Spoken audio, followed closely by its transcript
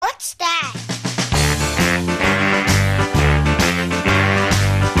What's that?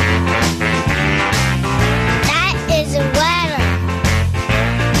 That is a letter.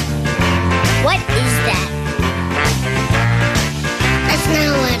 What is that? That's not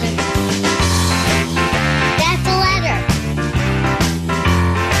a letter. That's a letter.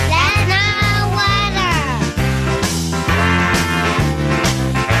 That's not a letter.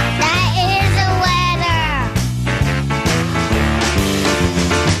 That is a letter.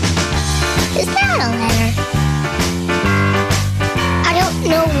 Is that a letter? I don't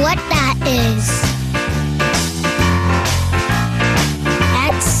know what that is.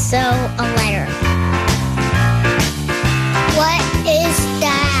 That's so a letter. What is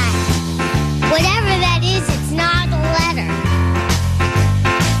that? Whatever that is, it's not a letter.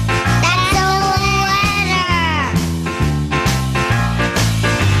 That's a letter.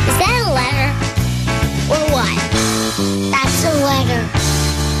 Is that a letter? Or what? That's a letter.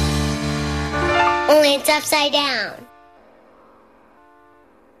 Only it's upside down.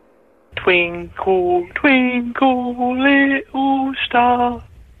 Twinkle, twinkle, little star,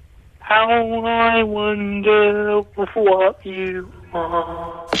 how I wonder what you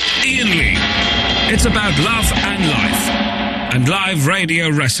are. Ian Lee. It's about love and life. And live radio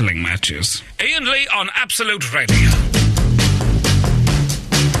wrestling matches. Ian Lee on Absolute Radio.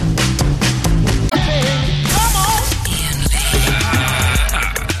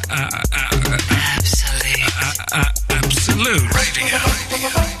 Absolute Radio.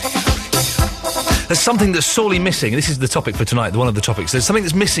 There's something that's sorely missing. This is the topic for tonight, one of the topics. There's something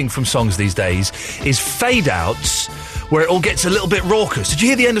that's missing from songs these days is fade-outs where it all gets a little bit raucous. Did you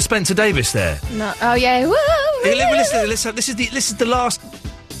hear the end of Spencer Davis there? No. Oh, yeah. Woo! Listen, this is the last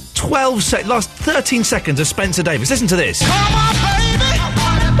 13 seconds of Spencer Davis. Listen to this. Come on, baby.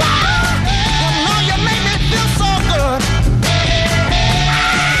 Well, now you make me feel so good.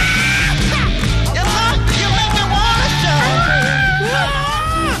 You make me wanna shout.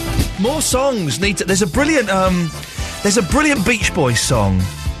 More songs need to... There's a brilliant Beach Boys song.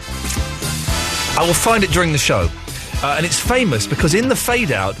 I will find it during the show. And it's famous because in the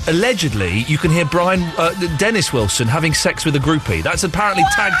fade-out, allegedly, you can hear Dennis Wilson having sex with a groupie. That's apparently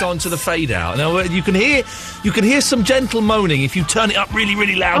tagged onto the fade-out. Now, you can hear some gentle moaning if you turn it up really,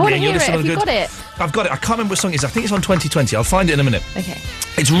 really loudly. I want to hear it. Have you got it? I've got it. I can't remember what song it is. I think it's on 2020. I'll find it in a minute. Okay.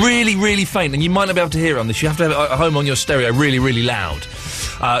 It's really, really faint, and you might not be able to hear it on this. You have to have it at home on your stereo really, really loud.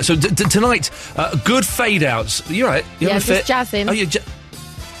 So tonight, good fade-outs. You're right. Yeah, just jazzing. Oh,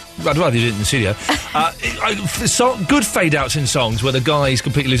 I'd rather you did it in the studio. Good fade-outs in songs where the guys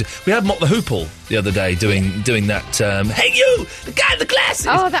completely lose it. We had Mott the Hoople the other day doing that, hey you, the guy in the glasses!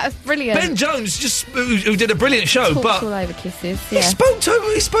 Oh, that was brilliant. Ben Jones, who did a brilliant show, Talks all over Kisses, yeah.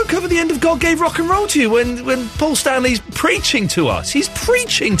 He spoke over the end of God Gave Rock and Roll to You when Paul Stanley's preaching to us. He's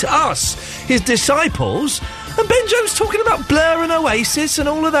preaching to us, his disciples, and Ben Jones talking about Blur and Oasis and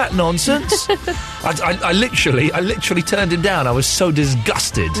all of that nonsense. I literally turned him down. I was so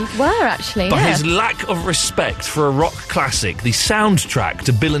disgusted. You were, actually, by his lack of respect for a rock classic, the soundtrack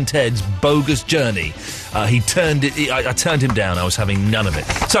to Bill and Ted's Bogus Journey. I turned him down. I was having none of it.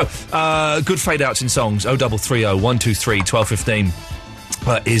 So, good fade-outs in songs. 0330 123 1215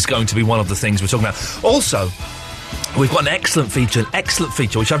 is going to be one of the things we're talking about. Also, we've got an excellent feature,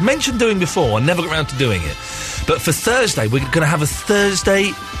 which I've mentioned doing before. I never got around to doing it. But for Thursday, we're going to have a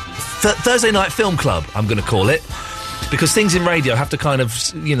Thursday night film club, I'm going to call it. Because things in radio have to kind of,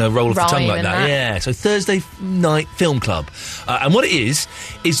 roll off the tongue like that. Yeah, so Thursday night film club. And what it is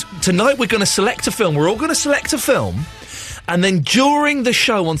tonight we're going to select a film. We're all going to select a film. And then during the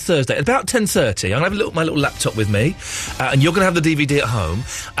show on Thursday, at about 10:30, I'm going to have my little laptop with me, and you're going to have the DVD at home,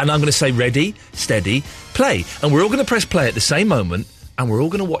 and I'm going to say, ready, steady, play. And we're all going to press play at the same moment, and we're all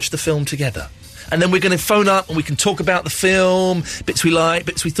going to watch the film together. And then we're going to phone up, and we can talk about the film, bits we like,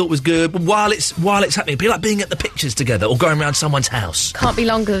 bits we thought was good. But while it's happening, it'd be like being at the pictures together or going around someone's house. Can't be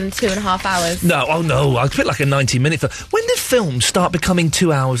longer than 2.5 hours. No, I'll put like a 90-minute film. When did films start becoming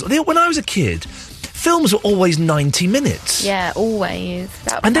 2 hours? When I was a kid, films were always 90 minutes. Yeah, always.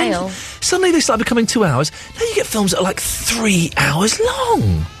 That and fail. Then suddenly they start becoming 2 hours. Now you get films that are like 3 hours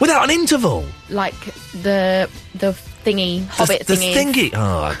long without an interval. Like the thingy, Hobbit thingy. The thingy.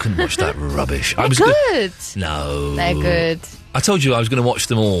 Oh, I couldn't watch that rubbish. They're good. No. They're good. I told you I was going to watch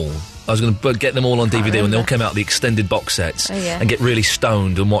them all. I was going to get them all on DVD when they all came out, the extended box sets, and get really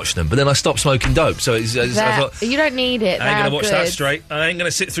stoned and watch them. But then I stopped smoking dope, so I thought... You don't need it. I ain't going to watch that straight. I ain't going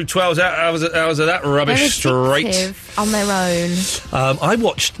to sit through 12 hours of that rubbish straight. On their own. I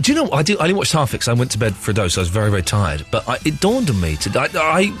watched... Do you know what? I only watched half it because I went to bed for a dose. I was very, very tired. But it dawned on me... I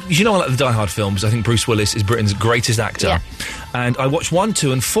like the Die Hard films. I think Bruce Willis is Britain's greatest actor. Yeah. And I watched 1,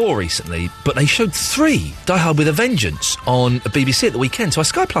 2 and 4 recently, but they showed 3, Die Hard with a Vengeance, on BBC at the weekend, so I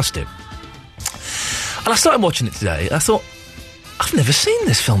Sky Plussed it. And I started watching it today, and I thought, I've never seen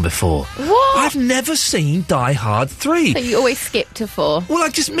this film before. What? I've never seen Die Hard 3. So you always skip to 4. Well, I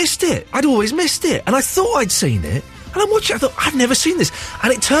just missed it. I'd always missed it. And I thought I'd seen it. And I watched it, I thought, I've never seen this.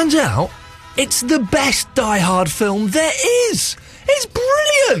 And it turns out, it's the best Die Hard film there is. It's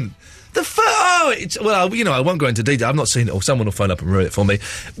brilliant. Well, you know, I won't go into detail. I've not seen it, or someone will phone up and ruin it for me.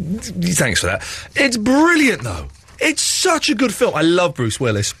 Thanks for that. It's brilliant, though. It's such a good film. I love Bruce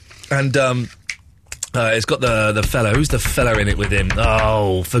Willis. And, it's got the fellow. Who's the fellow in it with him?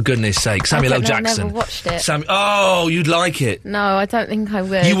 Oh, for goodness sake. Samuel L. Jackson. I never watched it. Oh, you'd like it. No, I don't think I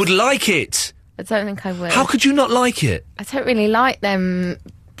would. You would like it. I don't think I would. How could you not like it? I don't really like them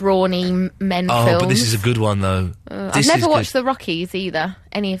brawny men films. Oh, but this is a good one, though. I've never watched the Rockies either.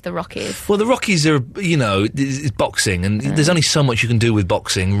 Any of the Rockies. Well, the Rockies are, you know, it's boxing, and there's only so much you can do with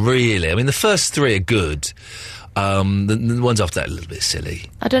boxing, really. I mean, the first 3 are good. The ones after that are a little bit silly.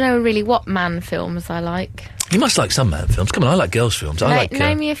 I don't know really what man films I like. You must like some man films. Come on, I like girls' films.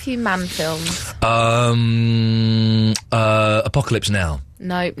 Name me a few man films. Apocalypse Now.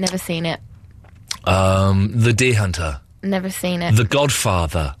 No, never seen it. The Deer Hunter. Never seen it. The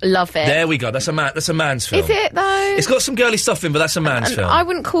Godfather. Love it. There we go. That's a man's film. Is it though? It's got some girly stuff in, but that's a man's film. I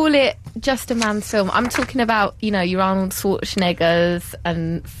wouldn't call it just a man's film. I'm talking about, you know, your Arnold Schwarzeneggers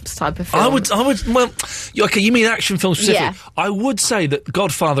and type of film. I would. Well, okay. You mean action film specific? Yeah. I would say that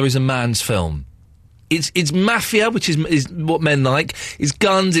Godfather is a man's film. It's mafia, which is what men like. It's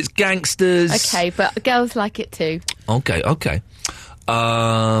guns. It's gangsters. Okay, but girls like it too. Okay.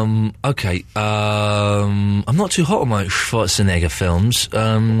 I'm not too hot on my Schwarzenegger films.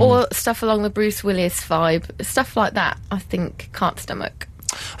 Or stuff along the Bruce Willis vibe. Stuff like that, I think, can't stomach.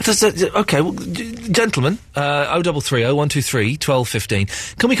 Okay, well, gentlemen, 0330 123 1215.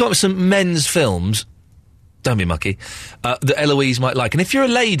 Can we come up with some men's films? Don't be mucky. That Eloise might like. And if you're a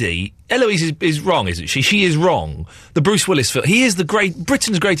lady, Eloise is wrong, isn't she? She is wrong. The Bruce Willis film. He is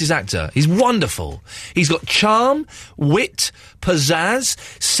Britain's greatest actor. He's wonderful. He's got charm, wit, pizzazz,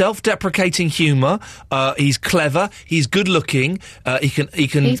 self-deprecating humour. He's clever. He's good-looking. He can.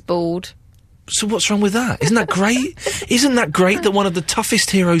 He's bald. So what's wrong with that? Isn't that great? Isn't that great that one of the toughest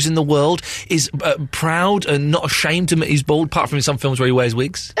heroes in the world is proud and not ashamed to admit he's bald, apart from in some films where he wears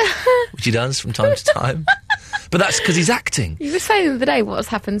wigs, which he does from time to time. But that's because he's acting. You were saying the other day what's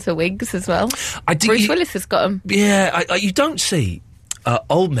happened to wigs as well. Bruce Willis has got them. Yeah, you don't see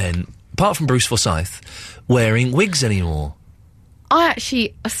old men, apart from Bruce Forsyth, wearing wigs anymore. I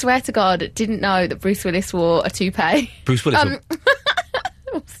swear to God, didn't know that Bruce Willis wore a toupee. Bruce Willis.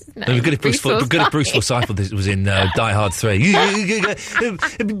 No, good if Bruce Forsyth was in Die Hard 3.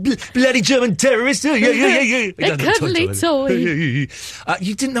 Bloody German terrorist. A cuddly toy. You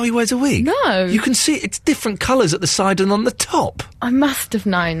didn't know he wears a wig? No. You can see it's different colours at the side and on the top. I must have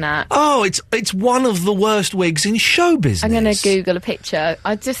known that. Oh, it's one of the worst wigs in show business. I'm going to Google a picture.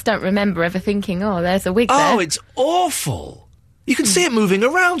 I just don't remember ever thinking, oh, there's a wig there. Oh, it's awful. You can see it moving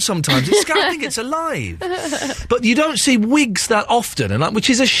around sometimes. It's scary, it's alive. But you don't see wigs that often,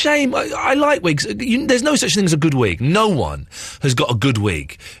 which is a shame. I like wigs. There's no such thing as a good wig. No one has got a good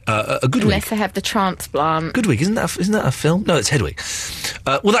wig. Unless they have the transplant. Good wig. Isn't that a film? No, it's Hedwig.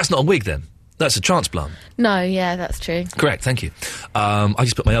 Well, that's not a wig then. That's a transplant. No, yeah, that's true. Correct, thank you. I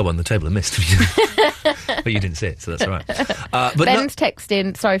just put my elbow on the table and missed. But you didn't see it, so that's all right. But Ben's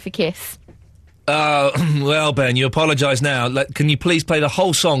texting, sorry for kiss. Well, Ben, you apologise now. Can you please play the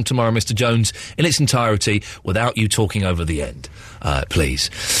whole song tomorrow, Mr. Jones, in its entirety, without you talking over the end, please?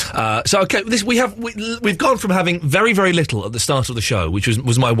 Okay, we've gone from having very, very little at the start of the show, which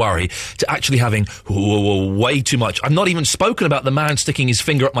was my worry, to actually having way too much. I've not even spoken about the man sticking his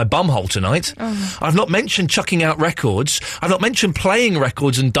finger up my bumhole tonight. Oh. I've not mentioned chucking out records. I've not mentioned playing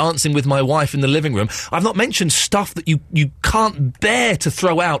records and dancing with my wife in the living room. I've not mentioned stuff that you can't bear to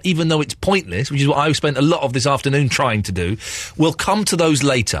throw out, even though it's pointless, which is what I've spent a lot of this afternoon trying to do. We'll come to those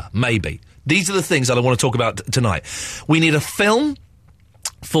later, maybe. These are the things that I want to talk about tonight. We need a film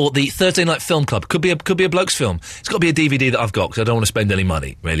for the Thursday Night Film Club. Could be a bloke's film. It's got to be a DVD that I've got, because I don't want to spend any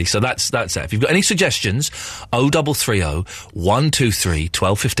money, really. So that's it. If you've got any suggestions, 0330 123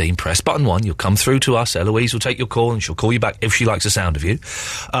 1215, press button 1. You'll come through to us. Eloise will take your call, and she'll call you back if she likes the sound of you.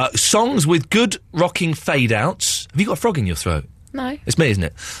 Songs with good rocking fade-outs. Have you got a frog in your throat? No. It's me, isn't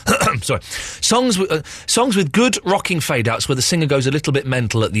it? Sorry. Songs with good rocking fade-outs where the singer goes a little bit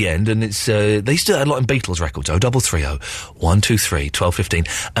mental at the end, and it's they used to do that a lot in Beatles records. 0330 123 1215.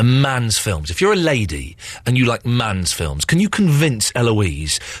 And Man's films. If you're a lady and you like Man's films, can you convince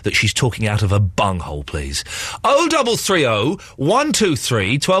Eloise that she's talking out of a bunghole, please? 0330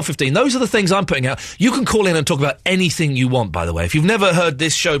 123 1215. Those are the things I'm putting out. You can call in and talk about anything you want, by the way. If you've never heard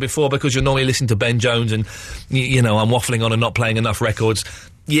this show before because you're normally listening to Ben Jones and, you know, I'm waffling on and not playing enough records,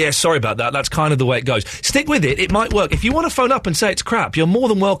 yeah, sorry about that. That's kind of the way it goes. Stick with it. It might work. If you want to phone up and say it's crap, you're more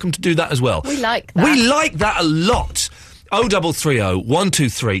than welcome to do that as well. We like that. We like that a lot. 0330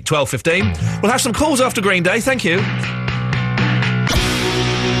 123 1215. We'll have some calls after Green Day. Thank you.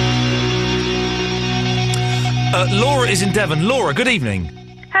 Laura is in Devon. Laura, good evening.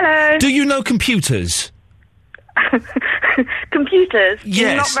 Hello. Do you know computers? Computers?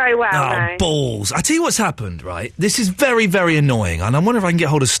 Yes. Not very well, Oh, no. balls. I tell you what's happened, right? This is very, very annoying, and I wonder if I can get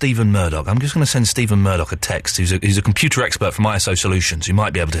hold of Stephen Murdoch. I'm just going to send Stephen Murdoch a text. He's a computer expert from ISO Solutions. He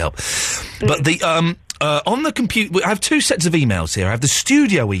might be able to help. But the on the computer, I have two sets of emails here. I have the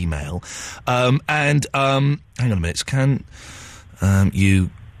studio email, and hang on a minute. Can you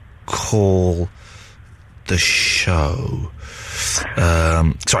call the show?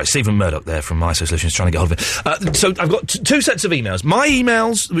 Sorry, Stephen Murdoch there from ISO Solutions trying to get hold of it. So I've got two sets of emails. My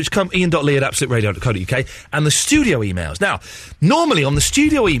emails, which come ian.lee@absoluteradio.co.uk, and the studio emails. Now, normally on the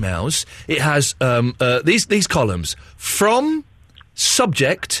studio emails, it has these columns: from,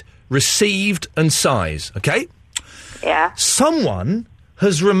 subject, received, and size. Okay? Yeah. Someone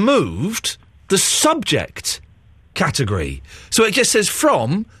has removed the subject category. So it just says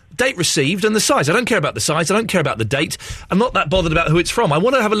from, date received, and the size. I don't care about the size. I don't care about the date. I'm not that bothered about who it's from. I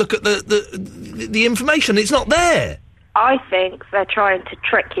want to have a look at the information. It's not there. I think they're trying to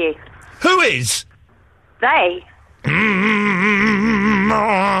trick you. Who is? They.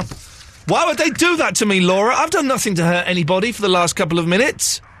 Why would they do that to me, Laura? I've done nothing to hurt anybody for the last couple of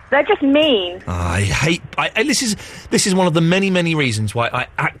minutes. They're just mean. I hate... This is one of the many, many reasons why I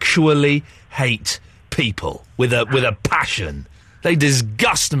actually hate people with a passion. They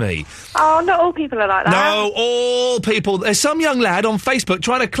disgust me. Oh, not all people are like that. No, all people. There's some young lad on Facebook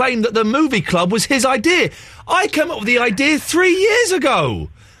trying to claim that the movie club was his idea. I came up with the idea 3 years ago.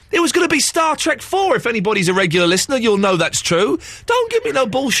 It was going to be Star Trek 4. If anybody's a regular listener, you'll know that's true. Don't give me no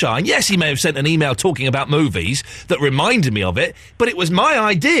bullshine. Yes, he may have sent an email talking about movies that reminded me of it, but it was my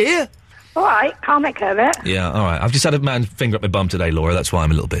idea. All right, calm it, Kermit. Yeah, all right. I've just had a man finger up my bum today, Laura. That's why I'm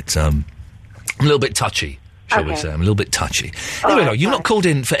a little bit touchy. Shall we say? I'm a little bit touchy. There we go. You've not called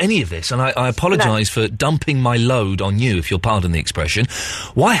in for any of this, and I apologise for dumping my load on you, if you'll pardon the expression.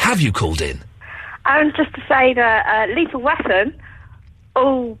 Why have you called in? Just to say that Lethal Weapon,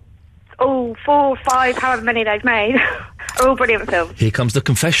 all 4 or 5, however many they've made, are all brilliant films. Here comes the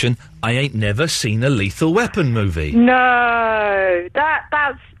confession. I ain't never seen a Lethal Weapon movie. No,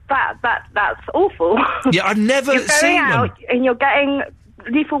 that's awful. Yeah, I've never You're seen going out one. and you're getting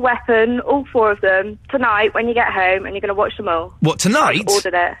Lethal Weapon, all 4 of them, tonight when you get home, and you're going to watch them all. What, tonight? I've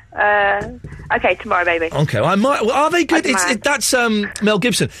ordered it. Okay, tomorrow, maybe. Okay, well, I might. Well, are they good? That's Mel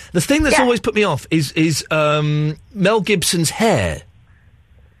Gibson. The thing that's always put me off is Mel Gibson's hair.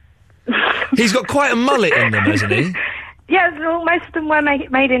 He's got quite a mullet in them, hasn't he? Yeah, well, most of them were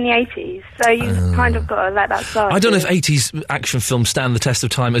made in the 80s, so you've kind of got to let that slide. I don't know if 80s action films stand the test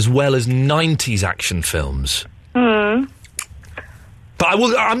of time as well as 90s action films. But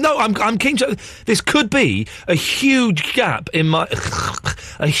I'm keen to. This could be a huge gap in my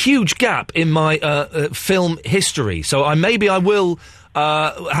film history. So I will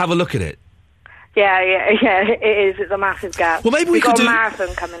have a look at it. Yeah, it is. It's a massive gap. Well, maybe We've could got do a marathon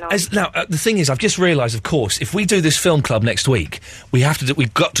coming on. Now, the thing is, I've just realised, of course, if we do this film club next week, we've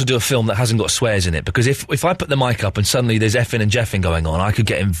got to do a film that hasn't got swears in it, because if I put the mic up and suddenly there's effing and jeffing going on, I could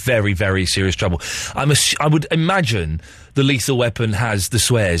get in very, very serious trouble. I would imagine the Lethal Weapon has the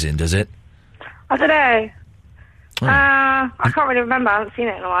swears in, does it? I don't know. I can't really remember. I haven't seen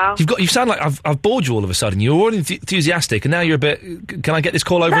it in a while. You sound like I've bored you all of a sudden. You were all enthusiastic, and now you're a bit. Can I get this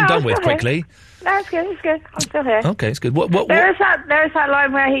call over and done with quickly? No, it's good. I'm still here. Okay, it's good. What? There is that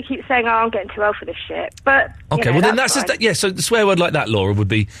line where he keeps saying, "Oh, I'm getting too old for this shit." But okay, well then that's just yeah. So the swear word like that, Laura, would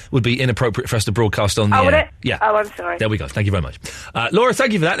be inappropriate for us to broadcast on the air. Would it? Yeah. Oh, I'm sorry. There we go. Thank you very much, Laura.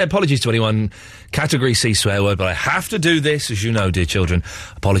 Thank you for that. Apologies to anyone. Category C swear word, but I have to do this, as you know, dear children.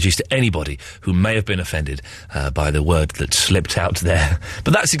 Apologies to anybody who may have been offended by the word that slipped out there.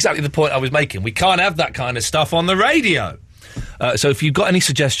 But that's exactly the point I was making. We can't have that kind of stuff on the radio. So if you've got any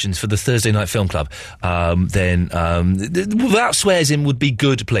suggestions for the Thursday Night Film Club, then without swears in would be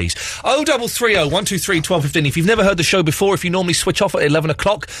good, please. 0330 123 1215. If you've never heard the show before, if you normally switch off at 11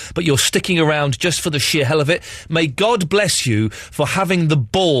 o'clock, but you're sticking around just for the sheer hell of it, may God bless you for having the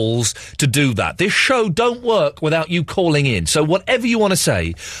balls to do that. This show don't work without you calling in. So whatever you want to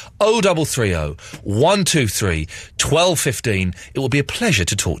say, 0330 123 1215. It will be a pleasure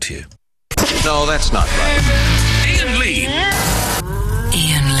to talk to you. No, that's not right. Ian Lee.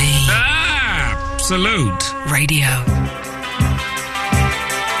 Ian Lee. Absolute Radio.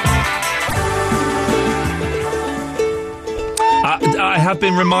 I have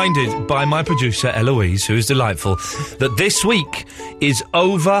been reminded by my producer, Eloise, who is delightful, that this week is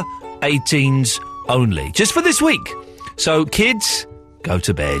over 18s only. Just for this week. So, kids, go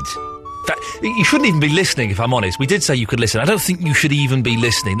to bed. In fact, you shouldn't even be listening, if I'm honest. We did say you could listen. I don't think you should even be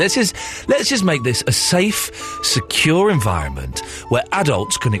listening. Let's just make this a safe, secure environment where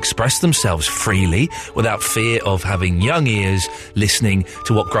adults can express themselves freely without fear of having young ears listening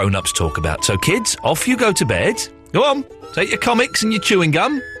to what grown-ups talk about. So, kids, off you go to bed. Go on, take your comics and your chewing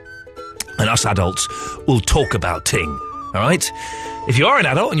gum, and us adults will talk about ting, all right? If you are an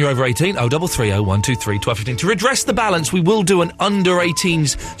adult and you're over 18, 0330 123 1215. To redress the balance, we will do an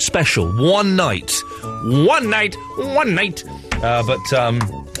under-18s special. One night. But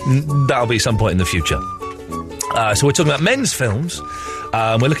that'll be some point in the future. So we're talking about men's films.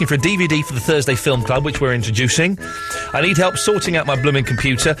 We're looking for a DVD for the Thursday Film Club, which we're introducing. I need help sorting out my blooming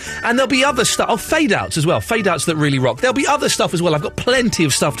computer. And there'll be other stuff. Oh, fade-outs as well. Fade-outs that really rock. There'll be other stuff as well. I've got plenty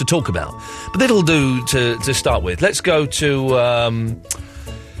of stuff to talk about. But that'll do to start with. Let's go to...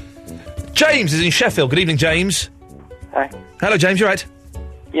 James is in Sheffield. Good evening, James. Hi. Hello, James. You all right?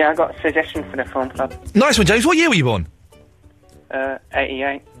 Yeah, I got a suggestion for the film club. Nice one, James. What year were you born?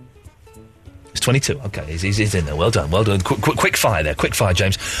 88. It's 22. Okay, he's in there. Well done. Quick fire there. Quick fire,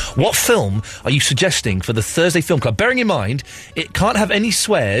 James. What film are you suggesting for the Thursday Film Club? Bearing in mind, it can't have any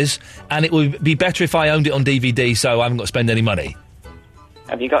swears, and it would be better if I owned it on DVD, so I haven't got to spend any money.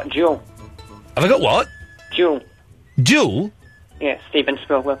 Have you got Jewel? Have I got what? Jewel. Jewel? Yeah, Steven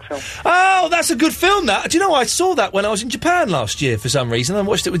Spielberg film. Oh, that's a good film, that. Do you know, I saw that when I was in Japan last year for some reason. I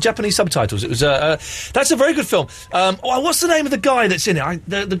watched it with Japanese subtitles. It was, that's a very good film. What's the name of the guy that's in it?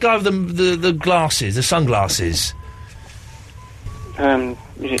 The guy with the glasses, the sunglasses. Is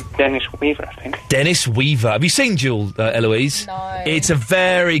it Dennis Weaver, I think? Dennis Weaver. Have you seen Jewel, Eloise? No. It's a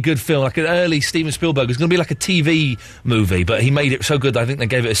very good film, like an early Steven Spielberg. It's going to be like a TV movie, but he made it so good that I think they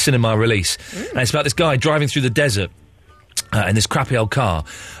gave it a cinema release. And it's about this guy driving through the desert in this crappy old car,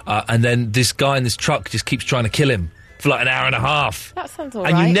 and then this guy in this truck just keeps trying to kill him for like an hour and a half. That sounds all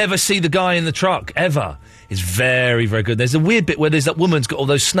and right. you never see the guy in the truck, ever. It's very, very good. There's a weird bit where there's that woman's got all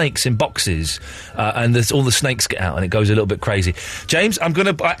those snakes in boxes, and there's all the snakes get out, and it goes a little bit crazy. James, I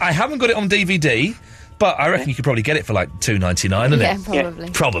haven't got it on DVD, but I reckon you could probably get it for like $2.99, isn't Yeah, it? probably.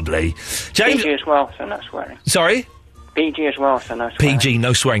 Yeah, probably. James, PG as well, so no swearing. sorry? PG as well, so no swearing. PG,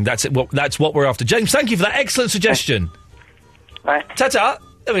 no swearing. That's it. That's what we're after. James, thank you for that excellent suggestion. Right. Ta-ta.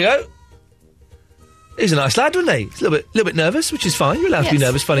 There we go. He's a nice lad, wasn't he? He's a little bit nervous, which is fine. You're allowed to be Yes.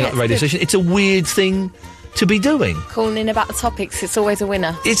 nervous phoning up the Yes, radio good. station. It's a weird thing to be doing. Calling in about the topics, it's always a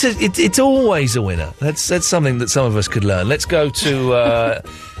winner. It's always a winner. That's something that some of us could learn. Let's go to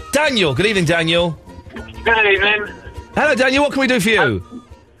Daniel. Good evening, Daniel. Good evening. Hello, Daniel. What can we do for you?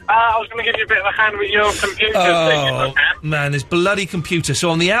 I was going to give you a bit of a hand with your computer thing, if I can. Man, this bloody computer.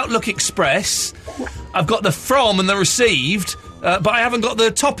 So on the Outlook Express, I've got the from and the received, but I haven't got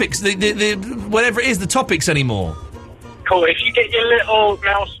the topics, the whatever it is, the topics anymore. Cool. If you get your little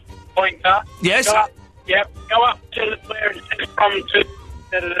mouse pointer... Yes? Go up, go up to where it says from to...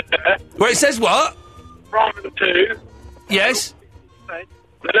 Where it says what? From to... Yes?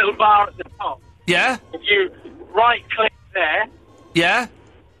 The little bar at the top. Yeah? If you right-click there, Yeah?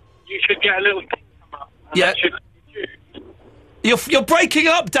 you should get a little thing come up. And Yeah. that should choose. You're breaking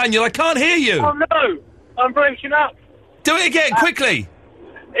up, Daniel. I can't hear you. Oh, no! I'm breaking up. Do it again, quickly.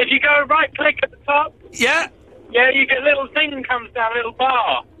 If you go right-click at the top... Yeah? Yeah, you get a little thing comes down, a little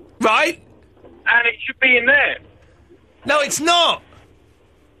bar. Right? And it should be in there. No, it's not.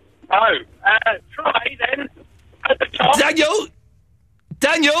 Oh, try then at the top. Daniel!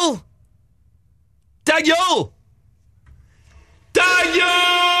 Daniel! Daniel!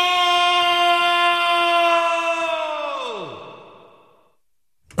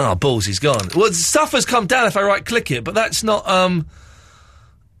 Oh, balls, he's gone. Well, stuff has come down if I right-click it, but that's not,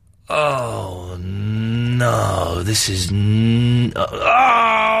 Oh, no, this is...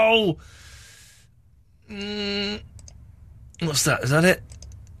 Oh! What's that? Is that it?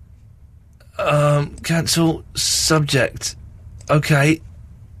 Cancel subject. Okay.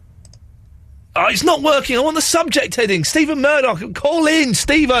 Oh, it's not working. I want the subject heading. Stephen Murdoch, call in,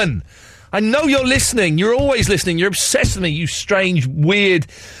 Stephen. I know you're listening. You're always listening. You're obsessed with me, you strange, weird,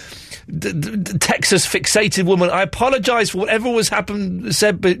 Texas-fixated woman. I apologise for whatever was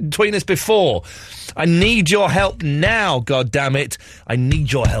said between us before. I need your help now, God damn it. I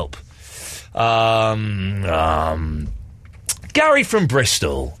need your help. Gary from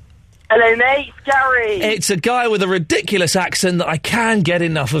Bristol. Hello, mate. It's Gary. It's a guy with a ridiculous accent that I can't get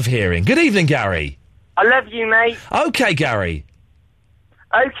enough of hearing. Good evening, Gary. I love you, mate. OK, Gary.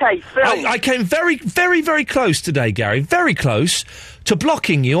 OK, Phil. I came very, very, very close today, Gary. Very close to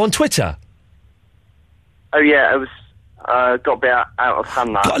blocking you on Twitter. Oh, yeah, it was... got a bit out of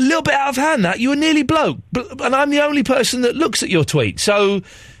hand, that. Got a little bit out of hand, that. You were nearly bloke. And I'm the only person that looks at your tweet. So,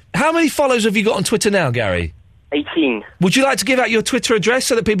 how many followers have you got on Twitter now, Gary? 18. Would you like to give out your Twitter address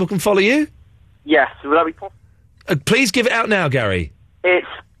so that people can follow you? Yes, would that be possible? Please give it out now, Gary. It's...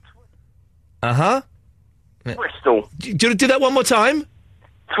 Uh-huh. Bristol. Do you want to do that one more time?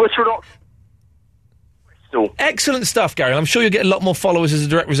 Twitter.Bristol. Excellent stuff, Gary. I'm sure you'll get a lot more followers as a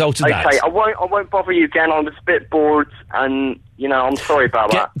direct result of that. Okay, I won't bother you again. I'm just a bit bored, and, you know, I'm sorry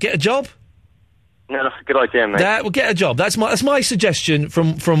about that. Get a job? No, that's a good idea, mate. Well, get a job. That's my suggestion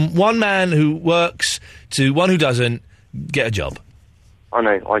from one man who works to one who doesn't. Get a job. I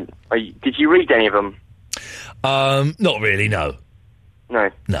know. Did you read any of them? Not really, no.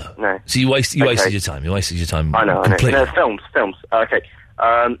 No. So you wasted your time. You wasted your time. I know. Completely. No, films. Okay.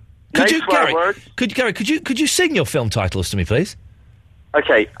 Could you sing your film titles to me, please?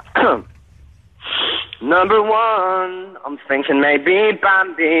 Okay. Number one, I'm thinking maybe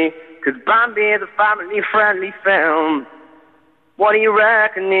Bambi, 'cause Bambi is a family-friendly film. What do you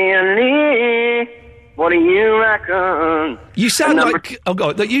reckon, Ian Lee? What do you reckon? You sound like... Oh,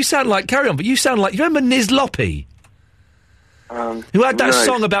 God, you sound like... Carry on, but you sound like... You remember Niz Loppy? Who had that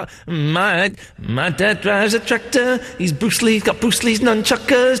song about... My dad drives a tractor, he's Bruce Lee, he's got Bruce Lee's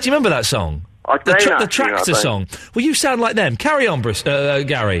nunchuckers. Do you remember that song? The tractor song. Well, you sound like them. Carry on,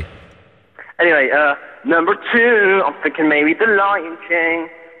 Gary. Anyway, number two, I'm thinking maybe The Lion King,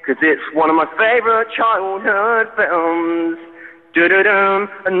 'cause it's one of my favourite childhood films. Do-do-dum.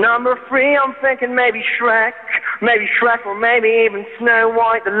 And number three, I'm thinking maybe Shrek, or maybe even Snow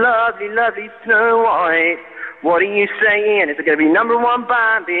White, the lovely, lovely Snow White. What do you say, Ian? Is it going to be number one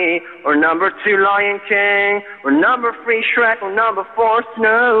Bambi, or number two Lion King, or number three Shrek, or number four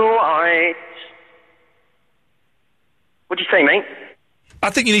Snow White? What do you say, mate? I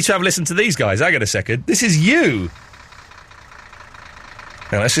think you need to have a listen to these guys. Hang on a second. This is you.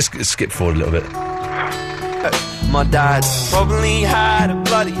 Now, let's just skip forward a little bit. My dad probably had a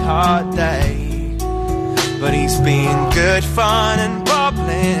bloody hard day, but he's being good fun and bubbling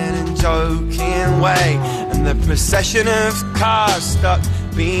and joking way, and the procession of cars stuck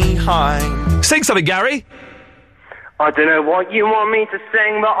behind. Sing something, Gary. I don't know what you want me to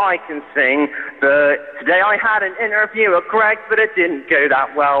sing, but I can sing. But today I had an interview at Greg's, but it didn't go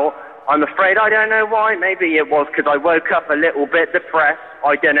that well. I'm afraid I don't know why. Maybe it was because I woke up a little bit depressed.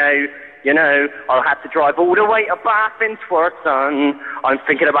 I don't know. You know, I'll have to drive all the way to Bath in Twerton. I'm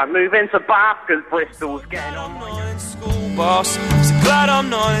thinking about moving to Bath because Bristol's getting on my school, boss. So glad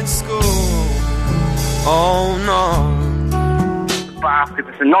I'm not in school. Oh no. Bath,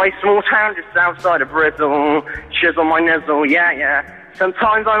 because it's a nice small town just outside of Bristol. Chisel my nizzle, yeah.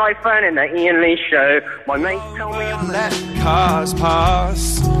 Sometimes I like phoning the Ian Lee show. My mates tell me I'm let cars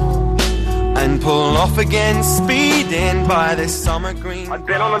pass and pull off again, speeding by this summer green. I've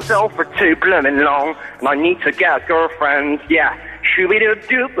been on a bill for too blooming long, and I need to get a girlfriend, yeah. Maybe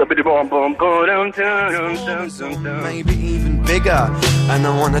even bigger, and I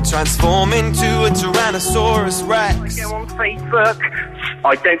want to transform into a Tyrannosaurus Rex. I go on Facebook,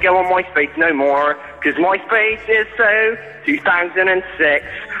 I don't go on MySpace no more, because MySpace is so 2006.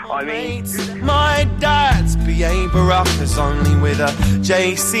 I mean, my dad's B.A. Baracus, only with a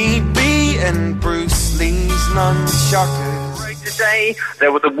JCB and Bruce Lee's nunchuckers. Today,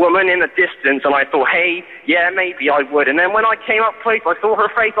 there was a woman in the distance, and I thought, hey, yeah, maybe I would. And then when I came up close, I saw her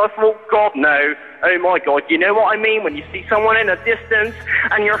face, I thought, God, no. Oh, my God, you know what I mean? When you see someone in a distance,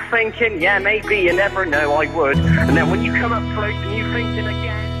 and you're thinking, yeah, maybe, you never know, I would. And then when you come up close, and you're thinking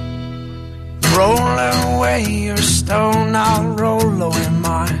again. Roll away your stone, I'll roll away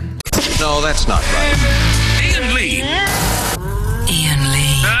mine. No, that's not right. Ian Lee. Ian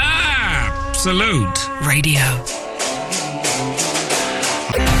Lee. Absolute. Radio.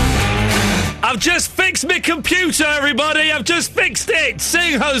 I've just fixed my computer, everybody! I've just fixed it!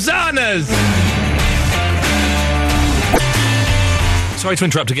 Sing hosannas! Sorry to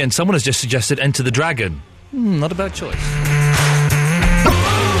interrupt again. Someone has just suggested Enter the Dragon. Not a bad choice.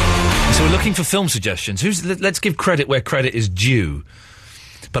 So we're looking for film suggestions. Let's give credit where credit is due.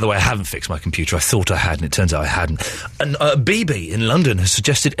 By the way, I haven't fixed my computer. I thought I had, and it turns out I hadn't. And BB in London has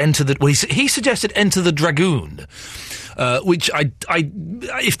suggested he suggested Enter the Dragoon, which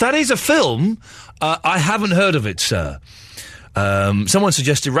if that is a film, I haven't heard of it, sir. Someone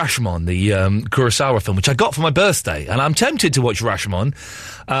suggested Rashomon, the Kurosawa film, which I got for my birthday, and I'm tempted to watch Rashomon.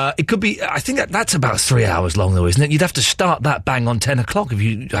 It could be, I think that's about 3 hours long, though, isn't it? You'd have to start that bang on 10 o'clock if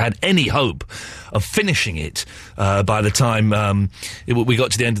you had any hope of finishing it by the time we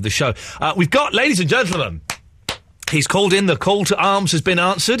got to the end of the show. We've got, ladies and gentlemen, he's called in. The call to arms has been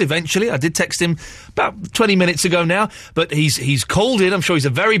answered eventually. I did text him about 20 minutes ago now, but he's called in. I'm sure he's a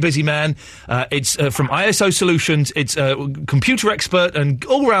very busy man. It's from ISO Solutions. It's computer expert and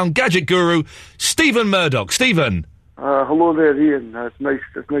all-round gadget guru, Stephen Murdoch. Stephen. Hello there, Ian. It's nice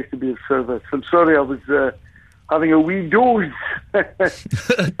to be of service. I'm sorry I was having a wee doze.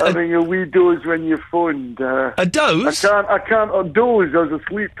 Having a wee doze when you phoned. A doze? I can't doze. I was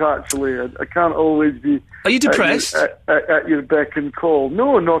asleep, actually. I can't always be... Are you depressed? At your beck and call.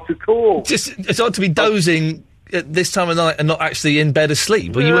 No, not at all. It's odd to be dozing at this time of night and not actually in bed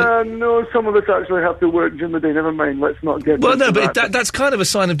asleep. No, some of us actually have to work during the day. Never mind, let's not get Well, no, but that's kind of a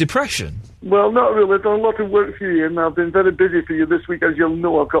sign of depression. Well, not really. I've done a lot of work for you, and I've been very busy for you this week, as you'll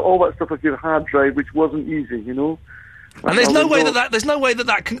know. I've got all that stuff off your hard drive, which wasn't easy, you know. And there's no way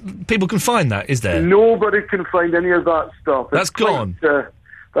that people can find that, is there? Nobody can find any of that stuff. That's gone.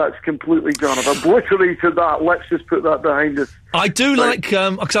 That's completely gone. I've obliterated that. Let's just put that behind us. I do like,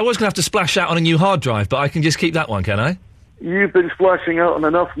 because I was going to have to splash out on a new hard drive, but I can just keep that one, can I? You've been splashing out on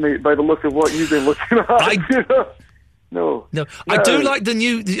enough, mate, by the look of what you've been looking at. No. I do like the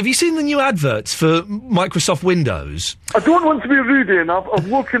new... Have you seen the new adverts for Microsoft Windows? I don't want to be rude, Ian. I've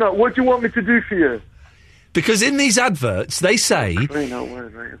woken up. What do you want me to do for you? Because in these adverts, they say... Right,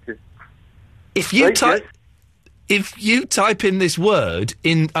 okay. If you type in this word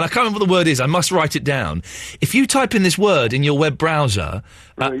in... And I can't remember what the word is. I must write it down. If you type in this word in your web browser...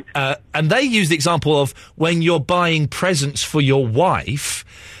 Right. And they use the example of when you're buying presents for your wife...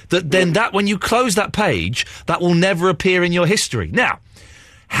 That when you close that page, that will never appear in your history. Now,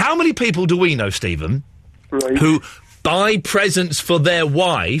 how many people do we know, Stephen, who buy presents for their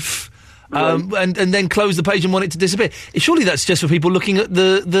wife and then close the page and want it to disappear? Surely that's just for people looking at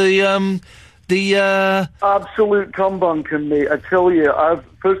the absolute cumbunkin, mate. I tell you,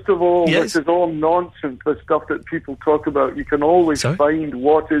 first of all, this is all nonsense. The stuff that people talk about. You can always find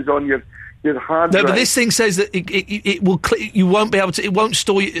what is on your hard drive. No, but this thing says that it will. You won't be able to. It won't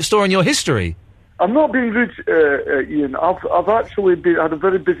store in your history. I'm not being rude, Ian. I've actually had a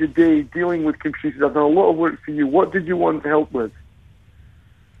very busy day dealing with computers. I've done a lot of work for you. What did you want help with?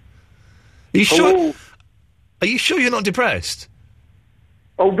 Are you sure? Are you sure you're not depressed?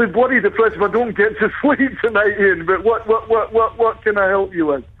 I'll be bloody depressed if I don't get to sleep tonight, Ian. But what can I help you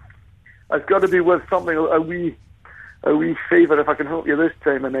with? I've got to be with something a wee favour if I can help you this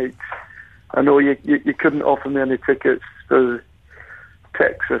time of night. I know you couldn't offer me any tickets for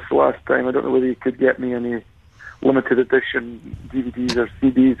Texas last time. I don't know whether you could get me any limited edition DVDs or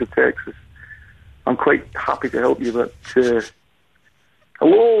CDs of Texas. I'm quite happy to help you, but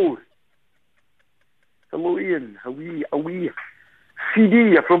hello, Ian. A wee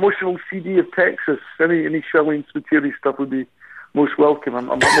CD, a promotional CD of Texas. Any Shelley Spiteri stuff would be most welcome. I'm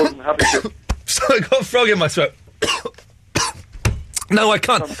more than happy to. So I got a frog in my throat. No, I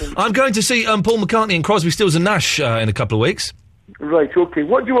can't. I'm going to see Paul McCartney and Crosby, Stills and Nash in a couple of weeks. Right, okay.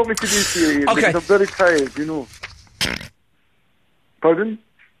 What do you want me to do for you, Ian? Okay. Because I'm very tired, you know. Pardon?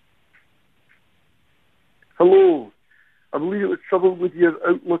 Hello. I believe it was trouble with your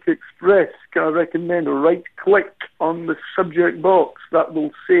Outlook Express. Can I recommend a right-click on the subject box? That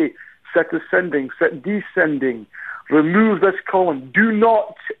will say set ascending, set descending. Remove this column. Do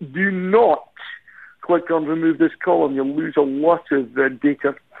not click on remove this column. You'll lose a lot of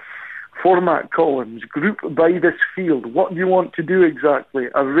data. Format columns. Group by this field. What do you want to do exactly?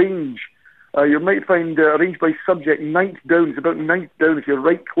 Arrange. You might find arranged by subject, ninth down. It's about ninth down if you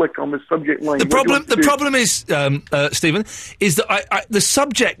right-click on the subject line. The problem is, Stephen, is that the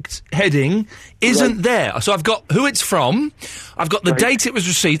subject heading isn't there. So I've got who it's from, I've got the date it was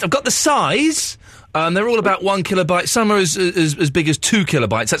received, I've got the size, They're all about 1 kilobyte. Some are as big as 2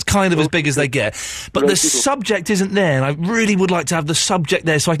 kilobytes. That's kind of as big as they get. But the subject isn't there, and I really would like to have the subject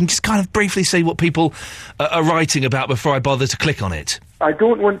there so I can just kind of briefly see what people are writing about before I bother to click on it. I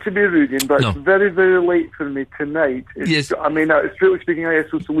don't want to be rude, but it's very, very late for me tonight. I mean, strictly speaking,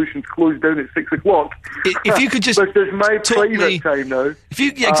 ISO Solutions closed down at 6 o'clock. If you could just but there's my private time now.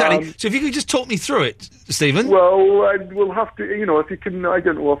 Exactly. So if you could just talk me through it, Stephen. Well, we'll have to, if you can, I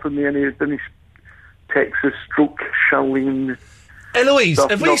don't know, offer me any Texas stroke Charlene. Eloise,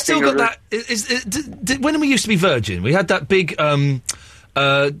 stuff, have we still got that? When we used to be Virgin, we had that big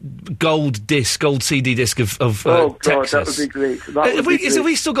gold CD disc of oh, God, Texas. that would be great. Have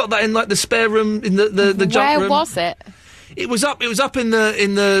we still got that in like the spare room in the junk room? Where was it? It was up in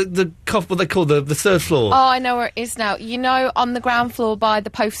the what they call the third floor. Oh, I know where it is now. You know, on the ground floor by the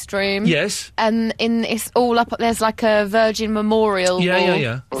post room. Yes. And it's all up. There's like a Virgin Memorial.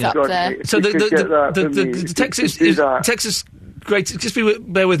 Yeah. It's up there. So the Texas great. Just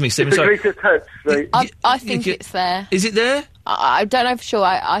bear with me, Stephen. The greatest hits, right? I think it's there. Is it there? I don't know for sure.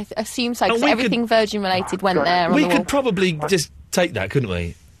 I assume so, because everything Virgin related went there. We could probably just take that, couldn't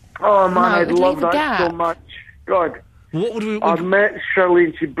we? Oh man, I'd love that so much. God. What would we? I met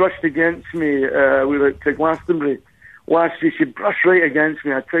Charlene. She brushed against me. We were at Glastonbury last year. She brushed right against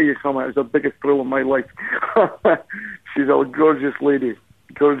me. I tell you something, it was the biggest thrill of my life. She's a gorgeous lady.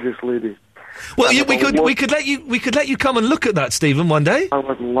 Gorgeous lady. Well, we could let you come and look at that, Stephen, one day. I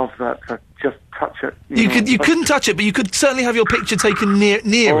would love that. To just touch it. You couldn't touch it, but you could certainly have your picture taken near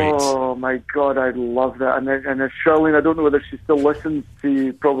it. Oh my God, I'd love that. And if Charlene, I don't know whether she still listens to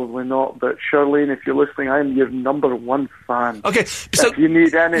you, probably not. But Charlene, if you're listening, I'm your #1 fan. Okay, so if you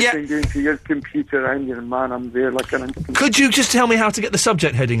need anything doing to your computer, I'm your man. I'm there like an instant. Could you just tell me how to get the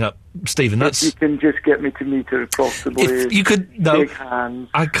subject heading up, Stephen? If you can just get me to meet her across the blade. If you could, no, shake hands.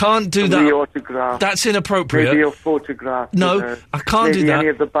 I can't do that. Autograph. That's inappropriate. Maybe a photograph. No, I can't do that. Any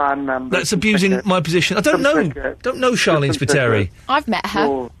of the band members. That's abusing my position. I don't know Charlene Spiteri. I've met her.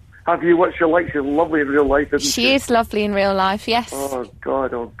 Oh, have you? What's she like? She's lovely in real life, isn't she? She is lovely in real life, yes. Oh,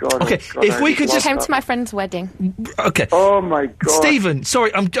 God. Okay, if we could just... She came to my friend's wedding. Okay. Oh, my God. Stephen,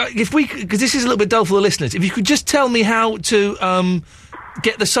 sorry, because this is a little bit dull for the listeners, if you could just tell me how to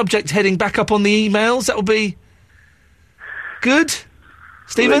get the subject heading back up on the emails, that would be good.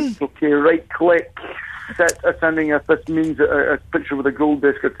 Stephen? Right, okay, right-click, sending if this means a picture with a gold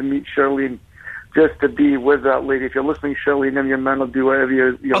disc or to meet Charlene. Just to be with that lady. If you're listening, Charlene, and your man will do whatever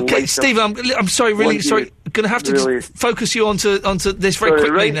you like. Okay, Stephen, I'm sorry, really sorry. Going to have to just focus you onto this very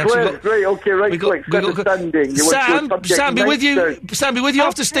quickly now. Sam, be with you. Sam, be with you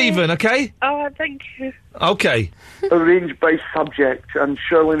after Stephen, okay? Oh, thank you. Okay. Arranged by subject, and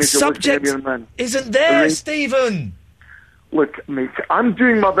Charlene is your man. Isn't there, Stephen? Look, mate, I'm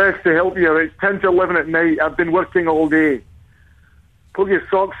doing my best to help you. It's 10 to 11 at night. I've been working all day. Pull your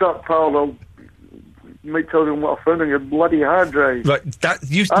socks up, pal. You might tell them what I found on your bloody hard drive. Right,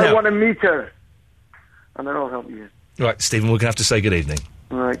 I want to meet her. And then I'll help you. Right, Stephen, we're going to have to say good evening.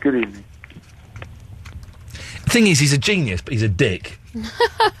 All right, good evening. The thing is, he's a genius, but he's a dick.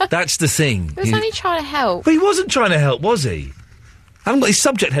 That's the thing. He was only trying to help. But he wasn't trying to help, was he? I haven't got his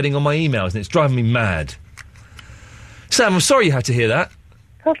subject heading on my emails, and it's driving me mad. Sam, I'm sorry you had to hear that.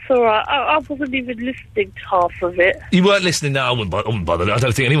 That's all right. I wasn't even listening to half of it. You weren't listening? No, I wouldn't bother. I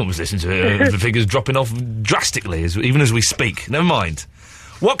don't think anyone was listening to it. The figure's dropping off drastically, even as we speak. Never mind.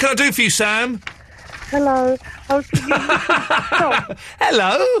 What can I do for you, Sam? Hello. I was thinking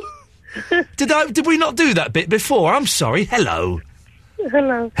Hello? Did we not do that bit before? I'm sorry. Hello.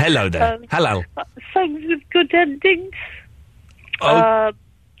 Hello. Hello there. Hello. Songs with good endings.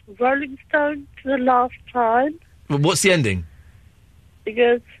 Rolling Stones, The Last Time. What's the ending? He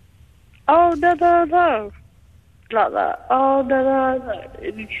goes, oh, no. Like that. Oh, no.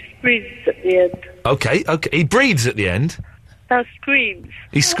 And he screams at the end. Okay. He breathes at the end. No, screams.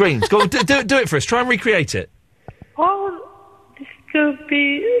 He screams. Go on, do it for us. Try and recreate it. Oh, this is going to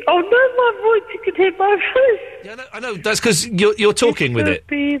be... Oh, no, my voice. You can hear my voice. Yeah, I know. That's because you're talking with it.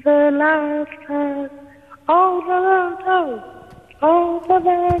 This will be the last time. Oh, no. Oh,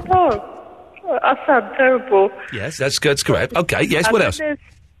 no. I sound terrible. Yes, that's correct. Okay, yes, what else? There's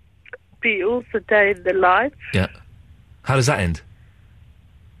Beatles, A Day in the Life. Yeah. How does that end?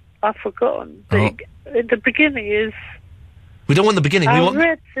 I've forgotten. The beginning is... We don't want the beginning. We want...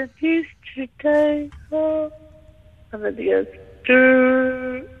 read the news today. Oh. And then it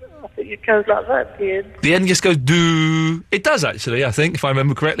goes... I think it goes like that at the end. The end just goes do. It does, actually, I think, if I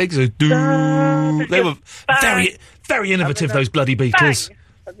remember correctly. It goes do. They were very, very innovative, those bloody Beatles.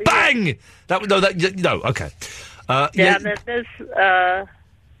 Bang! No, okay. And then there's the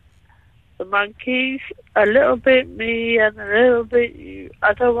Monkeys. A little bit me and a little bit you.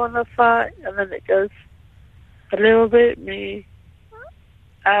 I don't want to fight. And then it goes, a little bit me.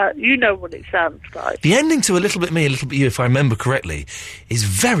 You know what it sounds like. The ending to A Little Bit Me, A Little Bit You, if I remember correctly, is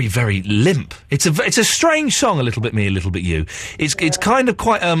very, very limp. It's a strange song, A Little Bit Me, A Little Bit You. It's kind of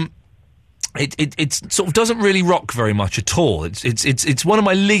quite, it sort of doesn't really rock very much at all. It's one of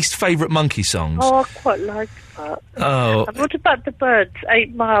my least favourite Monkey songs. Oh, I quite like that. Oh. And what about the Birds,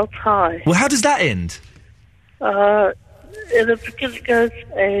 8 Miles High? Well, how does that end? In the beginning it goes,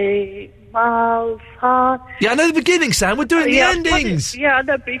 8 miles high. Yeah, I know the beginning, Sam. We're doing the endings. I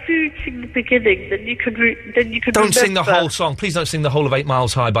know, but if you sing the beginning, then you can Don't sing the whole song. Please don't sing the whole of 8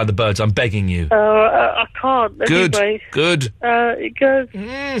 Miles High by the Birds. I'm begging you. I can't. Good. Anyway. Good. It goes...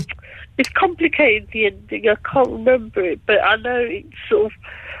 It's complicated, the ending. I can't remember it, but I know it's sort of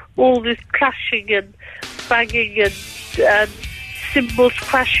all this clashing and banging and cymbals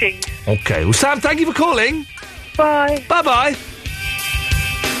crashing. Okay. Well, Sam, thank you for calling. Bye. Bye-bye.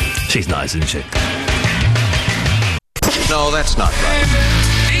 She's nice, isn't she? No, that's not right.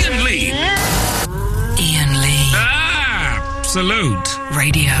 Ian Lee. Ian Lee. Absolute.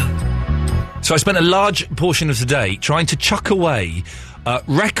 Radio. So I spent a large portion of the day trying to chuck away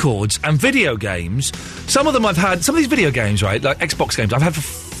records and video games. Some of these video games, right, like Xbox games, I've had for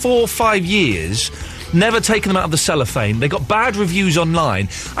 4 or 5 years, never taken them out of the cellophane. They got bad reviews online.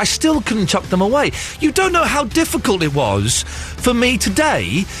 I still couldn't chuck them away. You don't know how difficult it was for me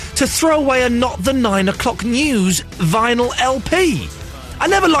today to throw away a Not the 9 O'Clock News vinyl LP. I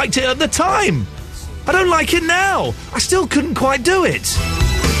never liked it at the time. I don't like it now. I still couldn't quite do it.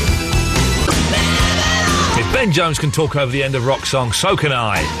 If Ben Jones can talk over the end of rock songs, so can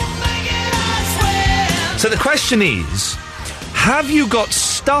I. So the question is, have you got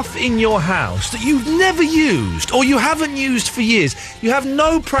stuff in your house that you've never used or you haven't used for years, you have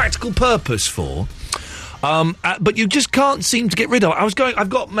no practical purpose for, but you just can't seem to get rid of? I've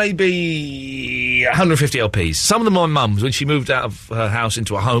got maybe 150 LPs. Some of them are my mum's. When she moved out of her house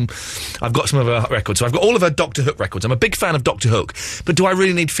into a home, I've got some of her records. So I've got all of her Doctor Hook records. I'm a big fan of Doctor Hook. But do I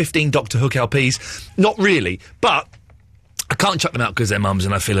really need 15 Doctor Hook LPs? Not really. But I can't chuck them out because they're mum's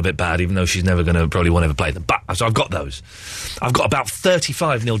and I feel a bit bad, even though she's never going to probably won't ever play them. But, so I've got those. I've got about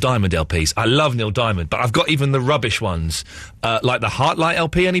 35 Neil Diamond LPs. I love Neil Diamond, but I've got even the rubbish ones, like the Heartlight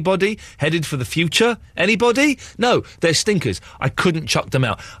LP, anybody? Headed for the Future, anybody? No, they're stinkers. I couldn't chuck them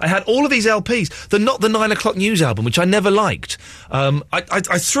out. I had all of these LPs. Not the 9 O'Clock News album, which I never liked. I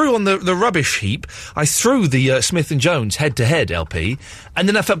threw on the rubbish heap, I threw the Smith & Jones head-to-head LP, and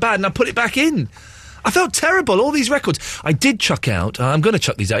then I felt bad and I put it back in. I felt terrible, all these records. I did chuck out, I'm going to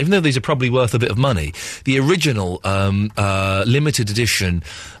chuck these out, even though these are probably worth a bit of money, the original limited edition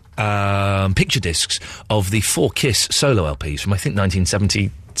picture discs of the 4 Kiss solo LPs from, I think,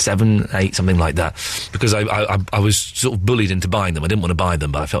 1977, 8, something like that, because I was sort of bullied into buying them. I didn't want to buy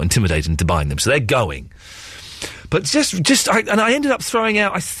them, but I felt intimidated into buying them. So they're going. But I ended up throwing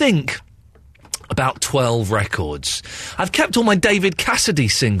out, I think, about 12 records. I've kept all my David Cassidy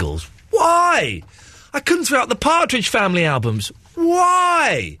singles. Why? I couldn't throw out the Partridge Family albums.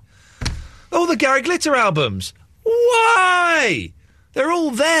 Why? All the Gary Glitter albums. Why? They're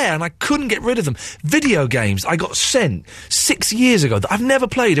all there and I couldn't get rid of them. Video games I got sent 6 years ago that I've never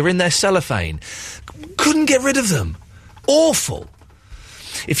played are in their cellophane. Couldn't get rid of them. Awful.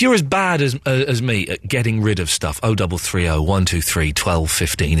 If you're as bad as me at getting rid of stuff, 0330 123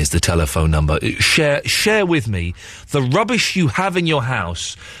 1215 is the telephone number. Share with me the rubbish you have in your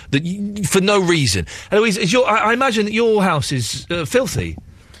house that for no reason. Eloise, I imagine that your house is filthy.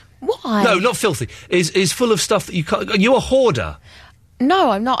 Why? No, not filthy. Is full of stuff that you can't. You're a hoarder.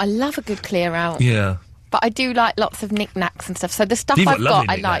 No, I'm not. I love a good clear out. Yeah. But I do like lots of knickknacks and stuff. So the stuff You've I've got,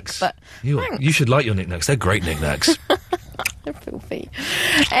 I knickknacks. like. But you should like your knickknacks. They're great knickknacks. They're filthy.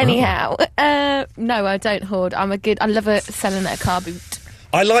 Anyhow, no, I don't hoard. I love selling at a car boot.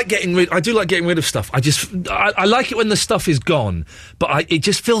 I do like getting rid of stuff. I like it when the stuff is gone, but it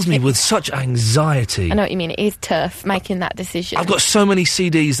just fills me with such anxiety. I know what you mean. It is tough making that decision. I've got so many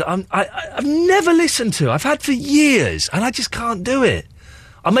CDs that I've never listened to. I've had for years, and I just can't do it.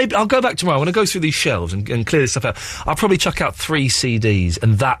 I'll go back tomorrow. I want to go through these shelves and clear this stuff out. I'll probably chuck out 3 CDs,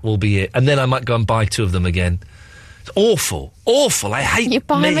 and that will be it. And then I might go and buy 2 of them again. It's awful. Awful. I hate You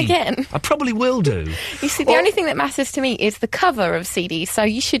buy them again? I probably will do. You see, the only thing that matters to me is the cover of CDs, so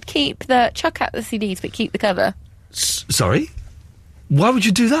you should chuck out the CDs, but keep the cover. Sorry? Why would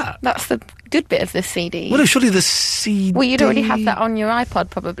you do that? That's the good bit of the CD. Well, no, surely the CD... Well, you'd already have that on your iPod,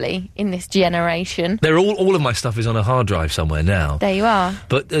 probably, in this generation. All of my stuff is on a hard drive somewhere now. There you are.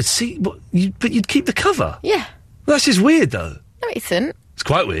 But, but you'd keep the cover? Yeah. Well, that's just weird, though. No, it isn't. It's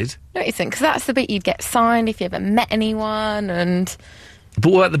quite weird. Don't you think? Because that's the bit you'd get signed if you ever met anyone, and...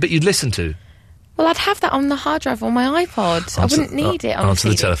 But what about the bit you'd listen to? Well, I'd have that on the hard drive on my iPod. I wouldn't need it on Answer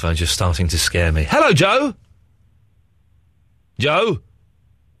the the telephone, just starting to scare me. Hello, Joe? Joe?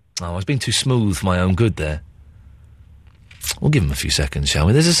 Oh, I was being too smooth for my own good there. We'll give him a few seconds, shall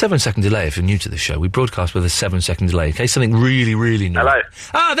we? There's a 7-second delay if you're new to the show. We broadcast with a 7-second delay in case something really, really new. Hello.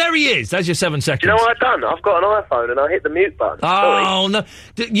 Ah, there he is. There's your 7 seconds. Do you know what I've done? I've got an iPhone and I hit the mute button. Oh, no.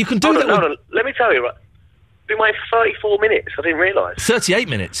 You can do hold that on, hold on. Let me tell you, right. I've been waiting for 34 minutes. I didn't realise. 38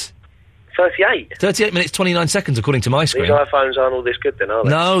 minutes. 38? 38 minutes, 29 seconds, according to my screen. These iPhones aren't all this good then, are they?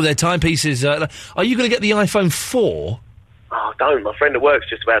 No, their timepieces... are you going to get the iPhone 4? Oh, don't. My friend at work's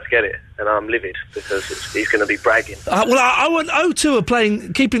just about to get it, and I'm livid, because he's going to be bragging. Well, I want O2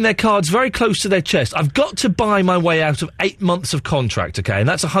 are keeping their cards very close to their chest. I've got to buy my way out of 8 months of contract, OK? And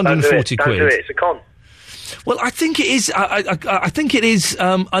that's 140 quid. Don't do it. It's a con. Well, I think it is. I think it is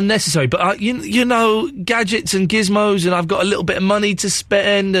unnecessary. But you know, gadgets and gizmos, and I've got a little bit of money to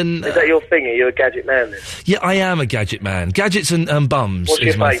spend. And is that your thing? Are you a gadget man then? Yeah, I am a gadget man. Gadgets and bums What's is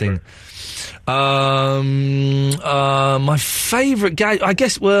your my favourite? thing. My favourite gadget, I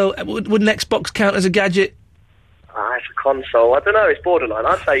guess. Well, would an Xbox count as a gadget? It's a console. I don't know. It's borderline.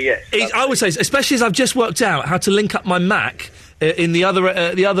 I'd say yes. I would say, especially as I've just worked out how to link up my Mac in the other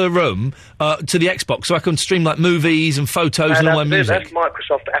room to the Xbox, so I can stream like movies and photos and all my music. That's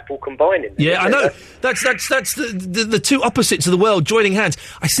Microsoft, Apple combining. Yeah, I know. That's the two opposites of the world joining hands.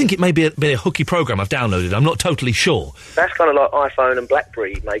 I think it may be a hooky program I've downloaded. I'm not totally sure. That's kind of like iPhone and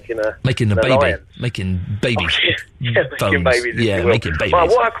BlackBerry making a baby, alliance. making babies. Yeah, making babies. Yeah, making babies. Well,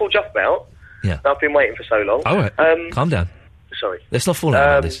 what I called you up about. Yeah. I've been waiting for so long. All right. Calm down. Sorry. Let's not fall out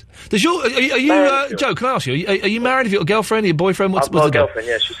about this. Does your... Are you Joe, can I ask you? Are you married? Have you got a girlfriend? Your boyfriend? I've got a girlfriend,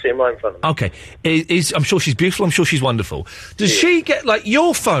 yeah. She's sitting right in front of me. Okay. I'm sure she's beautiful. I'm sure she's wonderful. Does she get, like,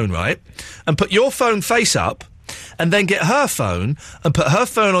 your phone, right, and put your phone face up, and then get her phone, and put her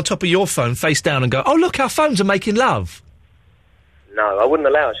phone on top of your phone face down and go, oh, look, our phones are making love? No, I wouldn't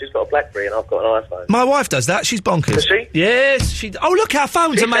allow her. She's got a BlackBerry and I've got an iPhone. My wife does that. She's bonkers. Does she? Yes. She. Oh, look, our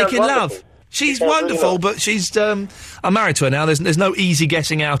phones are making love. She's wonderful, but she's... I'm married to her now. There's no easy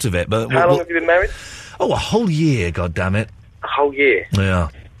getting out of it. But how long have you been married? Oh, a whole year, goddammit. A whole year? Yeah.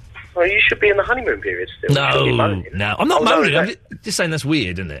 Well, you should be in the honeymoon period still. No. I'm not moaning. I'm just saying that's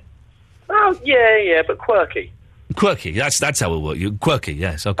weird, isn't it? Oh, yeah, but quirky. Quirky. That's how it works. Quirky,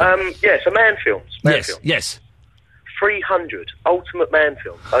 yes, okay. So man films. Yes. 300. Ultimate man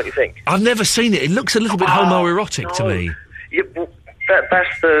film, don't you think? I've never seen it. It looks a little bit homoerotic to me. Yeah, well,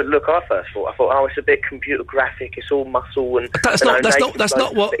 that's the look I first thought. I thought, it's a bit computer graphic. It's all muscle and... That's not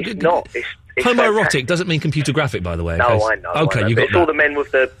what... It's not. It's homoerotic fantastic. Doesn't mean computer graphic, by the way. No, I know. Okay, you got it's all the men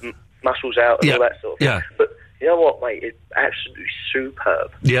with the muscles out and all that sort of thing. Yeah. But you know what, mate? It's absolutely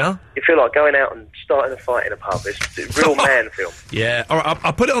superb. Yeah? You feel like going out and starting a fight in a pub. It's a real man film. Yeah. All right,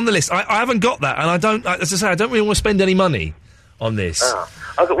 I'll put it on the list. I haven't got that, and I don't... As I say, I don't really want to spend any money on this.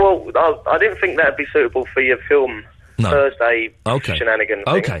 I didn't think that'd be suitable for your film Thursday shenanigan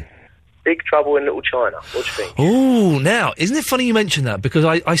thing. Okay. Big Trouble in Little China. What do you think? Oh, now, isn't it funny you mentioned that? Because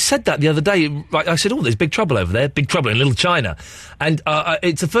I said that the other day. Right, I said, there's big trouble over there. Big trouble in Little China. And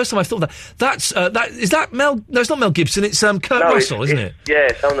it's the first time I thought that. Is that Mel... No, it's not Mel Gibson. It's Kurt Russell, isn't it?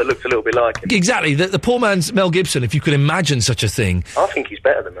 Yeah, someone that looks a little bit like him. Exactly. The poor man's Mel Gibson, if you could imagine such a thing. I think he's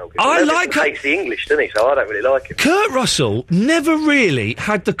better than Mel Gibson. He hates the English, doesn't he? So I don't really like him. Kurt Russell never really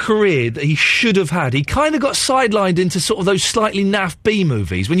had the career that he should have had. He kind of got sidelined into sort of those slightly naff B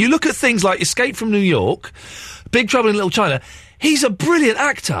movies. When you look at things like Escape from New York, Big Trouble in Little China, he's a brilliant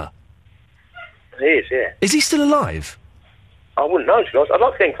actor. He is, yeah. Is he still alive? I wouldn't know, to be honest. I'd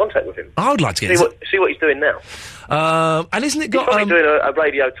like to get in contact with him. I would like to get see what he's doing now. And isn't it got... He's probably doing a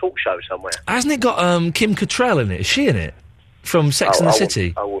radio talk show somewhere. Hasn't it got Kim Cattrall in it? Is she in it? From Sex and the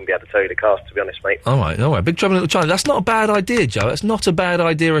City? I wouldn't be able to tell you the cast, to be honest, mate. All right. Big Trouble in Little China. That's not a bad idea, Joe. That's not a bad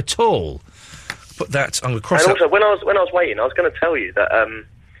idea at all. But I'm going to cross And also, when I was waiting, I was going to tell you that...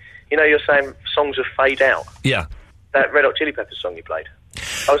 you know, you're saying songs of fade out. Yeah. That Red Hot Chili Peppers song you played.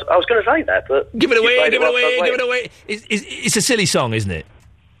 I was going to say that, but... Give it away. It's a silly song, isn't it?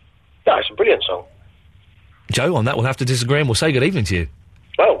 No, it's a brilliant song. Joe, on that we'll have to disagree and we'll say good evening to you.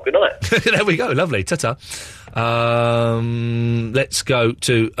 Well, good night. There we go, lovely, ta-ta. Let's go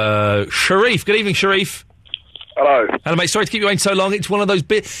to Sharif. Good evening, Sharif. Hello. Hello, mate. Sorry to keep you waiting so long. It's one of those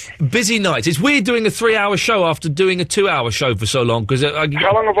busy nights. It's weird doing a 3-hour show after doing a 2-hour show for so long. Because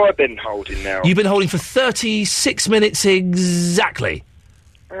how long have I been holding now? You've been holding for 36 minutes exactly.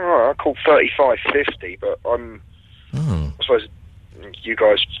 Oh, I called 35.50, but I suppose you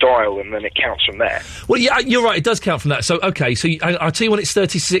guys dial, and then it counts from there. Well, yeah, you're right. It does count from that. So, okay. So I'll tell you when it's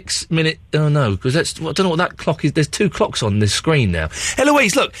 36 minute. Oh no, because I don't know what that clock is. There's two clocks on this screen now.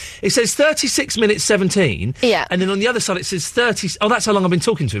 Eloise, look, it says 36 minutes 17. Yeah. And then on the other side it says 30. Oh, that's how long I've been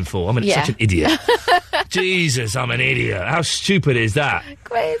talking to him for. I'm such an idiot. Jesus, I'm an idiot. How stupid is that?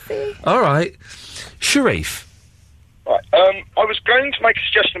 Crazy. All right, Sharif. Right. I was going to make a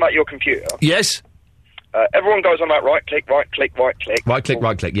suggestion about your computer. Yes. Everyone goes on that right click, right click, right click. Right click,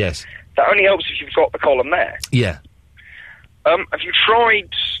 right click. Yes. That only helps if you've got the column there. Yeah. Have you tried?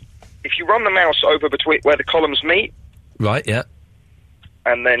 If you run the mouse over between where the columns meet, Right. Yeah.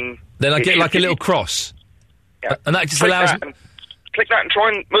 and then Then I get like a little cross. Yeah. And that just click allows. that and click that and try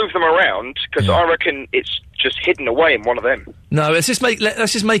and move them around, because I reckon it's just hidden away in one of them. No, that's just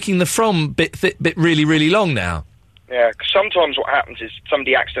making the from bit really, really long now. Yeah, because sometimes what happens is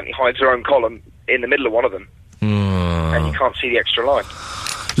somebody accidentally hides their own column in the middle of one of them, and you can't see the extra line.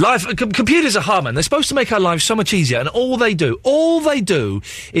 Computers are hard, man. They're supposed to make our lives so much easier, and all they do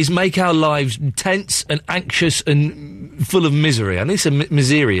is make our lives tense and anxious and full of misery. I need some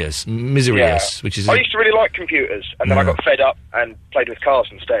miserious, which is. I used to really like computers, and then I got fed up and played with cars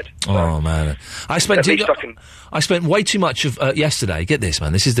instead. Oh man, I spent way too much of yesterday. Get this,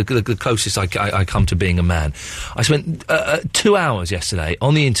 man. This is the closest I come to being a man. I spent 2 hours yesterday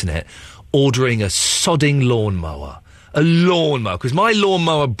on the internet ordering a sodding lawnmower. A lawnmower, because my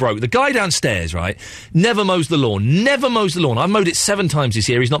lawnmower broke. The guy downstairs, right, never mows the lawn. I've mowed it 7 times this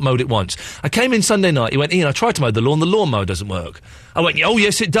year. He's not mowed it once. I came in Sunday night. He went, Ian, I tried to mow the lawn. The lawnmower doesn't work. I went, oh,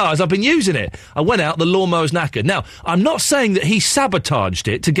 yes, it does. I've been using it. I went out. The lawnmower's knackered. Now, I'm not saying that he sabotaged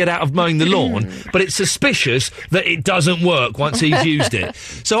it to get out of mowing the lawn, but it's suspicious that it doesn't work once he's used it.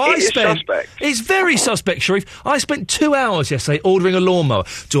 So it's very suspect, Sharif. I spent 2 hours yesterday ordering a lawnmower.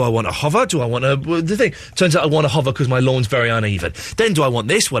 Do I want a hover? Do I want the thing? Turns out I want a hover because my lawn's very uneven. Then do I want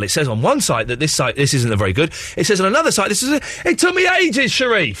this? Well, it says on one site that this isn't very good. It says on another site it took me ages,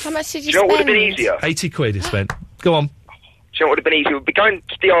 Sharif. How much did you Do you know spend? what would have been easier? 80 quid it spent. Go on. Do you know what would have been easier? Would be going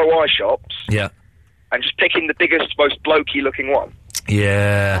to DIY shops. Yeah. And just picking the biggest, most blokey looking one.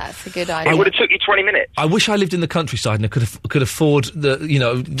 Yeah. That's a good idea. It would have took you 20 minutes. I wish I lived in the countryside and I could afford the,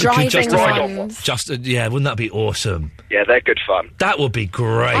 driving ones. Wouldn't that be awesome? Yeah, they're good fun. That would be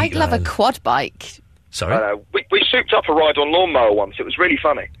great. I'd love a quad bike. Sorry? We souped up a ride on lawnmower once. It was really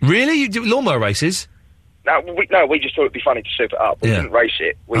funny. Really? You do lawnmower races? No, we just thought it'd be funny to soup it up. We didn't race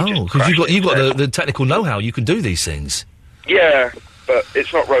it. Because you've got the technical know-how. You can do these things. Yeah, but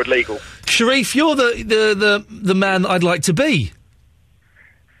it's not road legal. Sharif, you're the man I'd like to be.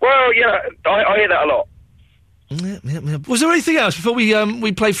 Well, yeah, I hear that a lot. Yeah. Was there anything else before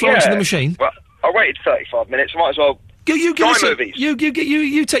we play Florence and the Machine? Well, I waited 35 minutes. I might as well. Guy movies.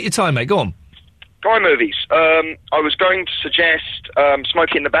 You take your time, mate. Go on. Guy movies. I was going to suggest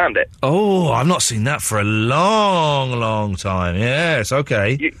Smokey and the Bandit. Oh, I've not seen that for a long, long time. Yes,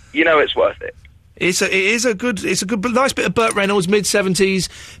 okay. You know it's worth it. It's a good, nice bit of Burt Reynolds, mid-70s,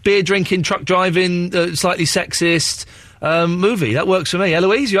 beer drinking, truck driving, slightly sexist movie. That works for me.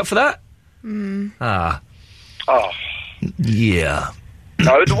 Eloise, you up for that? Ah. Oh. Yeah.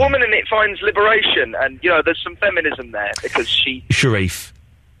 No, the woman in it finds liberation, and, there's some feminism there, because she... Sharif.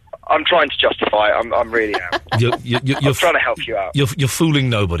 I'm trying to justify it. I'm really out. I'm trying to help you out. You're fooling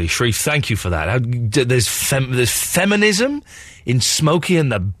nobody, Sharif. Thank you for that. There's feminism in Smokey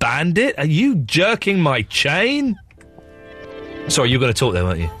and the Bandit. Are you jerking my chain? Sorry, you were going to talk there,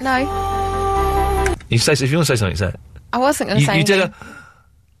 weren't you? No. If you want to say something, say it. I wasn't going to say anything. You did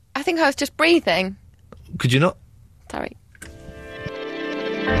I think I was just breathing. Could you not? Sorry.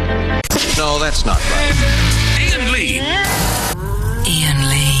 No, that's not right. Ian Lee. Ian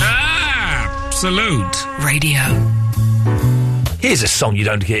Lee. Absolute Radio. Here's a song you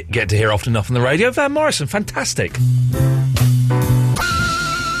don't get to hear often enough on the radio. Van Morrison, fantastic.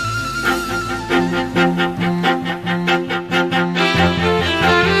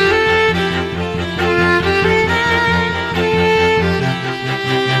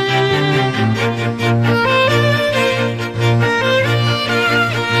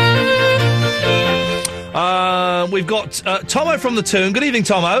 We've got Tomo from the Toon. Good evening,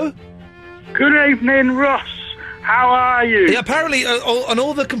 Tomo. Good evening, Ross. How are you? Yeah, apparently, on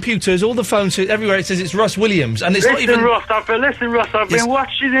all the computers, all the phones, everywhere it says it's Russ Williams, and it's not even. Ross, I've been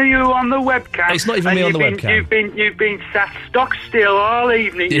watching you on the webcam. It's not even me on the webcam. You've been sat stock still all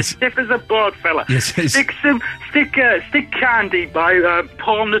evening. You're stiff as a board, fella. Yes, stick candy by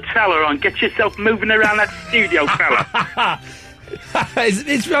Paul Nutella on. Get yourself moving around that studio, fella.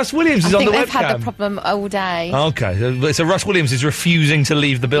 it's Russ Williams is I on think the they've webcam. had the problem all day. Okay, so Russ Williams is refusing to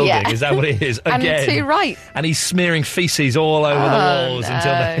leave the building. Yeah. Is that what it is? And Again. too right. And he's smearing feces all over the walls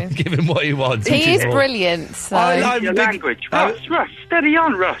until they give him what he wants. He is brilliant. So. Your language. Russ, steady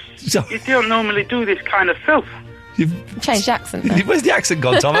on, Russ. You don't normally do this kind of filth. Change the accent. Where's the accent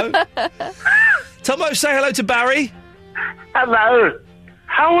gone, Tomo? Tomo, say hello to Barry. Hello.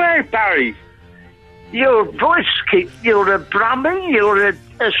 How are Barry? Your voice keeps... You're a Brahmin, you're a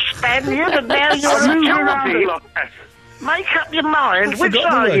Spaniard, and now you're a Geordie. Make up your mind. Which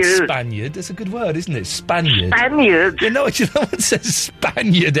are you? Spaniard. That's a good word, isn't it? Spaniard. Spaniard? You know what? No one says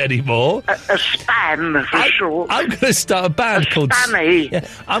Spaniard anymore. A span, for short. I'm going to start a band called... Spanny. Yeah,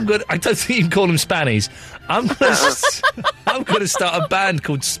 I don't think you can call them Spannies. I'm going to start a band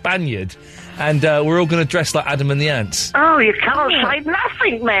called Spaniard. And we're all going to dress like Adam and the Ants. Oh, you can't say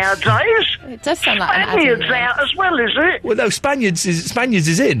nothing nowadays. It does sound like Spaniard's out as well, is it? Well, no, Spaniards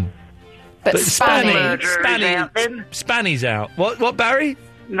is in. But Spanny's out. What, Barry?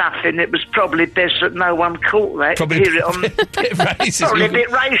 Nothing. It was probably best that no one caught that. Probably Hear it on... a bit racist. Probably a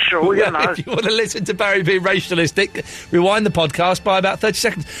bit racial, you know. If you want to listen to Barry being racialistic, rewind the podcast by about 30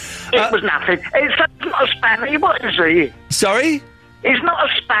 seconds. It was nothing. It's not a Spanny. What is he? Sorry? He's not a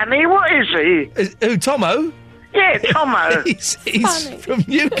Spanny. What is he? Who, Tomo? Yeah, Tomo. he's from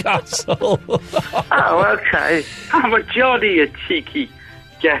Newcastle. Oh, okay. I'm a Geordie, you cheeky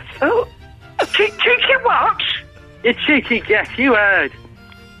get. Oh, cheeky what? You cheeky get, you heard.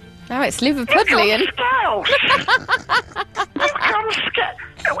 Now it's Liverpudlian.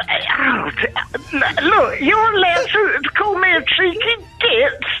 Look, you're allowed to call me a cheeky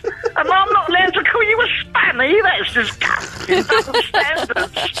git, and I'm not allowed to call you a spanny. That's disgusting. Double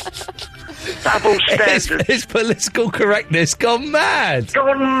standards. Double standards. His political correctness gone mad.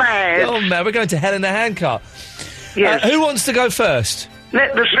 Gone mad. Gone mad. We're going to Helen a Handcart. Yes. Who wants to go first?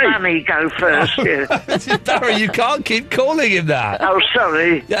 Let the spanny go first, yeah. Barry, you can't keep calling him that. Oh,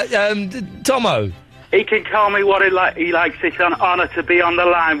 sorry. Tomo. He can call me what he likes. It's an honour to be on the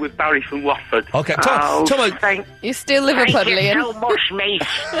line with Barry from Watford. Okay, Tomo. You're still Liverpudlian. Don't mush me.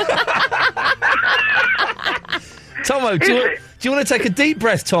 Tomo, do you want to take a deep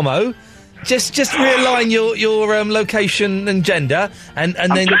breath, Tomo? Just realign your location and gender, and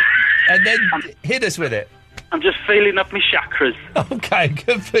then hit us with it. I'm just feeling up my chakras. Okay,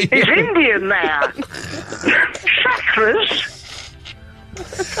 good for you. He's Indian now. Chakras?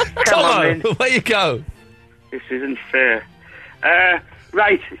 Tomo, where you go? This isn't fair.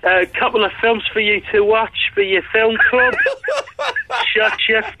 Right, a couple of films for you to watch for your film club. Shut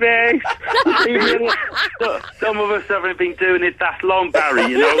your face. Some of us haven't been doing it that long, Barry,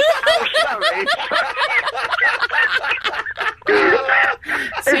 you know. Oh, sorry.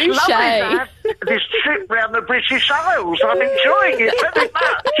 It's lovely to have this trip round the British Isles. I'm enjoying it very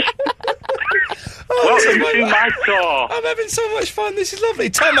much. Welcome to my tour. I'm having so much fun. This is lovely.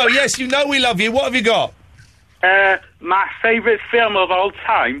 Tomo, yes, you know we love you. What have you got? My favourite film of all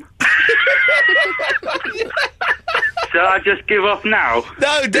time. Shall I just give up now?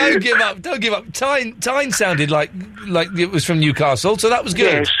 No, don't give up. Don't give up. Tyne sounded like it was from Newcastle, so that was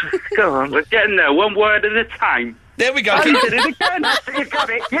good. Yes, go on. We're getting there, one word at a time. There we go. Oh, you did it again. You got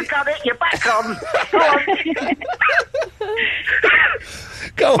it. You're back on.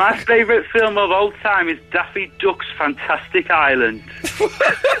 Go on. My favourite film of all time is Daffy Duck's Fantastic Island. What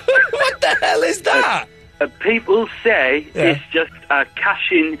the hell is that? People say it's just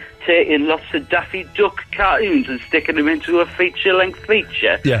cash-in, taking lots of Daffy Duck cartoons and sticking them into a feature-length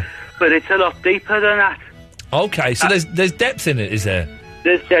feature. Yeah. But it's a lot deeper than that. Okay, so there's depth in it, is there?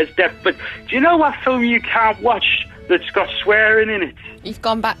 There's depth. But do you know what film you can't watch that's got swearing in it? You've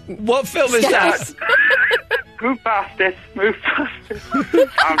gone back. What film is that? Move past it. I'm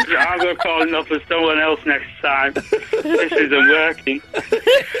going to call it up for someone else next time. This isn't working.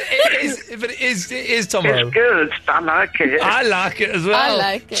 It is, Tomo. It's good. I like it. I like it as well. I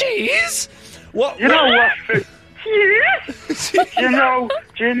like it. Cheese? What? You know what?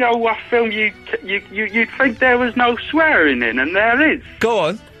 Do you know what film you'd think there was no swearing in, and there is? Go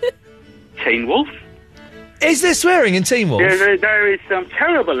on. Teen Wolf. Is there swearing in Teen Wolf? There is some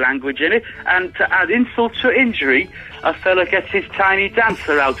terrible language in it, and to add insult to injury, a fella gets his tiny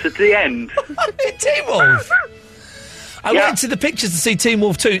dancer out at the end. Teen Wolf? I went to the pictures to see Teen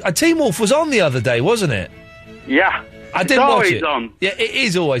Wolf 2. Teen Wolf was on the other day, wasn't it? Yeah. I didn't watch it. It's always on. Yeah, it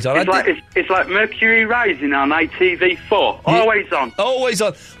is always on. It's like Mercury Rising on ITV4. Always on. Always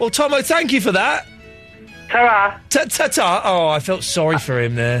on. Well, Tomo, thank you for that. Ta-ra. Ta-ta. Oh, I felt sorry for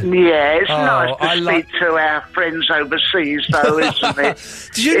him there. Yeah, it's Oh, nice to I speak to our friends overseas, though, isn't it?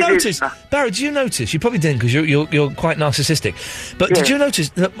 Did you It notice, is- Barry? Did you notice? You probably didn't because you're quite narcissistic. But did Yeah. you notice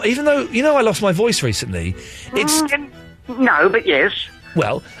that even though I lost my voice recently, it's No, but yes.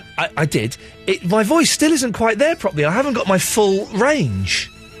 well, I did. My voice still isn't quite there properly. I haven't got my full range.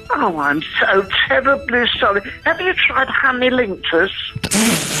 Oh, I'm so terribly sorry. Have you tried honey linctus?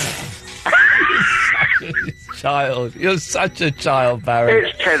 Child, you're such a child, Barry.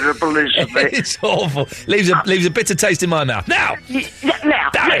 It's terrible, isn't it? It's awful. Leaves a bitter taste in my mouth. Now, Now,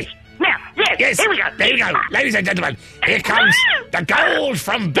 Barry. yes, Yes, here we go. there you go, ladies and gentlemen. Here comes the gold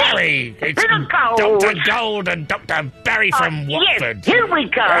from Barry. It's gold. Dr. Gold and Dr. Barry from Watford. Yes, here we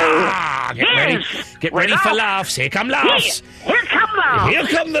go. Ah, get ready. Get ready for Well, laughs. Here come laughs. Here come laughs. Here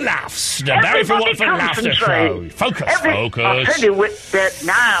come the laughs. The Barry from Everybody Watford laughter show. concentrate. Focus, I'll focus. tell you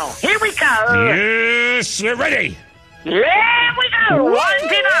now. Here we go. Yes, we're ready. Here we go.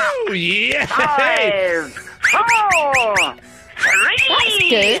 Winding up. Yeah. 5, 4, 3,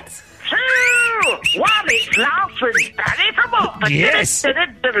 good. 2, 1. It's laughs with Barry from Watford. Yes. Boo.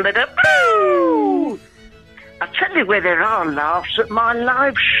 I tell you where there are laughs at my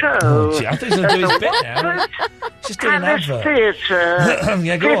live show. Oh, gee, I thought he was going to do his bit now. Just do an Palace advert. Theatre.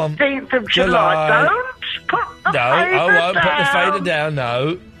 Yeah, go on. 15th of July. Don't put the No, I won't put the down. fader down,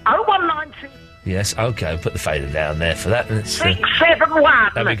 no. 0119 Yes, okay, I'll put the fader down there for that. Let's,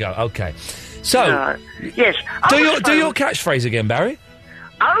 671. there we go, okay. So, Yes. do your catchphrase again, Barry.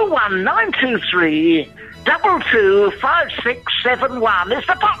 01923 225671. It's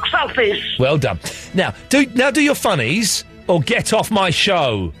the box office. Well done. Now do your funnies, or get off my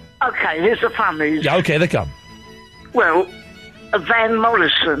show. Okay, here's the funnies. Yeah, okay, they come. Well, Van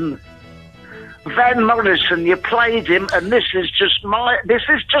Morrison, you played him, and this is just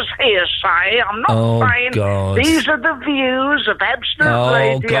hearsay. I'm not saying God. these are the views of Absolute Oh,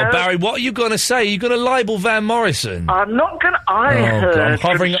 Radio. God, Barry, what are you going to say? Are you going to libel Van Morrison? I'm not going to... I heard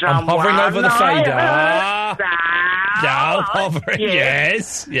God, I'm hovering over the fader. No, someone. hovering,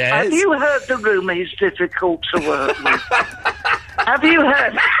 yes. Have you heard the rumour he's difficult to work with? Have you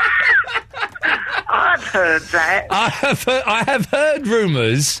heard... I've heard that. I have heard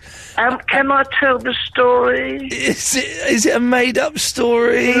rumours. Can I tell the story? Is it a made-up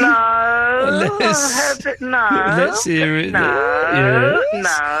story? No. Let's hear it. No. Yes.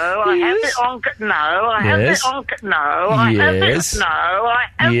 No. I have it on... No. I have Yes. it on... No. I have it... Yes. No. I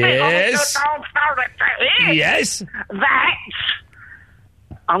have Yes. it on... Don't Yes. That...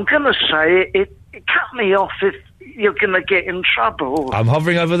 I'm going to say it... Cut me off if you're going to get in trouble. I'm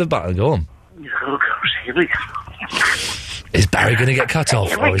hovering over the button. Go on. Oh, gosh, here we go. Is Barry going to get cut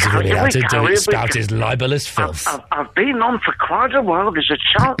off, or is he going to be able to do it, spout his libelous filth? I've been on for quite a while. There's a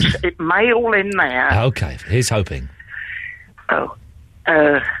chance it may all end there. Okay, here's hoping.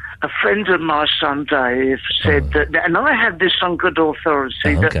 A friend of my son Dave said that, and I had this on good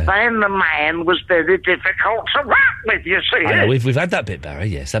authority, that Van the Man was very difficult to work with, you see. I know, we've had that bit, Barry,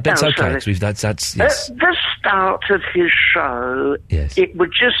 yes. That bit's Oh, okay, sorry. 'cause that's yes. At the start of his show, it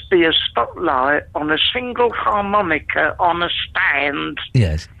would just be a spotlight on a single harmonica on a stand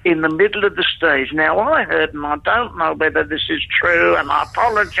Yes. in the middle of the stage. Now, I heard, and I don't know whether this is true, and I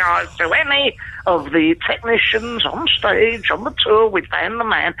apologise to any of the technicians on stage, on the tour with Van the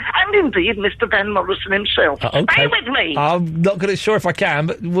Man, and indeed Mr. Van Morrison himself. Okay. Stay with me. I'm not sure if I can,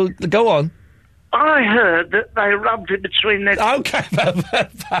 but we'll go on. I heard that they rubbed it between their... Okay,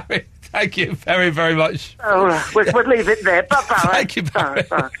 Barry. Thank you very, very much. All right, we'll leave it there. Bye-bye. Thank you, Barry.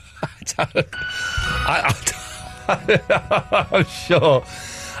 Bye.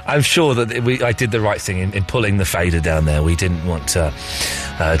 I'm sure that I did the right thing in pulling the fader down there. We didn't want to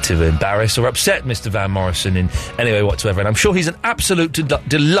embarrass or upset Mr. Van Morrison in any way whatsoever. And I'm sure he's an absolute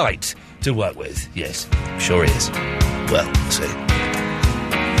delight to work with. Yes, sure he is. Well, we'll see.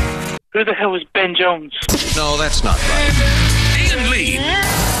 Who the hell is Ben Jones? No, that's not right. Ian Lee.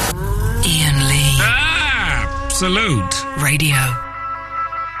 Ian Lee. Absolute Radio.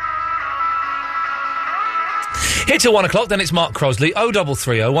 Hit at 1 o'clock, then it's Mark Crosley,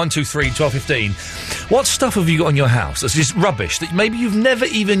 0330 123 1215. What stuff have you got in your house that's just rubbish, that maybe you've never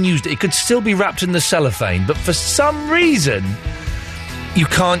even used it? It could still be wrapped in the cellophane, but for some reason, you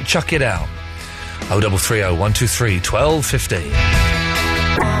can't chuck it out. 0330 123 1215.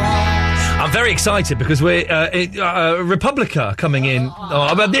 I'm very excited because we're Republica coming in.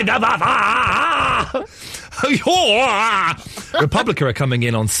 Republica are coming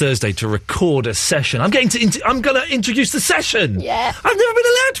in on Thursday to record a session. I'm going to introduce the session. Yeah. I've never been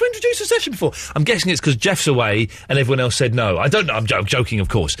allowed to introduce a session before. I'm guessing it's because Jeff's away and everyone else said no. I don't know. I'm joking, of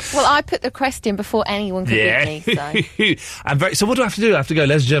course. Well, I put the request in before anyone could beat me, so... So what do I have to do? I have to go,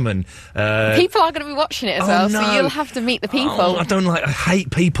 ladies and gentlemen... people are going to be watching it as well, so you'll have to meet the people. I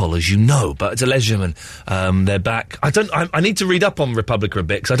hate people, as you know, but it's a ladies and gentlemen, they're back. I need to read up on Republica a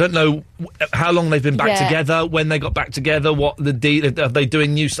bit, because I don't know how long they've been back together, when they got back together, what the deal, are they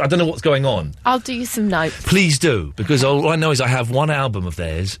doing new... I don't know what's going on. I'll do you some notes. Please do, because all I know is I have one album of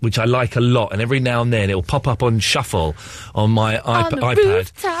theirs, which I like a lot, and every now and then it'll pop up on shuffle on my iPad.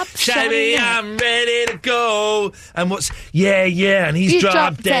 Rooftop, Shabby, I'm ready to go. And what's... Yeah, and he's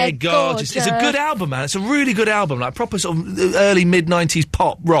drop dead gorgeous. It's a good album, man. It's a really good album, like proper sort of early, mid-90s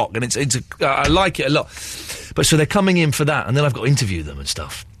pop rock, and I like it a lot. But so they're coming in for that, and then I've got to interview them and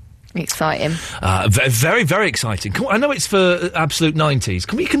stuff. Exciting. Very, very exciting. I know it's for Absolute 90s.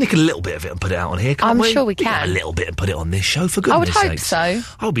 Can we nick a little bit of it and put it out on here? I'm sure we can. A little bit and put it on this show, for goodness sakes. I would hope so.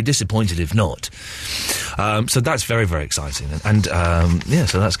 I would be disappointed if not. So that's very, very exciting. And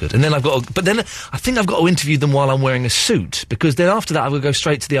so that's good. And then but then I think I've got to interview them while I'm wearing a suit, because then after that I will go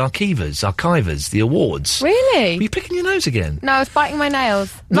straight to the archivers, the awards. Really? Were you picking your nose again? No, I was biting my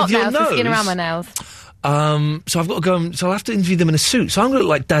nails. Not nails, the skin around my nails. So I've got to go. So I'll have to interview them in a suit. So I'm going to look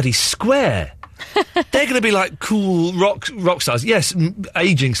like Daddy Square. They're going to be like cool rock stars. Yes,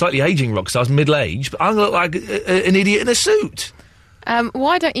 slightly aging rock stars, middle-aged. But I'm going to look like an idiot in a suit.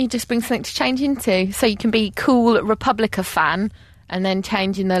 Why don't you just bring something to change into, so you can be cool Republica fan and then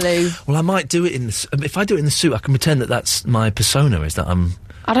change in the loo? Well, I might do it if I do it in the suit, I can pretend that that's my persona. Is that I'm?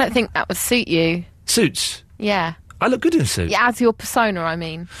 I don't think that would suit you. Suits. Yeah. I look good in a suit. Yeah, as your persona, I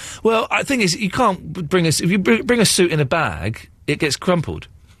mean. Well, the thing is, you can't bring if you bring a suit in a bag, it gets crumpled.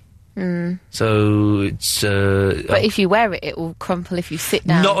 So it's... but if you wear it, it will crumple if you sit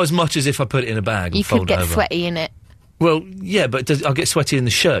down. Not as much as if I put it in a bag and fold it over. You could get sweaty in it. Well, yeah, but I'll get sweaty in the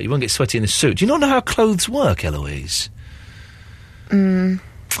shirt. You won't get sweaty in the suit. Do you not know how clothes work, Eloise?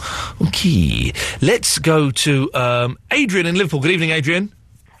 Okay. Let's go to Adrian in Liverpool. Good evening, Adrian.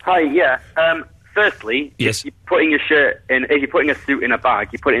 Hi, yeah. Firstly, yes. You're putting your shirt in, if you're putting a suit in a bag,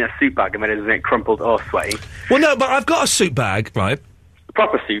 you put it in a suit bag and then it isn't crumpled or sweaty. Well, no, but I've got a suit bag, right? A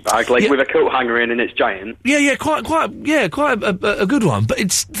proper suit bag, with a coat hanger in and it's giant. Yeah, quite a good one. But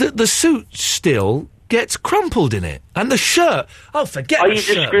it's the suit still gets crumpled in it. And the shirt, forget Are the you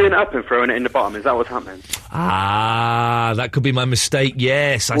shirt. just screwing it up and throwing it in the bottom? Is that what's happening? That could be my mistake.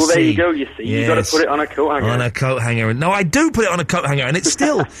 Yes, I see. Well, there you go, you see. Yes. You've got to put it on a coat hanger. On a coat hanger. No, I do put it on a coat hanger, and it's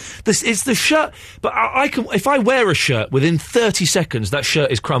still... it's the shirt... But I can... If I wear a shirt, within 30 seconds, that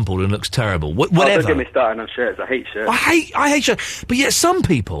shirt is crumpled and looks terrible. Whatever. Don't get me started on shirts. I hate shirts. I hate shirts. But yet some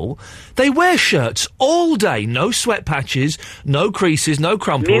people, they wear shirts all day. No sweat patches, no creases, no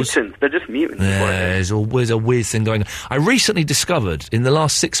crumples. Mutants. They're just mutants. Yeah, there's always a weird thing going on. I recently discovered, in the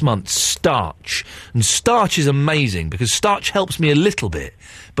last 6 months, starch. And starch is amazing, because starch helps me a little bit.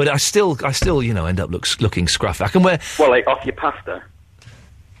 But I still, end up looking scruffy. I can wear... Well, off your pasta.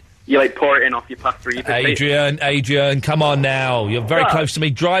 You, pour it in off your pasta. Adrian, come on now. You're very close to me,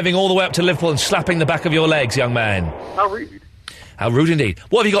 driving all the way up to Liverpool and slapping the back of your legs, young man. How rude. How rude indeed.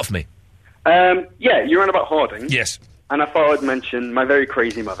 What have you got for me? You're on about hoarding. Yes. And I thought I'd mention my very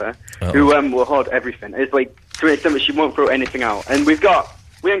crazy mother, who will hoard everything. It's to an extent that she won't throw anything out. And we ain't got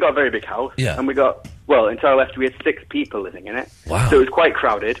a very big house. Yeah. And until I left, we had 6 people living in it. Wow. So it was quite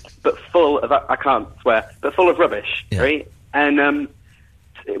crowded, but full of, I can't swear, but full of rubbish, right? And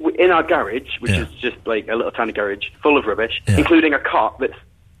in our garage, which is just a little tiny garage, full of rubbish, including a cot that's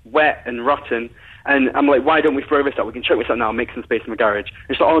wet and rotten. And I'm like, why don't we throw this out? We can chuck this out now and make some space in the garage.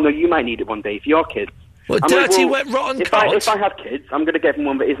 And she's like, oh no, you might need it one day for your kids. What, dirty, wet, rotten cot? If I have kids, I'm going to get them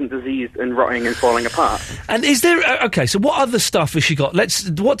one that isn't diseased and rotting and falling apart. And is there... okay, so what other stuff has she got?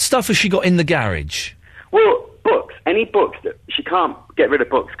 What stuff has she got in the garage? Well, books. Any books. She can't get rid of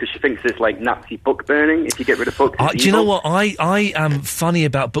books because she thinks it's like Nazi book burning. If you get rid of books, do you know what? I am funny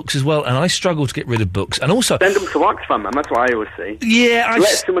about books as well, and I struggle to get rid of books. And also... Send them to Oxfam, man. That's what I always say. Yeah,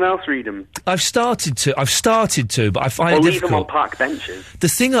 let someone else read them. I've started to, but I find it difficult. Or leave them on park benches. The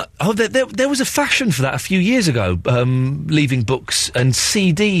thing... there was a fashion for that a few years ago, leaving books and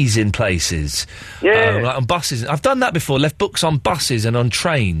CDs in places. Yeah. Like on buses. I've done that before, left books on buses and on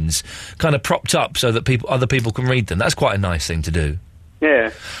trains, kind of propped up so that other people can read them. That's quite a nice thing to do.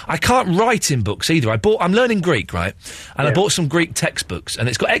 Yeah. I can't write in books either. I'm learning Greek, right? And I bought some Greek textbooks, and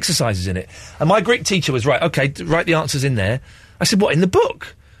it's got exercises in it. And my Greek teacher was right, okay, write the answers in there. I said, what, in the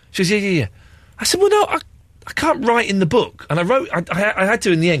book? She says, yeah. I said, well, no, I can't write in the book. And I had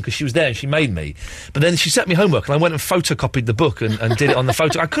to in the end because she was there and she made me. But then she set me homework and I went and photocopied the book and did it on the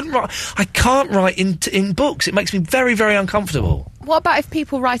photo. I can't write in books. It makes me very, very uncomfortable. What about if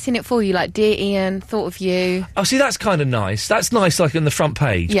people writing it for you, like, Dear Ian, thought of you? Oh, see, that's kind of nice. That's nice, like, on the front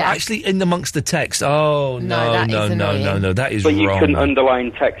page. Yeah. But actually, in amongst the text, no, that is But wrong. you couldn't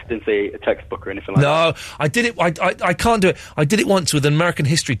underline text in, say, a textbook or anything like that? No, I did it, I can't do it. I did it once with an American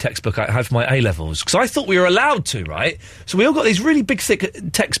history textbook I had for my A-levels, because I thought we were allowed to, right? So we all got these really big, thick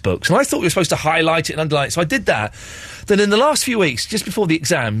textbooks, and I thought we were supposed to highlight it and underline it, so I did that. Then in the last few weeks, just before the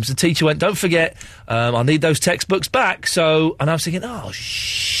exams, the teacher went, don't forget, I'll need those textbooks back, so... And I was thinking, oh,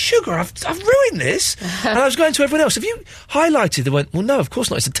 sugar, I've ruined this. And I was going to everyone else, have you highlighted? They went, well, no, of course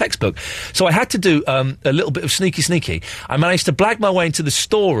not, it's a textbook. So I had to do a little bit of sneaky. I managed to blag my way into the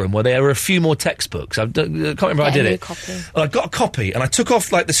storeroom where there were a few more textbooks. I can't remember how I did it. Well, I got a copy, and I took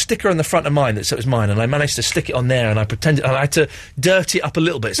off, like, the sticker on the front of mine that said it was mine, and I managed to stick it on there, and I pretended... And I had to dirty it up a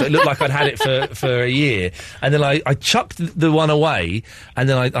little bit, so it looked like I'd had it for a year. And then I chucked the one away, and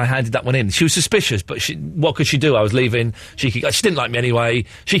then I handed that one in. She was suspicious, but what could she do? I was leaving. She didn't like me anyway.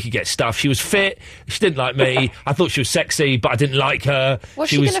 She could get stuff. She was fit. She didn't like me. I thought she was sexy, but I didn't like her. Was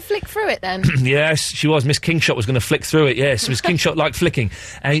she going to flick through it then? Yes, she was. Miss Kingshot was going to flick through it, yes. Miss Kingshot liked flicking.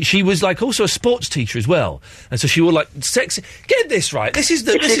 And she was, like, also a sports teacher as well. And so she was, like, sexy. Get this right. Is she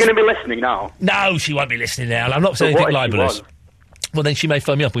going to be listening now? No, she won't be listening now. I'm not saying anything libelous. Well, then she may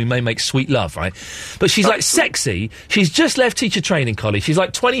phone me up and we may make sweet love, right? But she's, like, sexy. She's just left teacher training college. She's,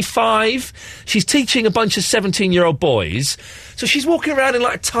 like, 25. She's teaching a bunch of 17-year-old boys. So she's walking around in,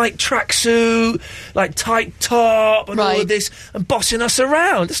 like, a tight tracksuit, like, tight top and all of this and bossing us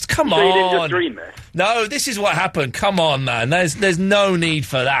around. Come on. So you didn't just dream this? No, this is what happened. Come on, man. There's no need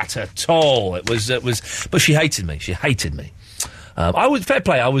for that at all. It was. But she hated me. Fair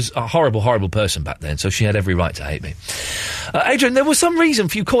play, I was a horrible person back then, so she had every right to hate me. Adrian, there was some reason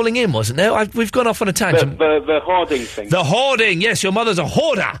for you calling in, wasn't there? We've gone off on a tangent. The hoarding thing. The hoarding, yes, your mother's a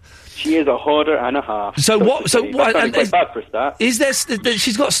hoarder. She is a hoarder and a half. So what? That's quite bad for a start. Is there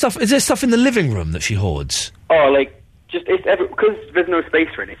stuff in the living room that she hoards? Oh, like, because there's no space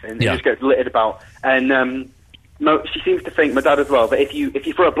for anything, it just gets littered about, and, no, she seems to think, my dad as well, that if you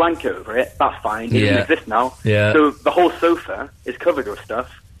throw a blanket over it, that's fine. It doesn't exist now. Yeah. So the whole sofa is covered with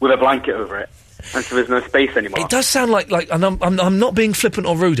stuff with a blanket over it, and so there's no space anymore. It does sound like and I'm not being flippant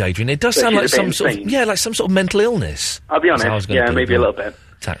or rude, Adrian. It does sound like some sort of mental illness. I'll be honest. Yeah, maybe a little bit.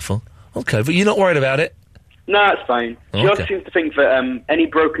 Tactful. Okay, but you're not worried about it? No, it's fine. She also seems to think that any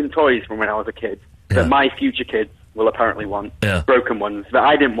broken toys from when I was a kid that my future kids will apparently want broken ones that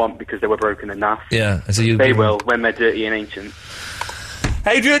I didn't want because they were broken and naff. Yeah, so they will when they're dirty and ancient.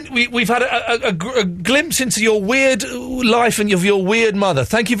 Adrian, we've had a glimpse into your weird life and of your weird mother.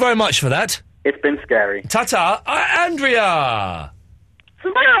 Thank you very much for that. It's been scary. Ta-ta. Andrea!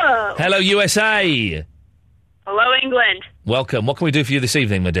 Hello! Hello, USA! Hello, England. Welcome. What can we do for you this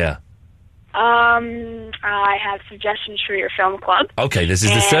evening, my dear? I have suggestions for your film club. Okay, this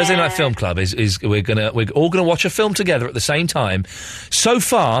is the Thursday Night Film Club. We're all gonna watch a film together at the same time. So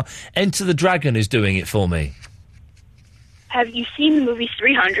far, Enter the Dragon is doing it for me. Have you seen the movie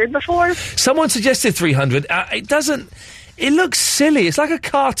 300 before? Someone suggested 300. It looks silly. It's like a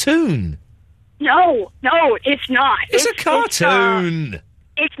cartoon. No, it's not. It's a cartoon.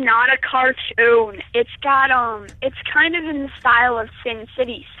 It's not a cartoon. It's got, it's kind of in the style of Sin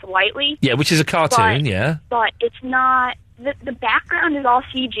City slightly. Yeah, which is a cartoon, But it's not, the background is all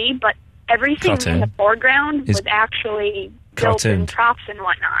CG, but everything in the foreground was actually built in props and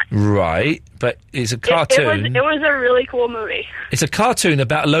whatnot. Right, but it's a cartoon. It was a really cool movie. It's a cartoon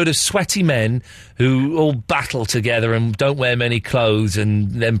about a load of sweaty men who all battle together and don't wear many clothes and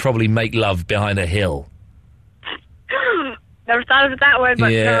then probably make love behind a hill. Never thought of it that way,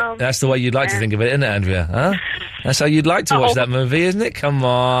 but... Yeah, that's the way you'd like to think of it, isn't it, Andrea? Huh? That's how you'd like to watch that movie, isn't it? Come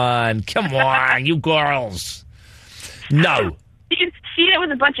on, you girls. No. See it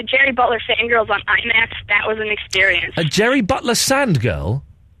with a bunch of Jerry Butler fangirls on IMAX. That was an experience. A Jerry Butler sand girl?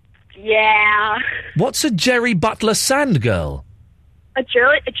 Yeah. What's a Jerry Butler sand girl? A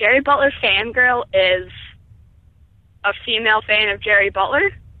Jerry Butler fangirl is a female fan of Jerry Butler.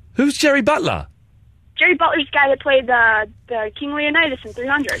 Who's Jerry Butler? Jerry Butler's the guy that played the King Leonidas in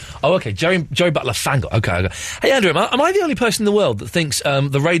 300. Oh, okay. Jerry Butler fangirl. Okay. Hey, Andrew, am I the only person in the world that thinks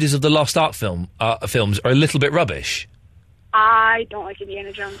the Raiders of the Lost Ark films are a little bit rubbish? I don't like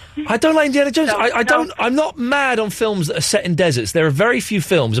Indiana Jones. I don't like Indiana Jones. No, I don't. I'm not mad on films that are set in deserts. There are very few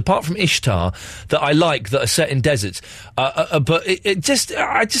films, apart from Ishtar, that I like that are set in deserts. But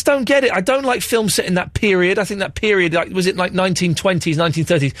I just don't get it. I don't like films set in that period. I think that period, was it like 1920s,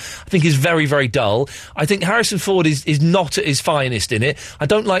 1930s? I think is very, very dull. I think Harrison Ford is not at his finest in it. I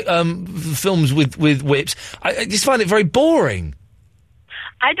don't like films with whips. I just find it very boring.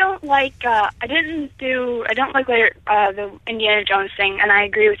 I don't like. I don't like the Indiana Jones thing, and I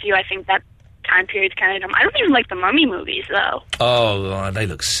agree with you. I think that time period's kind of dumb. I don't even like the Mummy movies, though. Oh, they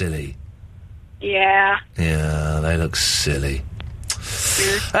look silly. Yeah. Yeah, they look silly.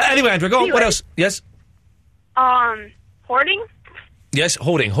 Anyway, Andrew, go on. What else? Yes. Hoarding. Yes,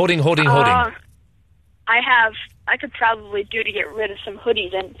 hoarding. I could probably do to get rid of some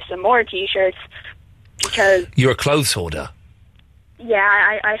hoodies and some more T-shirts because you're a clothes hoarder.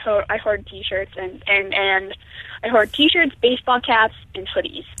 Yeah, I hoard T-shirts and I hoard T-shirts, baseball caps, and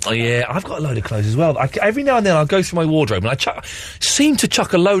hoodies. Oh yeah, I've got a load of clothes as well. Every now and then I'll go through my wardrobe and I seem to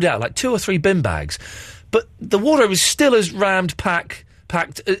chuck a load out, like 2 or 3 bin bags, but the wardrobe is still as packed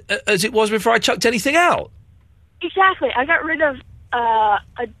as it was before I chucked anything out. Exactly. I got rid of a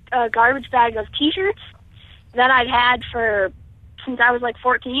garbage bag of T-shirts that I'd had since I was like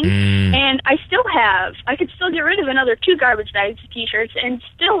 14, and I could still get rid of another 2 garbage bags of T-shirts and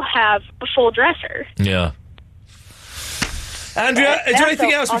still have a full dresser. Yeah. Andrea, is there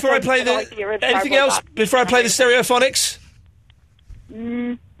anything else before I play the Stereophonics?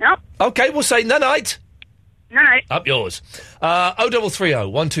 No. Okay, we'll say night. Night. Up yours.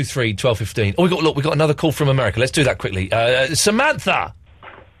 0330 123 1215. Oh, we got another call from America. Let's do that quickly. Samantha.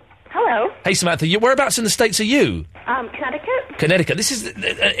 Hello. Hey, Samantha. Whereabouts in the States are you? Connecticut. This is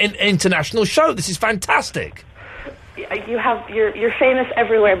an international show. This is fantastic. You're famous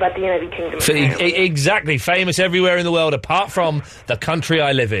everywhere but the United Kingdom. Exactly, famous everywhere in the world apart from the country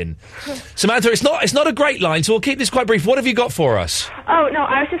I live in. Samantha, it's not a great line, so we'll keep this quite brief. What have you got for us? Oh no,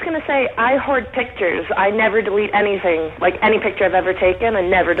 I was just going to say I hoard pictures. I never delete anything, like any picture I've ever taken, I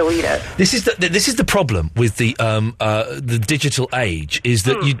never delete it. This is the problem with the digital age is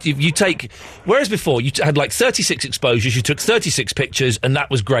that you take, whereas before you had like 36 exposures, you took 36 pictures and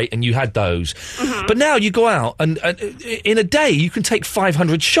that was great and you had those. But now you go out and in a day you can take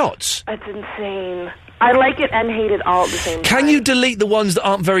 500 shots. That's insane. I like it and hate it all at the same time. Can you delete the ones that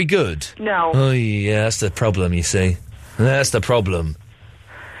aren't very good? No. Oh yeah, that's the problem, you see. That's the problem.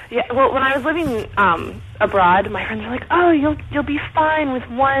 Yeah, well, when I was living abroad, my friends were like, "Oh, you'll be fine with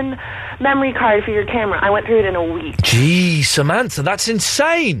one memory card for your camera." I went through it in a week. Gee, Samantha, that's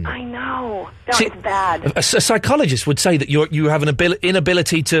insane. I know. No, it's bad. A psychologist would say that you have an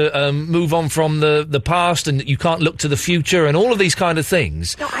inability to move on from the past and that you can't look to the future and all of these kind of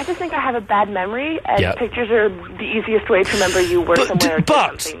things. No, I just think I have a bad memory, and pictures are the easiest way to remember you were somewhere or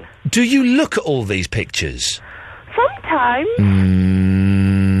but something. Do you look at all these pictures? Sometimes.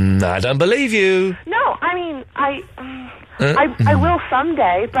 I don't believe you. No, I mean, I will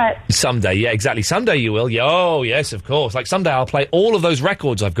someday, but... Someday, yeah, exactly. Someday you will. Yeah, oh, yes, of course. Like, someday I'll play all of those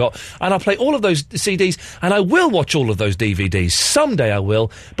records I've got, and I'll play all of those CDs, and I will watch all of those DVDs. Someday I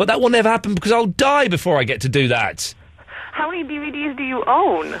will, but that will never happen because I'll die before I get to do that. How many DVDs do you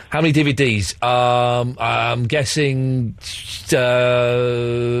own? How many DVDs? I'm guessing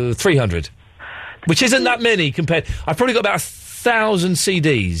 300. Which isn't that many compared... I've probably got about 1,000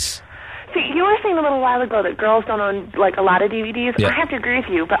 CDs. See, you were saying a little while ago that girls don't own, like, a lot of DVDs. Yeah. I have to agree with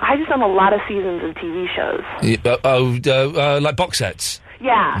you, but I just own a lot of seasons of TV shows. Like box sets?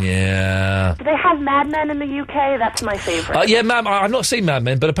 Yeah. Yeah. Do they have Mad Men in the UK? That's my favorite. Yeah, I've not seen Mad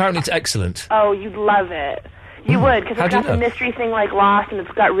Men, but apparently it's excellent. Oh, you'd love it. You would, because it's got the mystery thing like Lost, and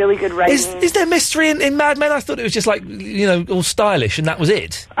it's got really good writing. Is there mystery in Mad Men? I thought it was just like, all stylish, and that was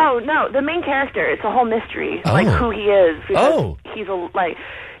it. Oh, no, the main character, it's a whole mystery, like who he is. Because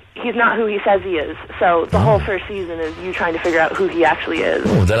he's not who he says he is. So the whole first season is you trying to figure out who he actually is.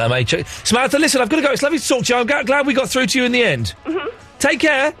 Oh, then I may check. Samantha, listen, I've got to go. It's lovely to talk to you. I'm glad we got through to you in the end. Take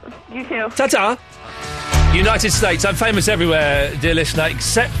care. You too. Ta-ta. United States, I'm famous everywhere, dear listener,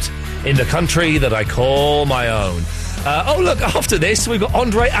 except in the country that I call my own. Look, after this, we've got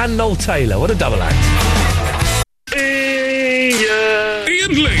Andre and Noel Taylor. What a double act.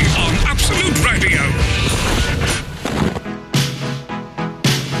 Ian Lee on Absolute Radio.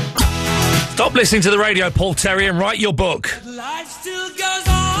 Stop listening to the radio, Paul Terry, and write your book. Life still goes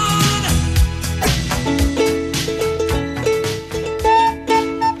on.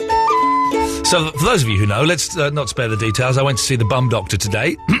 So, for those of you who know, let's not spare the details. I went to see the bum doctor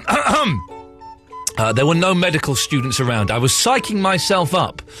today. There were no medical students around. I was psyching myself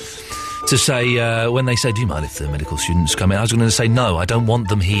up to say, when they say, do you mind if the medical students come in? I was going to say, no, I don't want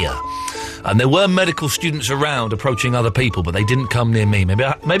them here. And there were medical students around approaching other people, but they didn't come near me. Maybe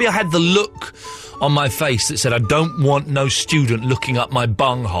I had the look on my face that said, I don't want no student looking up my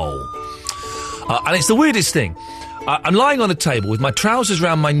bunghole. And it's the weirdest thing. I'm lying on a table with my trousers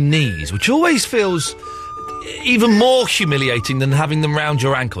round my knees, which always feels even more humiliating than having them round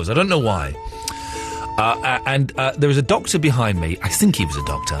your ankles. I don't know why. And there was a doctor behind me. I think he was a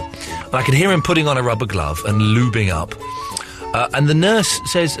doctor. And I could hear him putting on a rubber glove and lubing up. And the nurse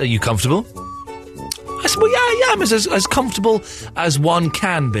says, are you comfortable? I said, well, yeah, I'm as comfortable as one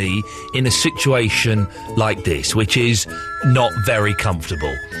can be in a situation like this, which is not very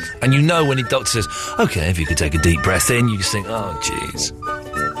comfortable. And you know when the doctor says, OK, if you could take a deep breath in, you just think, oh, jeez,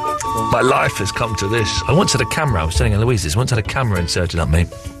 my life has come to this. I once had a camera, I was telling Eloise this, I once had a camera inserted up me.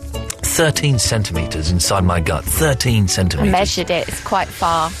 13 centimetres inside my gut. 13 centimetres. I measured it. It's quite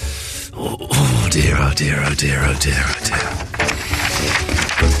far. Oh dear, oh dear, oh dear, oh dear, oh dear.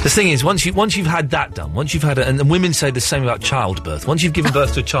 The thing is, once you've had that done, once you've had it, and women say the same about childbirth. Once you've given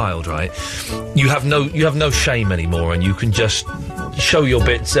birth to a child, right, you have no shame anymore, and you can just show your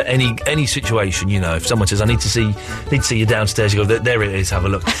bits at any situation. You know, if someone says, "I need to see you downstairs," you go, "There it is, have a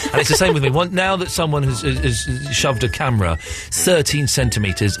look." And it's the same with me. Now that someone has shoved a camera 13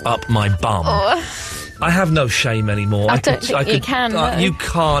 centimetres up my bum. Oh. I have no shame anymore. I don't think you can. You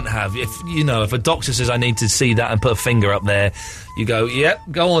can't have. If a doctor says I need to see that and put a finger up there, you go, yep,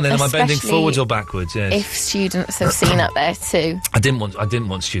 go on then. Am I bending forwards or backwards? Yes. If students have seen up there too. I didn't want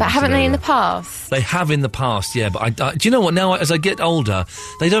students. But haven't to they in the past? They have in the past, yeah. But do you know what? Now, as I get older,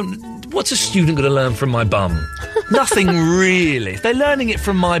 they don't. What's a student going to learn from my bum? Nothing really. If they're learning it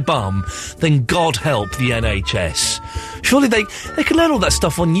from my bum, then God help the NHS. Surely they can learn all that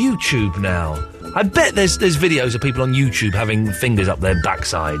stuff on YouTube now. I bet there's videos of people on YouTube having fingers up their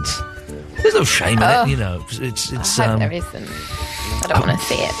backsides. There's no shame in it, you know. It's I hope there isn't. I don't want to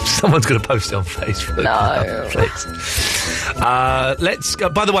see it. Someone's going to post it on Facebook. No. Please. Let's go.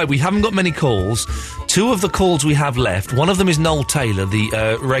 By the way, we haven't got many calls. Two of the calls we have left, one of them is Noel Taylor, the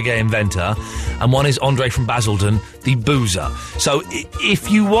reggae inventor, and one is Andre from Basildon, the boozer. So if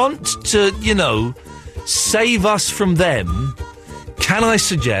you want to, save us from them, can I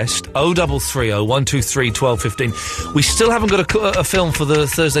suggest 0330 123 1215? We still haven't got a film for the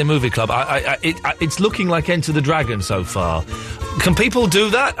Thursday Movie Club. It's looking like Enter the Dragon so far. Can people do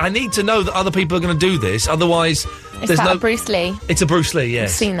that? I need to know that other people are going to do this. Otherwise, there's no... Bruce Lee? It's a Bruce Lee,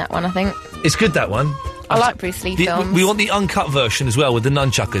 yes. I've seen that one, I think. It's good, that one. I like Bruce Lee films. We want the uncut version as well with the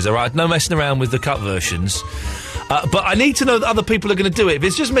nunchuckers, all right? No messing around with the cut versions. But I need to know that other people are going to do it. If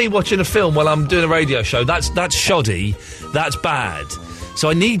it's just me watching a film while I'm doing a radio show, that's shoddy. That's bad. So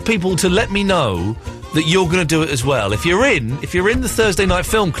I need people to let me know that you're going to do it as well. If you're in the Thursday Night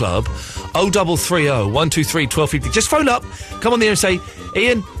Film Club, 0330 123 1250. Just phone up, come on there and say,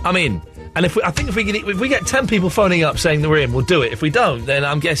 Ian, I'm in. And if we get 10 people phoning up saying that we're in, we'll do it. If we don't, then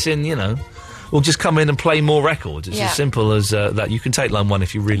I'm guessing, we'll just come in and play more records. It's as simple as that. You can take line one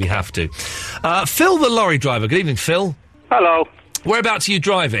if you really have to. Phil, the lorry driver. Good evening, Phil. Hello. Whereabouts are you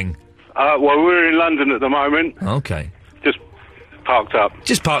driving? Well, we're in London at the moment. Okay. Just parked up.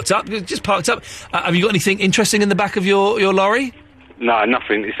 Have you got anything interesting in the back of your lorry? No,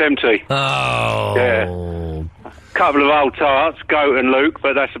 nothing. It's empty. Oh. Yeah. Couple of old tarts, Goat and Luke,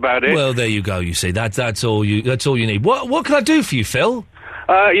 but that's about it. Well, there you go. You see, that's all you need. What can I do for you, Phil?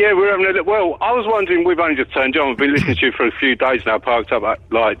 Yeah, we're having a look. Well, I was wondering, we've only just turned on. We've been listening to you for a few days now, parked up,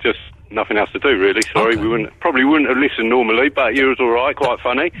 just nothing else to do, really. Sorry, okay. We probably wouldn't have listened normally, but you was all right, quite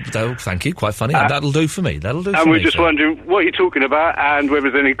funny. Oh, thank you, quite funny. That'll do for me. And we're just wondering what you're talking about and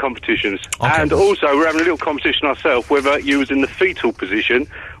whether there's any competitions. Okay. And also, we're having a little competition ourselves, whether you was in the fetal position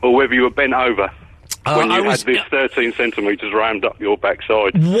or whether you were bent over. When you had this 13 centimetres rammed up your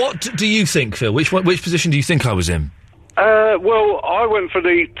backside. What do you think, Phil? Which position do you think I was in? Well, I went for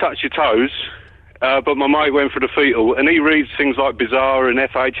the touch your toes, but my mate went for the fetal, and he reads things like Bizarre and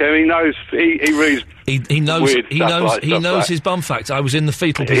FHM. He knows. He reads. He knows his bum facts. I was in the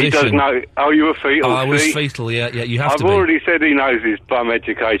fetal position. He does know. Oh, you were fetal. I was fetal. Yeah. You have to. I've already said he knows his bum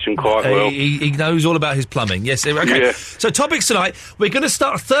education quite well. He knows all about his plumbing. Yes. Okay. Yeah. So topics tonight. We're going to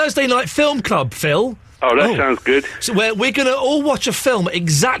start a Thursday night film club, Phil. Oh, that sounds good. So we're going to all watch a film at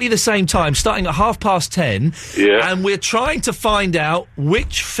exactly the same time, starting at 10:30. Yeah. And we're trying to find out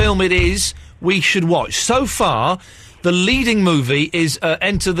which film it is we should watch. So far, the leading movie is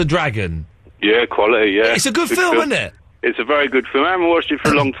Enter the Dragon. Yeah, quality, yeah. It's a good film, isn't it? It's a very good film. I haven't watched it for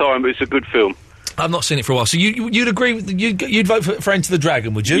a long time, but it's a good film. I've not seen it for a while. So you'd agree? You'd vote for Enter the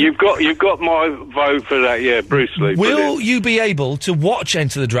Dragon, would you? You've got my vote for that. Yeah, Bruce Lee. Will you be able to watch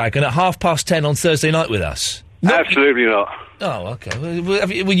Enter the Dragon at 10:30 on Thursday night with us? Absolutely not. Oh, okay.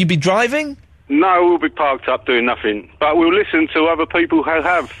 Will you be driving? No, we'll be parked up doing nothing. But we'll listen to other people who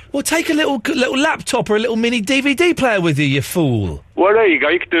have. Well, take a little laptop or a little mini DVD player with you, you fool. Well, there you go.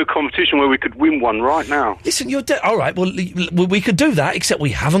 You could do a competition where we could win one right now. Listen, you're all right. Well, we could do that, except we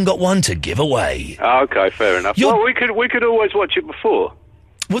haven't got one to give away. Okay, fair enough. Well, we could always watch it before.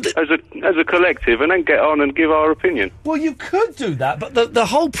 Well, as a collective, and then get on and give our opinion. Well, you could do that, but the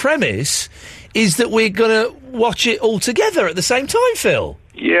whole premise is that we're going to watch it all together at the same time, Phil.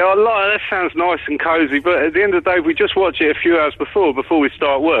 Yeah, that sounds nice and cosy, but at the end of the day, if we just watch it a few hours before we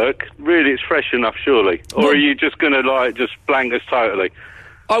start work, really it's fresh enough, surely? Or are you just going to, just blank us totally?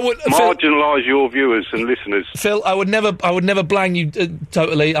 I would marginalise your viewers and listeners. Phil, I would never blank you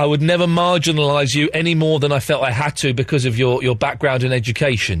totally. I would never marginalise you any more than I felt I had to because of your background in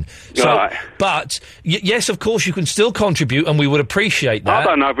education. So, right. But yes, of course, you can still contribute, and we would appreciate that. I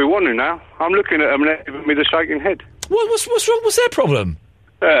don't know if we want to now. I'm looking at them and they're giving me the shaking head. What's wrong? What's their problem?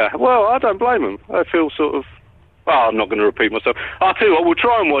 Yeah, well, I don't blame them. I feel sort of... Well, I'm not going to repeat myself. I'll tell you what, we'll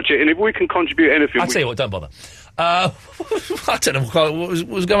try and watch it, and if we can contribute anything... I'll tell you what, don't bother. I don't know what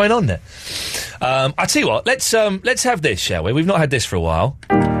was going on there. I'll tell you what, let's have this, shall we? We've not had this for a while.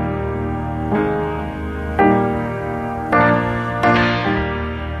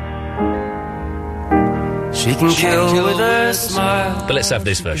 She can kill with her smile. But let's have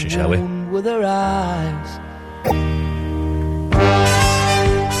this version, shall we? With her eyes.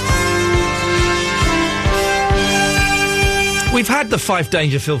 We've had the Fife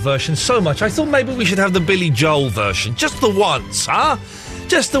Dangerfield version so much, I thought maybe we should have the Billy Joel version. Just the once, huh?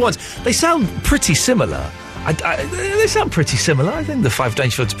 Just the once. They sound pretty similar. They sound pretty similar. I think the Fife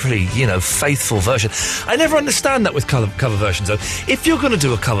Dangerfield's a pretty, faithful version. I never understand that with cover versions, though. If you're going to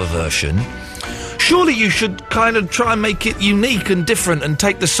do a cover version, surely you should kind of try and make it unique and different and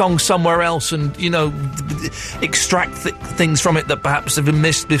take the song somewhere else and, extract things from it that perhaps have been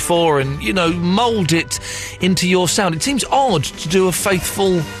missed before and, mould it into your sound. It seems odd to do a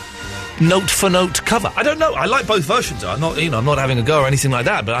faithful note-for-note cover. I don't know. I like both versions. I'm not having a go or anything like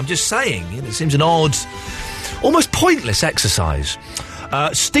that, but I'm just saying, it seems an odd, almost pointless exercise.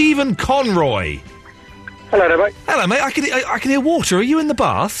 Stephen Conroy. Hello there, mate. Hello, mate. I can hear water. Are you in the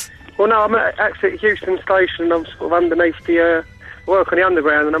bath? Well, no, I'm actually at Houston Station, and I'm sort of underneath the work on the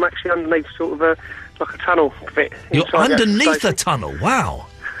underground, and I'm actually underneath sort of like a tunnel bit. You're underneath a tunnel? Wow.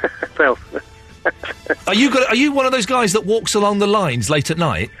 Well... Are you one of those guys that walks along the lines late at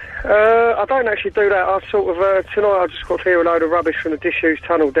night? I don't actually do that. I sort of tonight I just got to hear a load of rubbish from the disused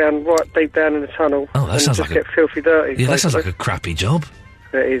tunnel right deep down in the tunnel. Oh, that sounds just like get filthy dirty. Yeah, that sounds like a crappy job.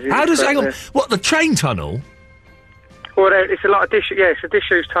 It is. How does hang on? What, the train tunnel? Well, it's it's a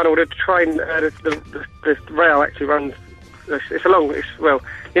disused tunnel. The train, the rail actually runs. You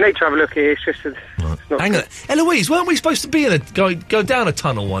need to have a look here. It's just. Hang on, Eloise, weren't we supposed to be in go down a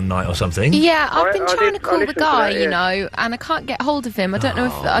tunnel one night or something? Yeah, I've been trying to call the guy, and I can't get hold of him. I don't know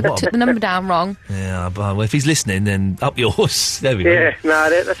if I took the number down wrong. Yeah, but if he's listening, then up yours. There we go. Yeah,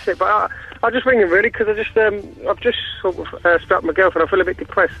 that's it. But I just ring him really because I've just sort of split up my girlfriend. I feel a bit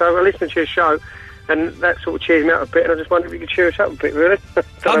depressed, so I listened to your show. And that sort of cheers me up a bit, and I just wondered if you could cheer us up a bit, really.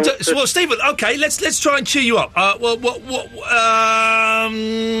 Well, Stephen, okay, let's try and cheer you up. I don't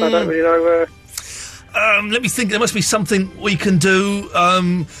really know. Let me think. There must be something we can do.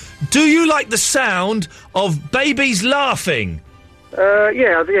 Do you like the sound of babies laughing?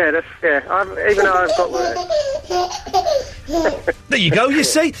 Yeah. Even though I've got. There you go. You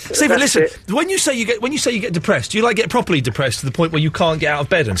see, Stephen. Listen. When you say you get depressed, do you get properly depressed to the point where you can't get out of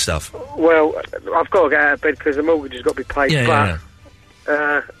bed and stuff? Well, I've got to get out of bed because the mortgage has got to be paid. Yeah.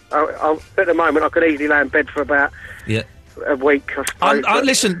 At the moment, I could easily lay in bed for about. Yeah. A week, I suppose.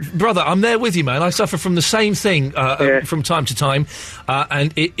 Listen, brother, I'm there with you, man. I suffer from the same thing from time to time,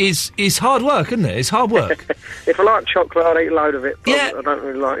 and it is hard work, isn't it? It's hard work. If I like chocolate, I'd eat a load of it. But I don't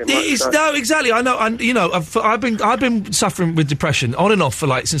really like it much. No, exactly. I know. And I've been suffering with depression on and off for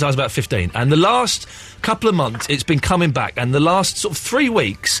since I was about 15, and the last couple of months it's been coming back, and the last sort of 3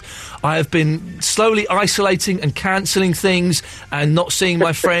 weeks I have been slowly isolating and cancelling things and not seeing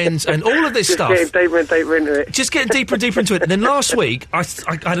my friends and all of this stuff. Just getting deeper and deeper into it. Just getting deeper and deeper into it. And then last week I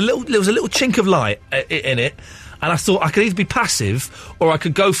had there was a little chink of light in it, and I thought I could either be passive or I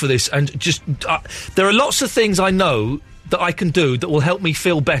could go for this and just... there are lots of things I know that I can do that will help me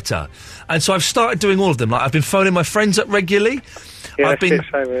feel better. And so I've started doing all of them. Like, I've been phoning my friends up regularly. Yeah, I've been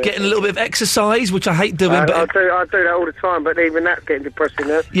same, getting a little bit of exercise, which I hate doing. I but do that all the time, but even that's getting depressing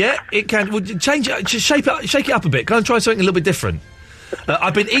now. yeah, it can. Well, change it, just shake it up a bit. Can I try something a little bit different?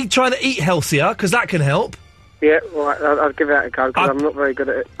 I've been trying to eat healthier, because that can help. Yeah, right, I'll give that a go, because I'm not very good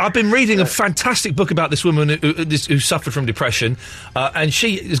at it. I've been reading a fantastic book about this woman who suffered from depression, and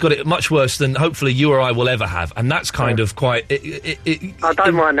she has got it much worse than hopefully you or I will ever have, and that's kind of quite... I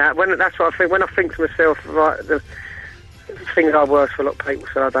don't mind that. That's what I think. When I think to myself, right, the things are worse for a lot of people,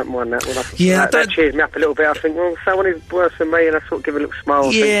 so I don't mind that. That cheers me up a little bit. I think, well, someone is worse than me, and I sort of give a little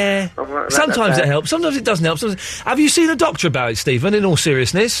smile. Yeah. Sometimes it helps. Sometimes it doesn't help. Have you seen a doctor about it, Stephen, in all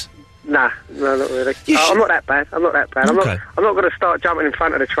seriousness? Nah, no, not really. I'm not that bad. I'm not Okay. I'm not going to start jumping in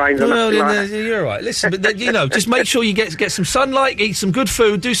front of the trains. You're all right. Listen, but just make sure you get some sunlight, eat some good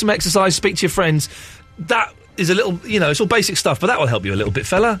food, do some exercise, speak to your friends. That is a little, it's all basic stuff, but that will help you a little bit,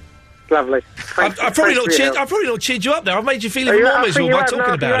 fella. Lovely. I've probably not cheered you up there. I've made you feel even more miserable by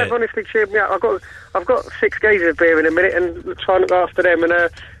talking about you have honestly cheered me up. I've got 6 gazes of beer in a minute and trying to look after them, and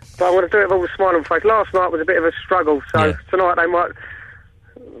but I'm going to do it with all a smile on my face. Last night was a bit of a struggle, so tonight they might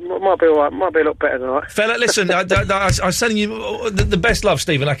be all right. Might be a lot better tonight. Fella, listen, I'm sending you the best love,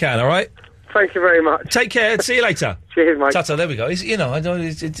 Stephen, I can, all right? Thank you very much. Take care. See you later. Cheers, mate. Ta-ta, there we go. It's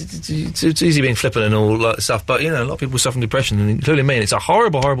easy being flippant and all that stuff, but, a lot of people suffer from depression, including me, and it's a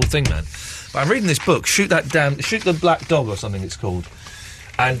horrible, horrible thing, man. But I'm reading this book, Shoot the Black Dog or something it's called.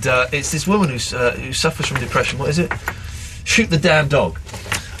 And it's this woman who suffers from depression. What is it? Shoot the Damn Dog.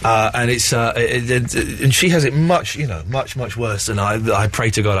 And it's and she has it much worse than I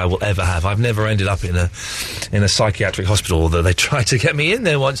pray to God I will ever have. I've never ended up in a psychiatric hospital, although they tried to get me in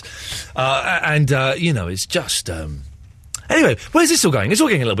there once. It's just anyway. Where's this all going? It's all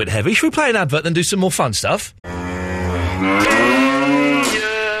getting a little bit heavy. Should we play an advert and do some more fun stuff? Ian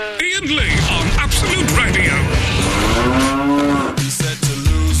Lee on Absolute Radio. Said to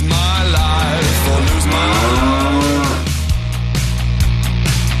lose my life or lose my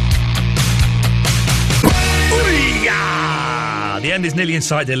The end is nearly in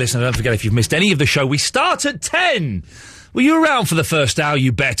sight, dear listener. Don't forget, if you've missed any of the show, we start at 10. Were you around for the first hour?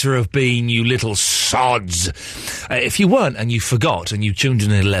 You better have been, you little sods. If you weren't and you forgot and you tuned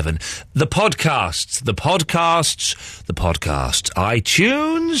in at 11, the podcast,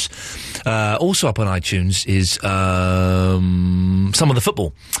 iTunes. Also up on iTunes is some of the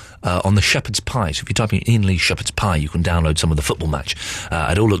football. On the Shepherd's Pie. So if you type in Ian Lee Shepherd's Pie, you can download some of the football match.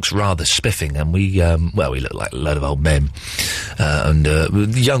 It all looks rather spiffing, and we look like a load of old men. And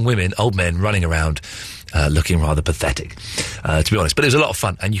young women, old men running around, looking rather pathetic, to be honest. But it was a lot of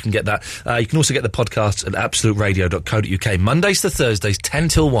fun, and you can get that. You can also get the podcast at absoluteradio.co.uk, Mondays to Thursdays, 10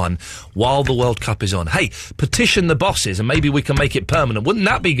 till 1, while the World Cup is on. Hey, petition the bosses, and maybe we can make it permanent. Wouldn't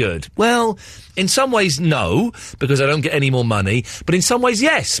that be good? Well, in some ways, no, because I don't get any more money. But in some ways,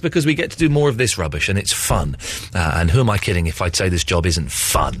 yes, because we get to do more of this rubbish, and it's fun. And who am I kidding if I'd say this job isn't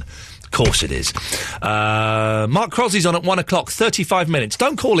fun? Of course it is. Mark Crosby's on at 1 o'clock, 35 minutes.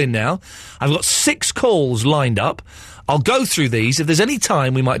 Don't call in now. I've got 6 calls lined up. I'll go through these. If there's any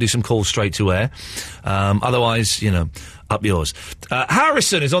time, we might do some calls straight to air. Otherwise, up yours.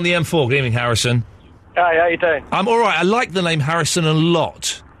 Harrison is on the M4. Good evening, Harrison. Hey, how you doing? I'm all right. I like the name Harrison a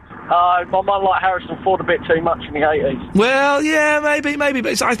lot. My mum liked Harrison Ford a bit too much in the 80s. Well, yeah, maybe.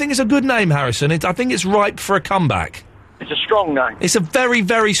 But I think it's a good name, Harrison. I think it's ripe for a comeback. It's a strong name. It's a very,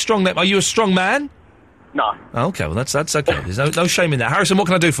 very strong name. Are you a strong man? No. Okay, well, that's okay. There's no shame in that. Harrison, what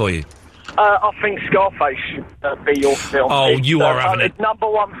can I do for you? I think Scarface should be your film. Oh, you are having it's number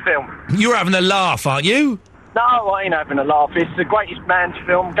 1 film. You're having a laugh, aren't you? No, I ain't having a laugh. It's the greatest man's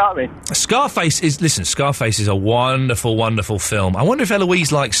film going. Scarface is a wonderful, wonderful film. I wonder if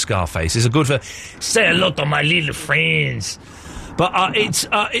Eloise likes Scarface. It's a good film. Say hello to my little friends. But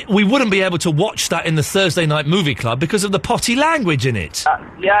we wouldn't be able to watch that in the Thursday night movie club because of the potty language in it.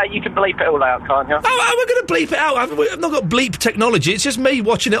 Yeah, you can bleep it all out, can't you? Oh, we're going to bleep it out. I've not got bleep technology. It's just me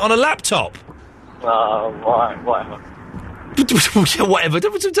watching it on a laptop. Whatever. Whatever.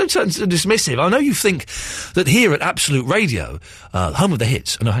 Don't sound dismissive. I know you think that here at Absolute Radio, home of the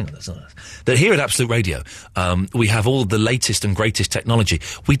hits. No, hang on, that's not it. That here at Absolute Radio, we have all the latest and greatest technology.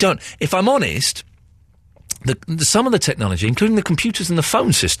 We don't. If I'm honest, some of the technology, including the computers and the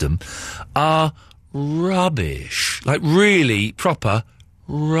phone system, are rubbish. Like really proper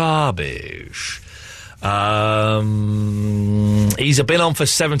rubbish. He's been on for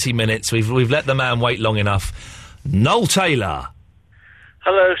 70 minutes. We've let the man wait long enough. Noel Taylor.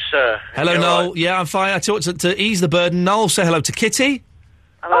 Hello, sir. Hello, Noel. Right? Yeah, I'm fine. I talked to ease the burden. Noel, say hello to Kitty.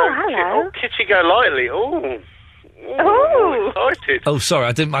 Hello. Oh, hello. Oh, Kitty, go lightly. Oh, Oh. Excited. Oh, sorry,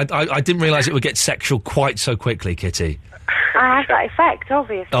 I didn't realise it would get sexual quite so quickly, Kitty. I have that effect,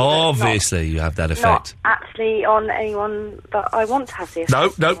 obviously. Obviously, you have that effect. Not actually on anyone that I want to have the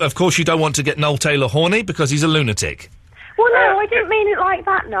effect. No, of course you don't want to get Noel Taylor horny because he's a lunatic. Well, no, I didn't mean it like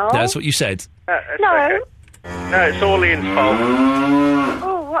that, no. That's what you said. No. Okay. No, it's all Ian's fault.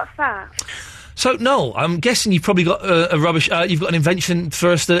 Oh, what's that? So, Noel, I'm guessing you've probably got a rubbish... you've got an invention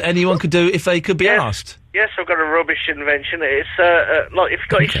for us that anyone could do if they could be asked. Yes, I've got a rubbish invention. It's like if you've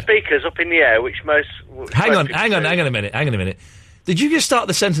got your speakers up in the air, which most... Hang on a minute. Did you just start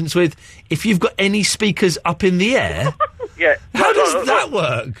the sentence with, if you've got any speakers up in the air? Yeah. How does that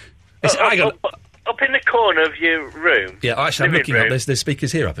work? Hang on. Up in the corner of your room. Yeah, actually, I'm looking up. There's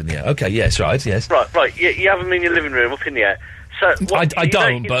speakers here up in the air. Okay, yes, right, yes. Right. You have them in your living room up in the air. So I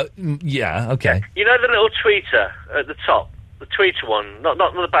don't, but yeah, okay. You know the little tweeter at the top, the tweeter one, not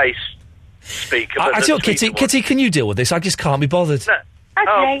the bass speaker. But I tell you, Kitty, can you deal with this? I just can't be bothered. No.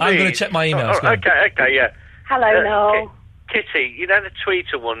 Okay. I'm going to check my emails. Okay, yeah. Hello, Noel. Kitty, you know the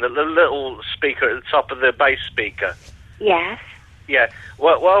tweeter one, the little speaker at the top of the bass speaker. Yes. Yeah.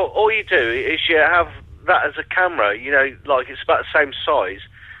 Well, all you do is you have that as a camera. You know, like it's about the same size,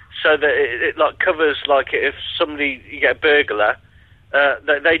 so that it like covers like if you get a burglar,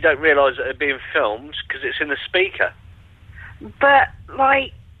 they don't realise that they're being filmed because it's in the speaker. But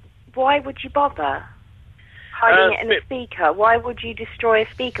like, why would you bother hiding it in a speaker? Why would you destroy a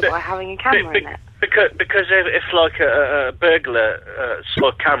speaker by having a camera in it? Because if like a burglar saw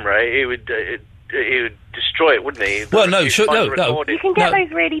a camera, he would destroy it, wouldn't he? Well, no. You can get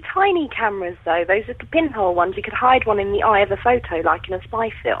those really tiny cameras, though. Those little pinhole ones. You could hide one in the eye of a photo, like in a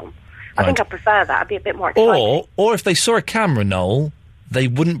spy film. I think I prefer that. It'd be a bit more exciting. Or if they saw a camera, Noel, they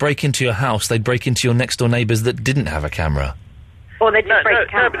wouldn't break into your house. They'd break into your next door neighbours that didn't have a camera. Or they just break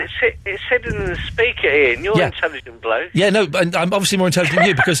the camera. No, but it's hidden in the speaker, Ian. You're an intelligent bloke. Yeah, no, and I'm obviously more intelligent than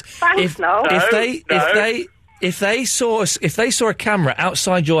you because Thanks, Noel. if they saw a camera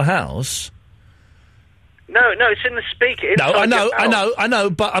outside your house. No, it's in the speaker. No, I know,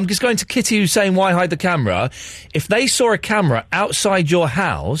 but I'm just going to Kitty who's saying why hide the camera. If they saw a camera outside your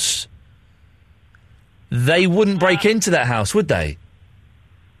house, they wouldn't break into that house, would they?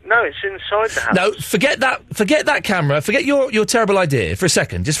 No, it's inside the house. No, forget that camera, forget your terrible idea for a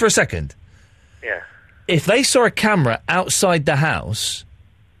second, just for a second. Yeah. If they saw a camera outside the house...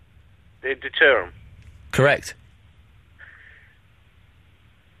 They'd deter them. Correct.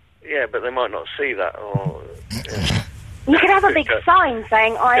 Yeah, but they might not see that. Or, You could have a big sign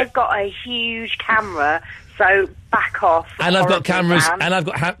saying, "I've got a huge camera, so back off." And I've got cameras, and I've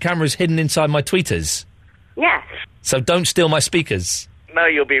got cameras hidden inside my tweeters. Yes. So don't steal my speakers. No,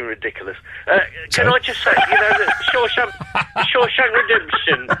 you're being ridiculous. Can I just say, you know, the Shawshank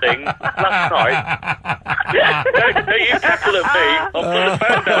Redemption thing last night? Don't you tackle at me. I'll put the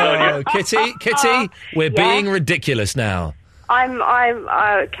phone down on you. Kitty, we're being ridiculous now. I'm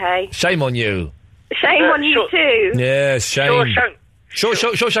okay. Shame on you. Shame on you too. Yes, shame.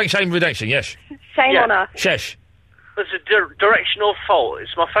 Shawshank Shame Redemption, yes. Shame on us. Shesh. There's a directional fault.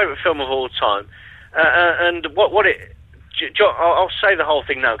 It's my favourite film of all time. And what it... I'll say the whole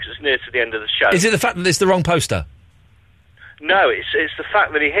thing now because it's near to the end of the show. Is it the fact that it's the wrong poster? No, it's the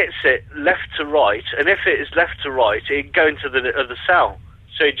fact that he hits it left to right, and if it is left to right, it'd go into the other cell.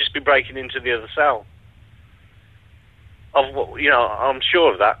 So he'd just be breaking into the other cell. I'm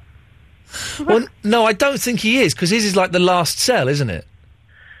sure of that. Well, no, I don't think he is, because his is like the last cell, isn't it?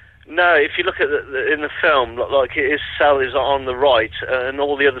 No, if you look at in the film, like his cell is on the right, and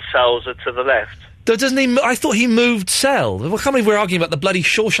all the other cells are to the left. Doesn't he? I thought he moved cell. I can't believe we're arguing about the bloody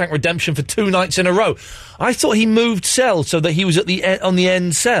Shawshank Redemption for 2 nights in a row. I thought he moved cell so that he was at on the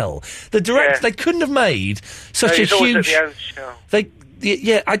end cell. The director, they couldn't have made such a huge. At the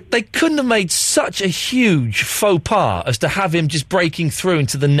end they couldn't have made such a huge faux pas as to have him just breaking through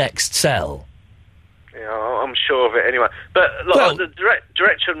into the next cell. Yeah, I'm sure of it anyway. But the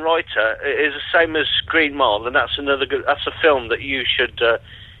director and writer is the same as Green Mile, and that's another good. That's a film that you should.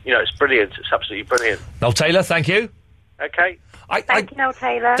 It's brilliant. It's absolutely brilliant. Noel Taylor, thank you. Okay. Thank you, Noel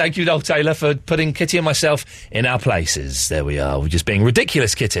Taylor. Thank you, Noel Taylor, for putting Kitty and myself in our places. There we are. We're just being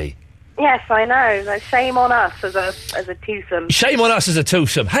ridiculous, Kitty. Yes, I know. Shame on us as a twosome. Shame on us as a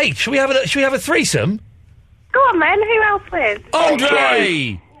twosome. Hey, should we have a threesome? Go on, then. Who else with?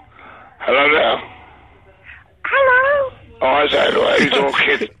 Andre! Hello there. Hello. Oh, is that right? He's all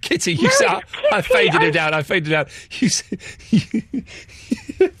Kitty, you sound... I faded it out.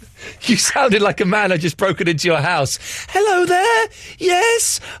 You sounded like a man had just broken into your house. Hello there?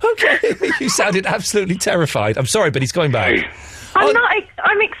 Yes? Okay. You sounded absolutely terrified. I'm sorry, but he's going back.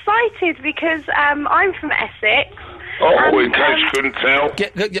 I'm excited because I'm from Essex Oh, in case you couldn't tell.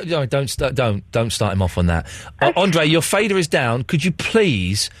 No, don't start him off on that. Andre, your fader is down. Could you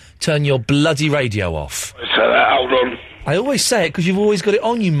please turn your bloody radio off? Say that, hold on. I always say it because you've always got it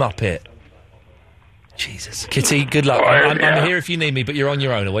on, you muppet. Jesus. Kitty, good luck. I'm here if you need me, but you're on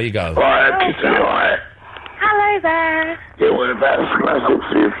your own. Away you go. Right, Kitty, right. Hello there. Yeah,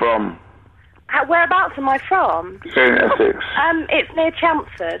 whereabouts are you from? Whereabouts am I from? In Essex. It's near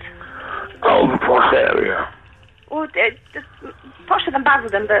Chelmsford. Oh, the posh area. Well, it's posher than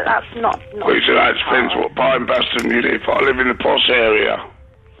Basildon, but that's not Well, you said that depends what part in Basildon you live. I live in the posh area.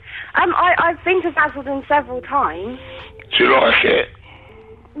 I've been to Basildon several times. Do you like it?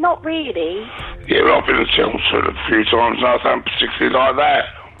 Not really. Yeah, I've been to Chelmsford a few times and I don't particularly like that.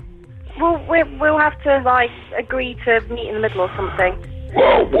 Well, we'll have to, like, agree to meet in the middle or something.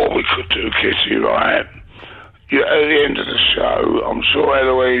 Well, what we could do, Kitty, right? Yeah, at the end of the show, I'm sure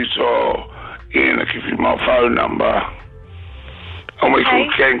Eloise or Ian will give you my phone number. And we can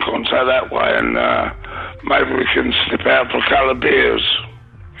get in contact that way and maybe we can slip out for a couple of beers.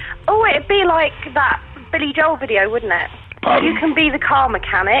 Oh, it'd be like that Billy Joel video, wouldn't it? Pardon? You can be the car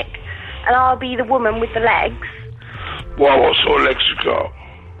mechanic and I'll be the woman with the legs. Well, what sort of legs you got?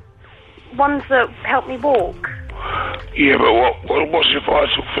 Ones that help me walk. Yeah, but what's your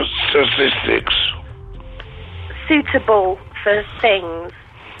vital for statistics? Suitable for things.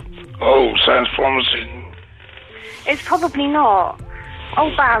 Oh, sounds promising. It's probably not. Oh,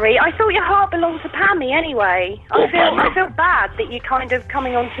 Barry, I thought your heart belonged to Pammy anyway. I feel bad that you're kind of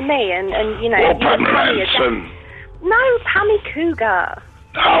coming on to me and you know... Well, Pamela Anderson. No, Pammy Cougar.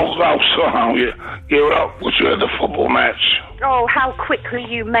 Oh, sorry. You're up. Was you at the football match? Oh, how quickly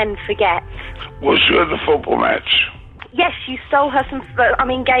you men forget. Was you at the football match? Yes, you stole her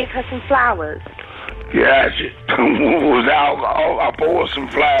gave her some flowers. Yeah, I bought her some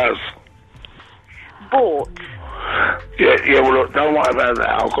flowers. Bought? Yeah, well, look, don't worry about that.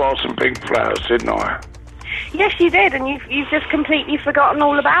 I got some pink flowers, didn't I? Yes, you did, and you've just completely forgotten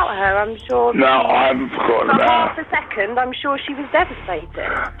all about her, I'm sure. No, I haven't forgotten about her. For half a second, I'm sure she was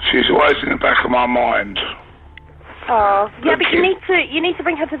devastated. She's always in the back of my mind. Oh, yeah, but you need to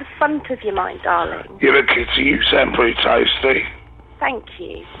bring her to the front of your mind, darling. Yeah, but Kitty, you sound pretty tasty. Thank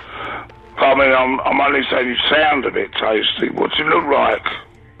you. I mean, I'm only saying you sound a bit tasty. What do you look like?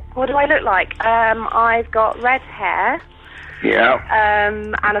 What do I look like? I've got red hair. Yeah.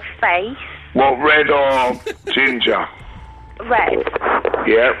 And a face. What, red or ginger? Red.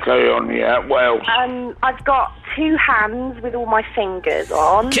 Yeah, carry on, yeah. What else? I've got 2 hands with all my fingers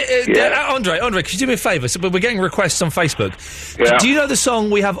on. Andre, could you do me a favour? So, we're getting requests on Facebook. Yeah. Do you know the song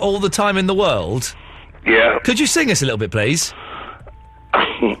We Have All the Time in the World? Yeah. Could you sing us a little bit, please?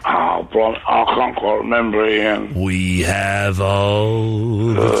 Oh, bro, I can't quite remember, Ian. We have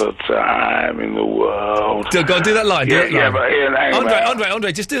all the time in the world. Go on, do that line. Yeah, but Ian, hang on.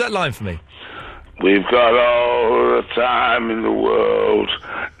 Andre, just do that line for me. We've got all the time in the world.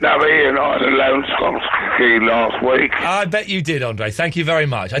 Now, Ian, I had a lone Scots key last week. I bet you did, Andre. Thank you very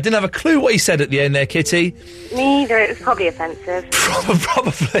much. I didn't have a clue what he said at the end there, Kitty. Me either. It was probably offensive.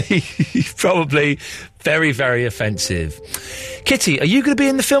 Probably very, very offensive. Kitty, are you going to be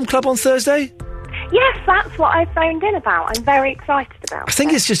in the film club on Thursday? Yes, that's what I phoned in about. I'm very excited about I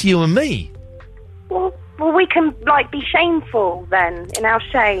think it's just you and me. Well, we can, be shameful, then, in our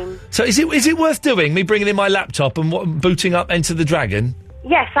shame. So is it worth doing, me bringing in my laptop and booting up Enter the Dragon?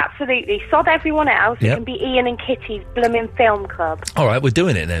 Yes, absolutely. Sod everyone else. Yep. It can be Ian and Kitty's blooming film club. All right, we're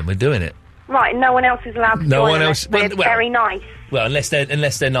doing it then. We're doing it. Right, no one else is allowed to join. No one else. Well, very nice. Well, unless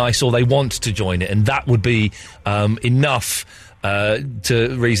they're nice or they want to join it, and that would be enough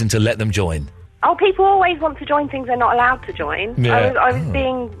reason to let them join. Oh, people always want to join things they're not allowed to join. Yeah. I was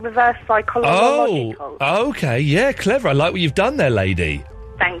being reverse psychological. Oh, okay, yeah, clever. I like what you've done there, lady.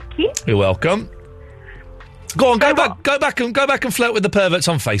 Thank you. You're welcome. Go on, go back and flirt with the perverts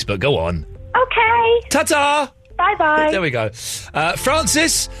on Facebook. Go on. Okay. Ta-ta. Bye-bye. There we go.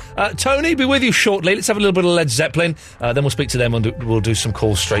 Francis, Tony, be with you shortly. Let's have a little bit of Led Zeppelin. Then we'll speak to them and we'll do some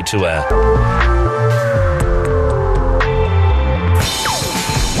calls straight to air.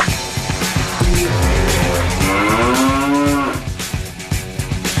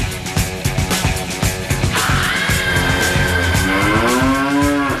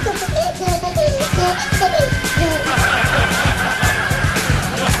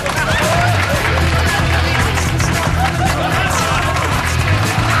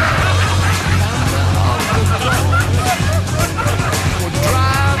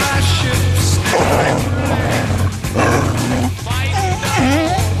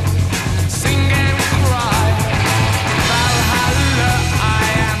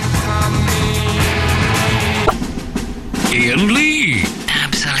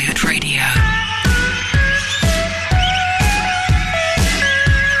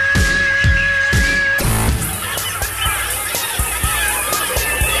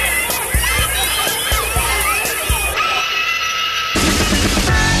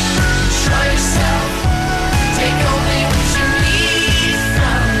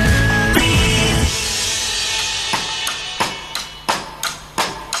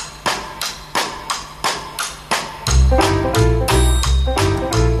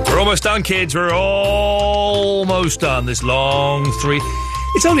 almost done, kids. We're almost done. This long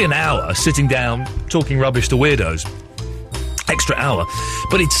It's only an hour sitting down talking rubbish to weirdos. Extra hour.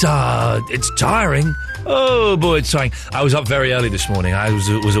 But it's tiring. Oh, boy, it's tiring. I was up very early this morning. I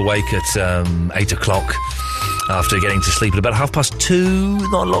was awake at 8 o'clock after getting to sleep at about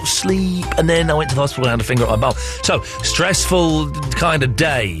 2:30. Not a lot of sleep. And then I went to the hospital and had a finger at my bum. So, stressful kind of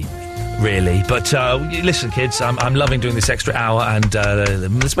day, really. But listen, kids, I'm loving doing this extra hour, and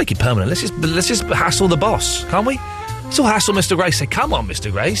let's make it permanent. Let's just hassle the boss, can't we? Let's all hassle Mr. Grace. Say, come on,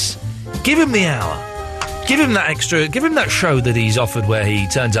 Mr. Grace. Give him the hour. Give him that show that he's offered where he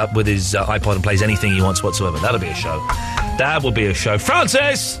turns up with his iPod and plays anything he wants whatsoever. That'll be a show. That will be a show.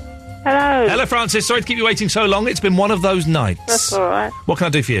 Francis! Hello. Hello, Francis. Sorry to keep you waiting so long. It's been one of those nights. That's all right. What can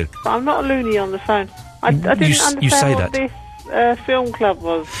I do for you? But I'm not a loony on the phone. I didn't understand you say what that. this film club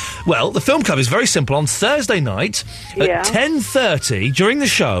was. Well, the film club is very simple. On Thursday night at 10:30 during the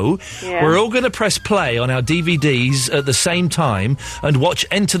show, we're all going to press play on our DVDs at the same time and watch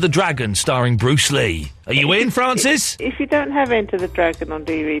Enter the Dragon starring Bruce Lee. Are you in, Francis? If you don't have Enter the Dragon on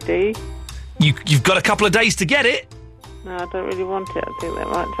DVD... You've got a couple of days to get it. No, I don't really want it, I think that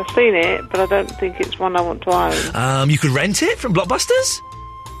much. I've seen it, but I don't think it's one I want to own. You could rent it from Blockbusters?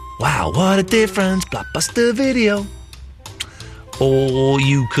 Wow, what a difference. Blockbuster Video. Or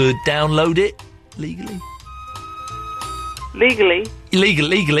you could download it legally. Legally?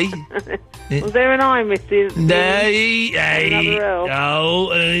 Legally. Was there an I missing?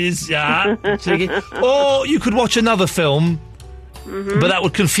 Or you could watch another film, but that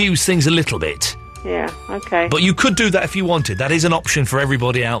would confuse things a little bit. Yeah, okay. But you could do that if you wanted. That is an option for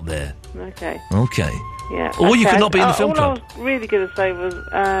everybody out there. Okay. Okay. Yeah. Or you could not be in the film club. All I was really going to say was,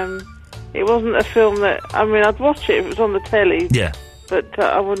 it wasn't a film that... I mean, I'd watch it if it was on the telly. Yeah. But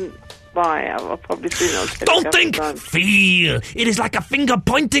I wouldn't buy it. I've probably seen it on telly. Don't think! Feel! It is like a finger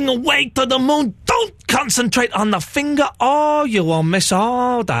pointing away to the moon. Don't concentrate on the finger or you will miss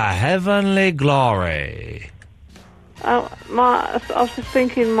all the heavenly glory. I was just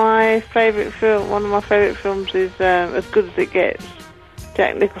thinking my favourite film, one of my favourite films is As Good As It Gets.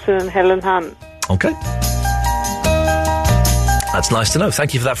 Jack Nicholson and Helen Hunt. Okay. That's nice to know.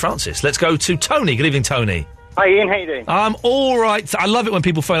 Thank you for that, Francis. Let's go to Tony. Good evening, Tony. Hi, Ian. How you doing? I'm all right. I love it when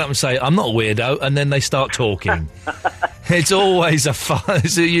people phone up and say, I'm not a weirdo, and then they start talking. It's always a fun...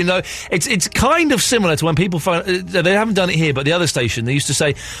 So, you know, it's kind of similar to when people phone... they haven't done it here, but the other station, they used to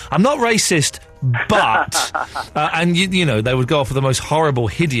say, I'm not racist, but... and, you know, they would go off with the most horrible,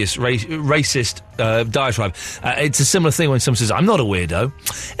 hideous, racist diatribe. It's a similar thing when someone says, I'm not a weirdo.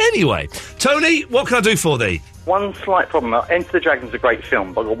 Anyway, Tony, what can I do for thee? One slight problem. Enter the Dragon's a great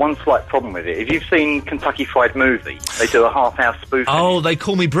film, but I've got one slight problem with it. If you've seen Kentucky Fried Movie, they do a half-hour spoof. Oh, They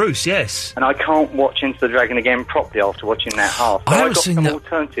Call Me Bruce, yes. And I can't watch Enter the Dragon again properly after watching that half. So I've got some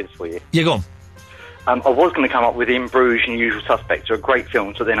alternatives for you. Yeah, go on. I was going to come up with In Bruges and Usual Suspects are a great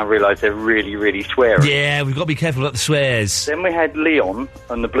film, so then I realised they're really, really sweary. Yeah, we've got to be careful about the swears. Then we had Leon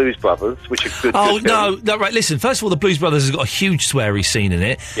and the Blues Brothers, which are good. Oh, good no, right, listen, first of all, the Blues Brothers has got a huge sweary scene in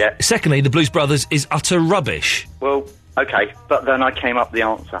it. Yeah. Secondly, the Blues Brothers is utter rubbish. Well, okay, but then I came up with the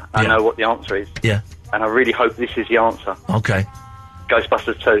answer. I know what the answer is. Yeah. And I really hope this is the answer. Okay.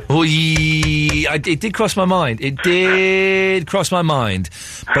 Ghostbusters 2. Oh, it did cross my mind. It did cross my mind.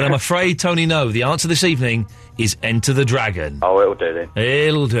 But I'm afraid, Tony, no. The answer this evening is Enter the Dragon. Oh, it'll do then.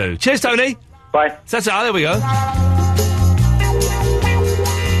 It'll do. Cheers, Tony. Bye. That's it. There we go.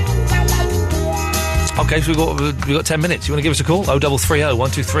 Okay, so we've got 10 minutes. You want to give us a call? 0330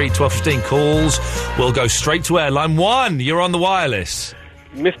 123 1215. Calls will go straight to air. Line 1, you're on the wireless.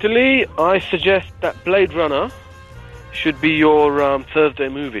 Mr. Lee, I suggest that Blade Runner should be your Thursday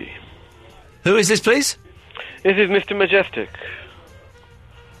movie. Who is this, please? This is Mr. Majestic.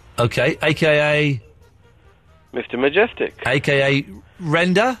 Okay, a.k.a... Mr. Majestic. A.k.a.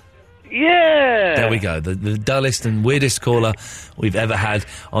 Render? Yeah! There we go, the dullest and weirdest caller we've ever had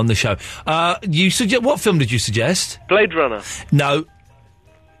on the show. What film did you suggest? Blade Runner. No.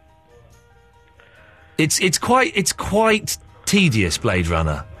 It's quite tedious, Blade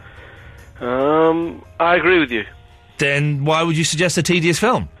Runner. I agree with you. Then why would you suggest a tedious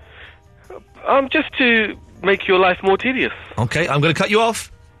film? Just to make your life more tedious. Okay, I'm going to cut you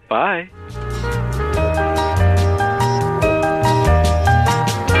off. Bye.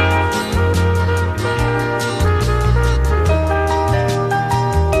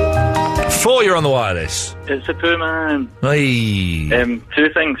 Four, you're on the wireless. It's a poor man. Hey. Two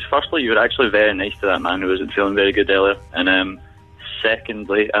things. Firstly, you were actually very nice to that man who wasn't feeling very good earlier. And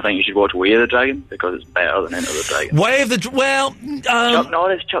secondly, I think you should watch Way of the Dragon because it's better than Enter the Dragon. Way of the Chuck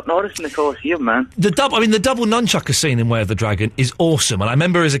Norris in the Colosseum, man. The double nunchucker scene in Way of the Dragon is awesome, and I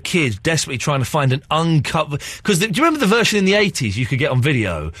remember as a kid desperately trying to find an uncut. Because do you remember the version in the 80s you could get on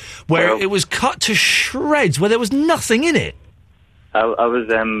video where it was cut to shreds, where there was nothing in it? I was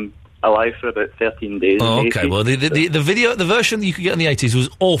alive for about 13 days. Oh, okay. Well, the version that you could get in the 80s was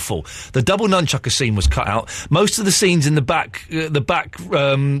awful. The double nunchucker scene was cut out. Most of the scenes in the back, outside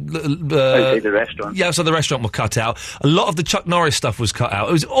the restaurant. Yeah, outside the restaurant were cut out. A lot of the Chuck Norris stuff was cut out.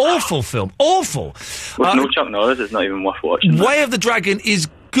 It was awful film. Awful. With no Chuck Norris, it's not even worth watching. Way of the Dragon is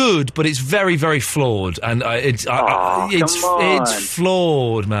good, but it's very, very flawed, and it's flawed,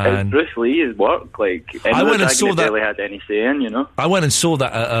 man. It's Bruce Lee's work. I went and saw that. Barely had any saying, you know. I went and saw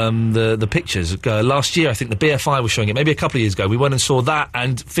that the pictures last year. I think the BFI was showing it, maybe a couple of years ago. We went and saw that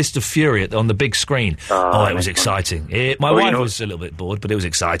and Fist of Fury on the big screen. It was exciting. My wife was a little bit bored, but it was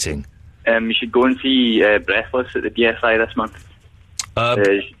exciting. You should go and see Breathless at the BFI this month.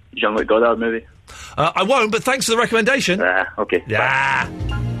 Jean-Luc Godard movie. I won't, but thanks for the recommendation. Okay. Yeah.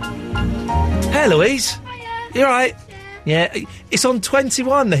 Hey, Louise. Hiya. You all right? Yeah. It's on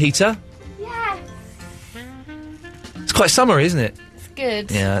 21, the heater. Yeah. It's quite summery, isn't it? It's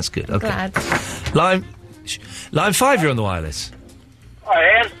good. Yeah, that's good. Okay. Glad. Line 5, you're on the wireless.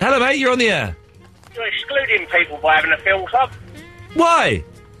 Hi, Ian. Hello, mate. You're on the air. You're excluding people by having a film club. Why?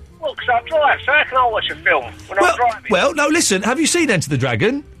 Well, because I drive, so how can I watch a film when I'm driving? Well, no, listen. Have you seen Enter the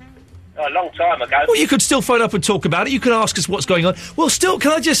Dragon? A long time ago. Well, you could still phone up and talk about it. You can ask us what's going on. We'll still,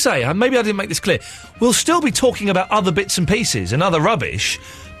 can I just say, maybe I didn't make this clear, we'll still be talking about other bits and pieces and other rubbish,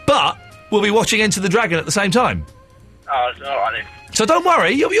 but we'll be watching Enter the Dragon at the same time. Oh, all right then. So don't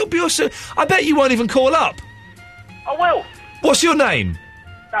worry, you'll be also, I bet you won't even call up. I will. What's your name?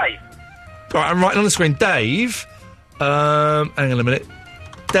 Dave. All right, I'm writing on the screen. Dave, hang on a minute.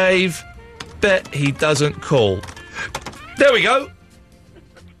 Dave, bet he doesn't call. There we go.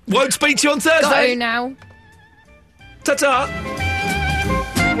 Won't speak to you on Thursday. Go now. Ta-ta.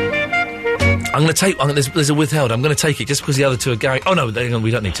 I'm going to take... there's a withheld. I'm going to take it just because the other two are going... Oh, no,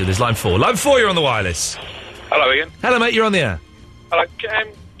 we don't need to. There's line 4. Line 4, you're on the wireless. Hello, Ian. Hello, mate, you're on the air. Hello. Can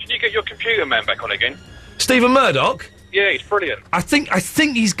you get your computer man back on again? Stephen Murdoch? Yeah, he's brilliant. I think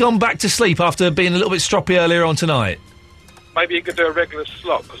he's gone back to sleep after being a little bit stroppy earlier on tonight. Maybe you could do a regular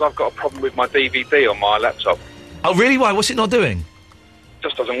slot, because I've got a problem with my DVD on my laptop. Oh, really? Why? What's it not doing?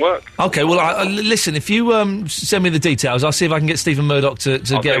 Just doesn't work. Okay, well, listen, if you send me the details, I'll see if I can get Stephen Murdoch to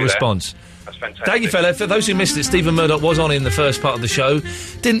get a response. That's fantastic. Thank you, fella. For those who missed it, Stephen Murdoch was on in the first part of the show.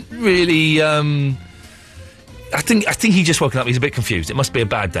 Didn't really... I think he just woken up. He's a bit confused. It must be a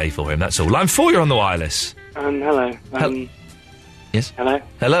bad day for him, that's all. Line 4, you're on the wireless. Hello. Yes? Hello?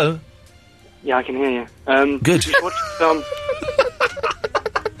 Hello? Yeah, I can hear you. Good. You watched some...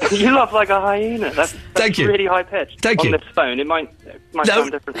 You laugh like a hyena. That's Thank you. Really high pitched. Thank you. On this phone, it might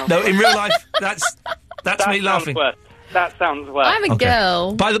sound different. No, in real life, that's me laughing. Worse. That sounds worse. I'm a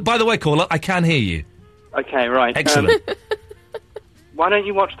girl. By the way, caller, I can hear you. Okay, right. Excellent. Why don't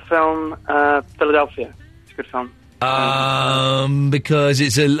you watch the film Philadelphia? It's a good film.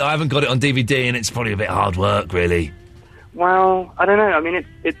 Because I haven't got it on DVD and it's probably a bit hard work, really. Well, I don't know. I mean,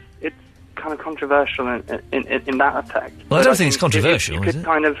 it's kind of controversial in that effect. Well, I don't think it's controversial, you is could it?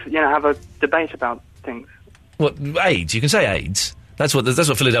 kind of, have a debate about things. What, AIDS? You can say AIDS. That's what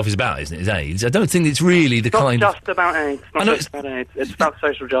Philadelphia's about, isn't it? Is AIDS. I don't think it's really the kind of... It's not just about AIDS. It's about AIDS. It's about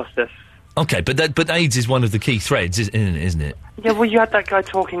social justice. Okay, but AIDS is one of the key threads, isn't it? Yeah, well, you had that guy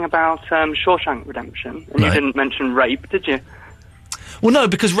talking about Shawshank Redemption, and you didn't mention rape, did you? Well, no,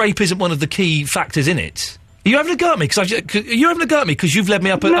 because rape isn't one of the key factors in it. Are you having a go at me? Because you've led me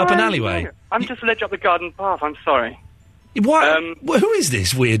up an alleyway? No. I'm just led you up the garden path. I'm sorry. Why? Who is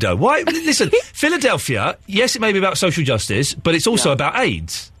this weirdo? Why? Listen, Philadelphia. Yes, it may be about social justice, but it's also about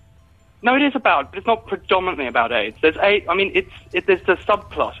AIDS. No, it is about, but it's not predominantly about AIDS. There's AIDS. I mean, there's the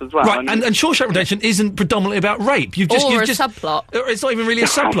subplot as well. Right, I mean, and Shawshank Redemption isn't predominantly about rape. You've just subplot. It's not even really a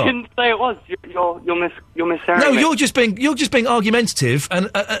subplot. I didn't say it was. You're mishearing. No, me. you're just being argumentative and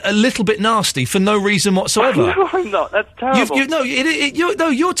a little bit nasty for no reason whatsoever. No, I'm not. That's terrible.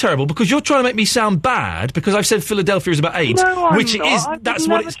 You're terrible because you're trying to make me sound bad because I've said Philadelphia is about AIDS, no, I'm which not. it is. That's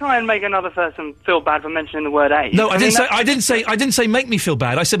what it's. Try and make another person feel bad for mentioning the word AIDS. No, I didn't say make me feel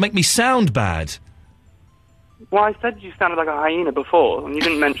bad. I said make me sound bad. Well, I said you sounded like a hyena before, and you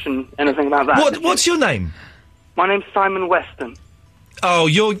didn't mention anything about that. What's your name? My name's Simon Weston. Oh,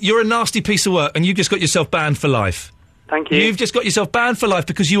 you're a nasty piece of work, and you just got yourself banned for life. Thank you. You've just got yourself banned for life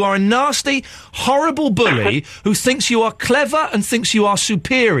because you are a nasty, horrible bully who thinks you are clever and thinks you are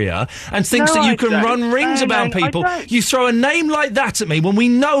superior and thinks No, that you I can don't. run rings No, about no, I people. don't. You throw a name like that at me when we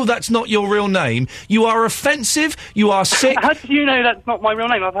know that's not your real name. You are offensive. You are sick. How do you know that's not my real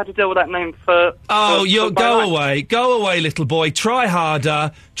name? I've had to deal with that name for... Oh, for go my life. away. Go away, little boy. Try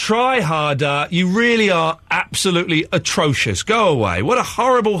harder. Try harder. You really are absolutely atrocious. Go away. What a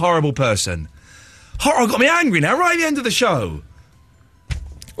horrible, horrible person. Got me angry now, right at the end of the show.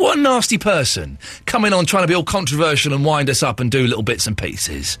 What a nasty person. Coming on trying to be all controversial and wind us up and do little bits and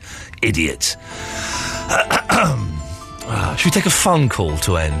pieces. Idiot. Should we take a fun call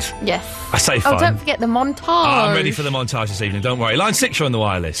to end? Yes. I say fun. Oh, don't forget the montage. I'm ready for the montage this evening, don't worry. Line 6, you're on the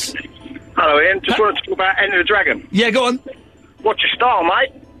wireless. Hello, Ian. Just wanted to talk about Enter the Dragon. Yeah, go on. What's your style,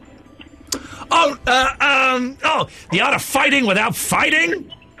 mate? The art of fighting without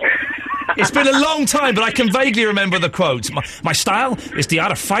fighting? It's been a long time, but I can vaguely remember the quotes. My style is the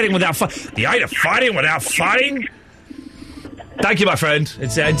art of fighting without the art of fighting without fighting? Thank you, my friend.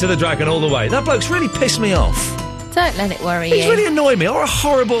 It's Enter the Dragon all the way. That bloke's really pissed me off. Don't let it worry He's you. really annoyed me. Or a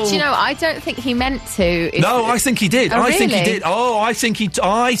horrible... Do you know, I don't think he meant to. No, I think he did. Oh, I think he really? did. Oh, I think he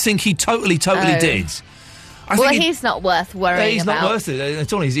totally Oh. did. Well, he's not worth worrying He's about. not worth it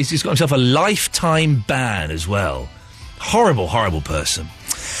at all. He's just got himself a lifetime ban as well. Horrible, horrible person.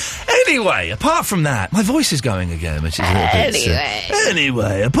 Anyway, apart from that, my voice is going again, which is a little bit...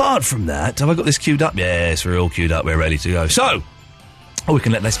 Anyway, apart from that, have I got this queued up? Yes, we're all queued up. We're ready to go. So, we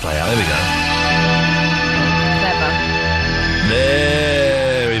can let this play out. There we go.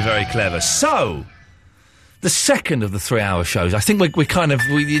 Very, very clever. So, the second of the 3-hour shows, I think we're you've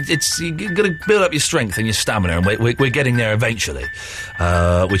got to build up your strength and your stamina, and we're getting there eventually,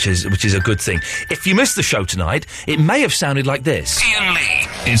 which is a good thing. If you missed the show tonight, it may have sounded like this. Ian Lee.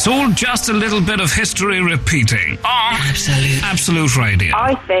 It's all just a little bit of history repeating on Absolute Radio.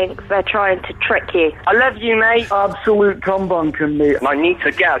 I think they're trying to trick you. I love you, mate. Absolute cumbunkin, mate. I need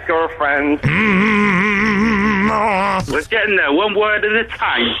to get a girlfriend. We're getting there, one word at a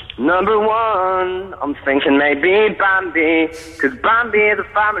time. Number one, I'm thinking maybe Bambi, because Bambi is a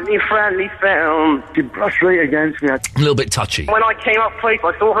family-friendly film. She brushed right against me. A little bit touchy. When I came up close,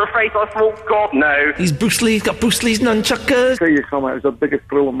 I saw her face, I thought, God, no. He's Bruce Lee, he's got Bruce Lee's nunchuckers. Tell you something, it was the biggest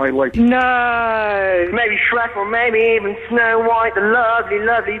thrill of my life. No. Maybe Shrek or maybe even Snow White, the lovely,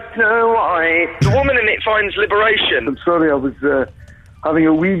 lovely Snow White. The woman in it finds liberation. I'm sorry, I was having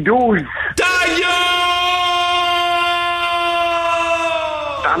a wee doze.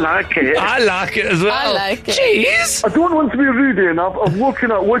 I like it. I like it as well. I like it. Jeez. I don't want to be rude, Ian. I've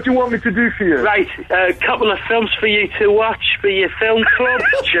woken up. What do you want me to do for you? Right, a couple of films for you to watch for your film club.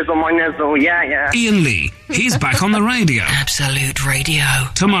 Chisel my nizzle, yeah. Ian Lee. He's back on the radio. Absolute Radio.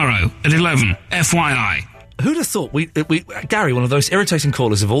 Tomorrow at 11. FYI. Who'd have thought Gary, one of those irritating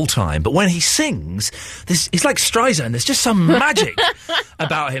callers of all time, but when he sings, he's like Streisand. There's just some magic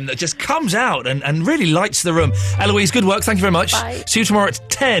about him that just comes out and really lights the room. Eloise, good work. Thank you very much. Bye. See you tomorrow at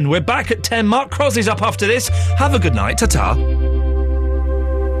 10. We're back at 10. Mark Crosley's up after this. Have a good night. Ta-ta.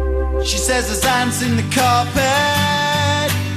 She says there's ants in the carpet.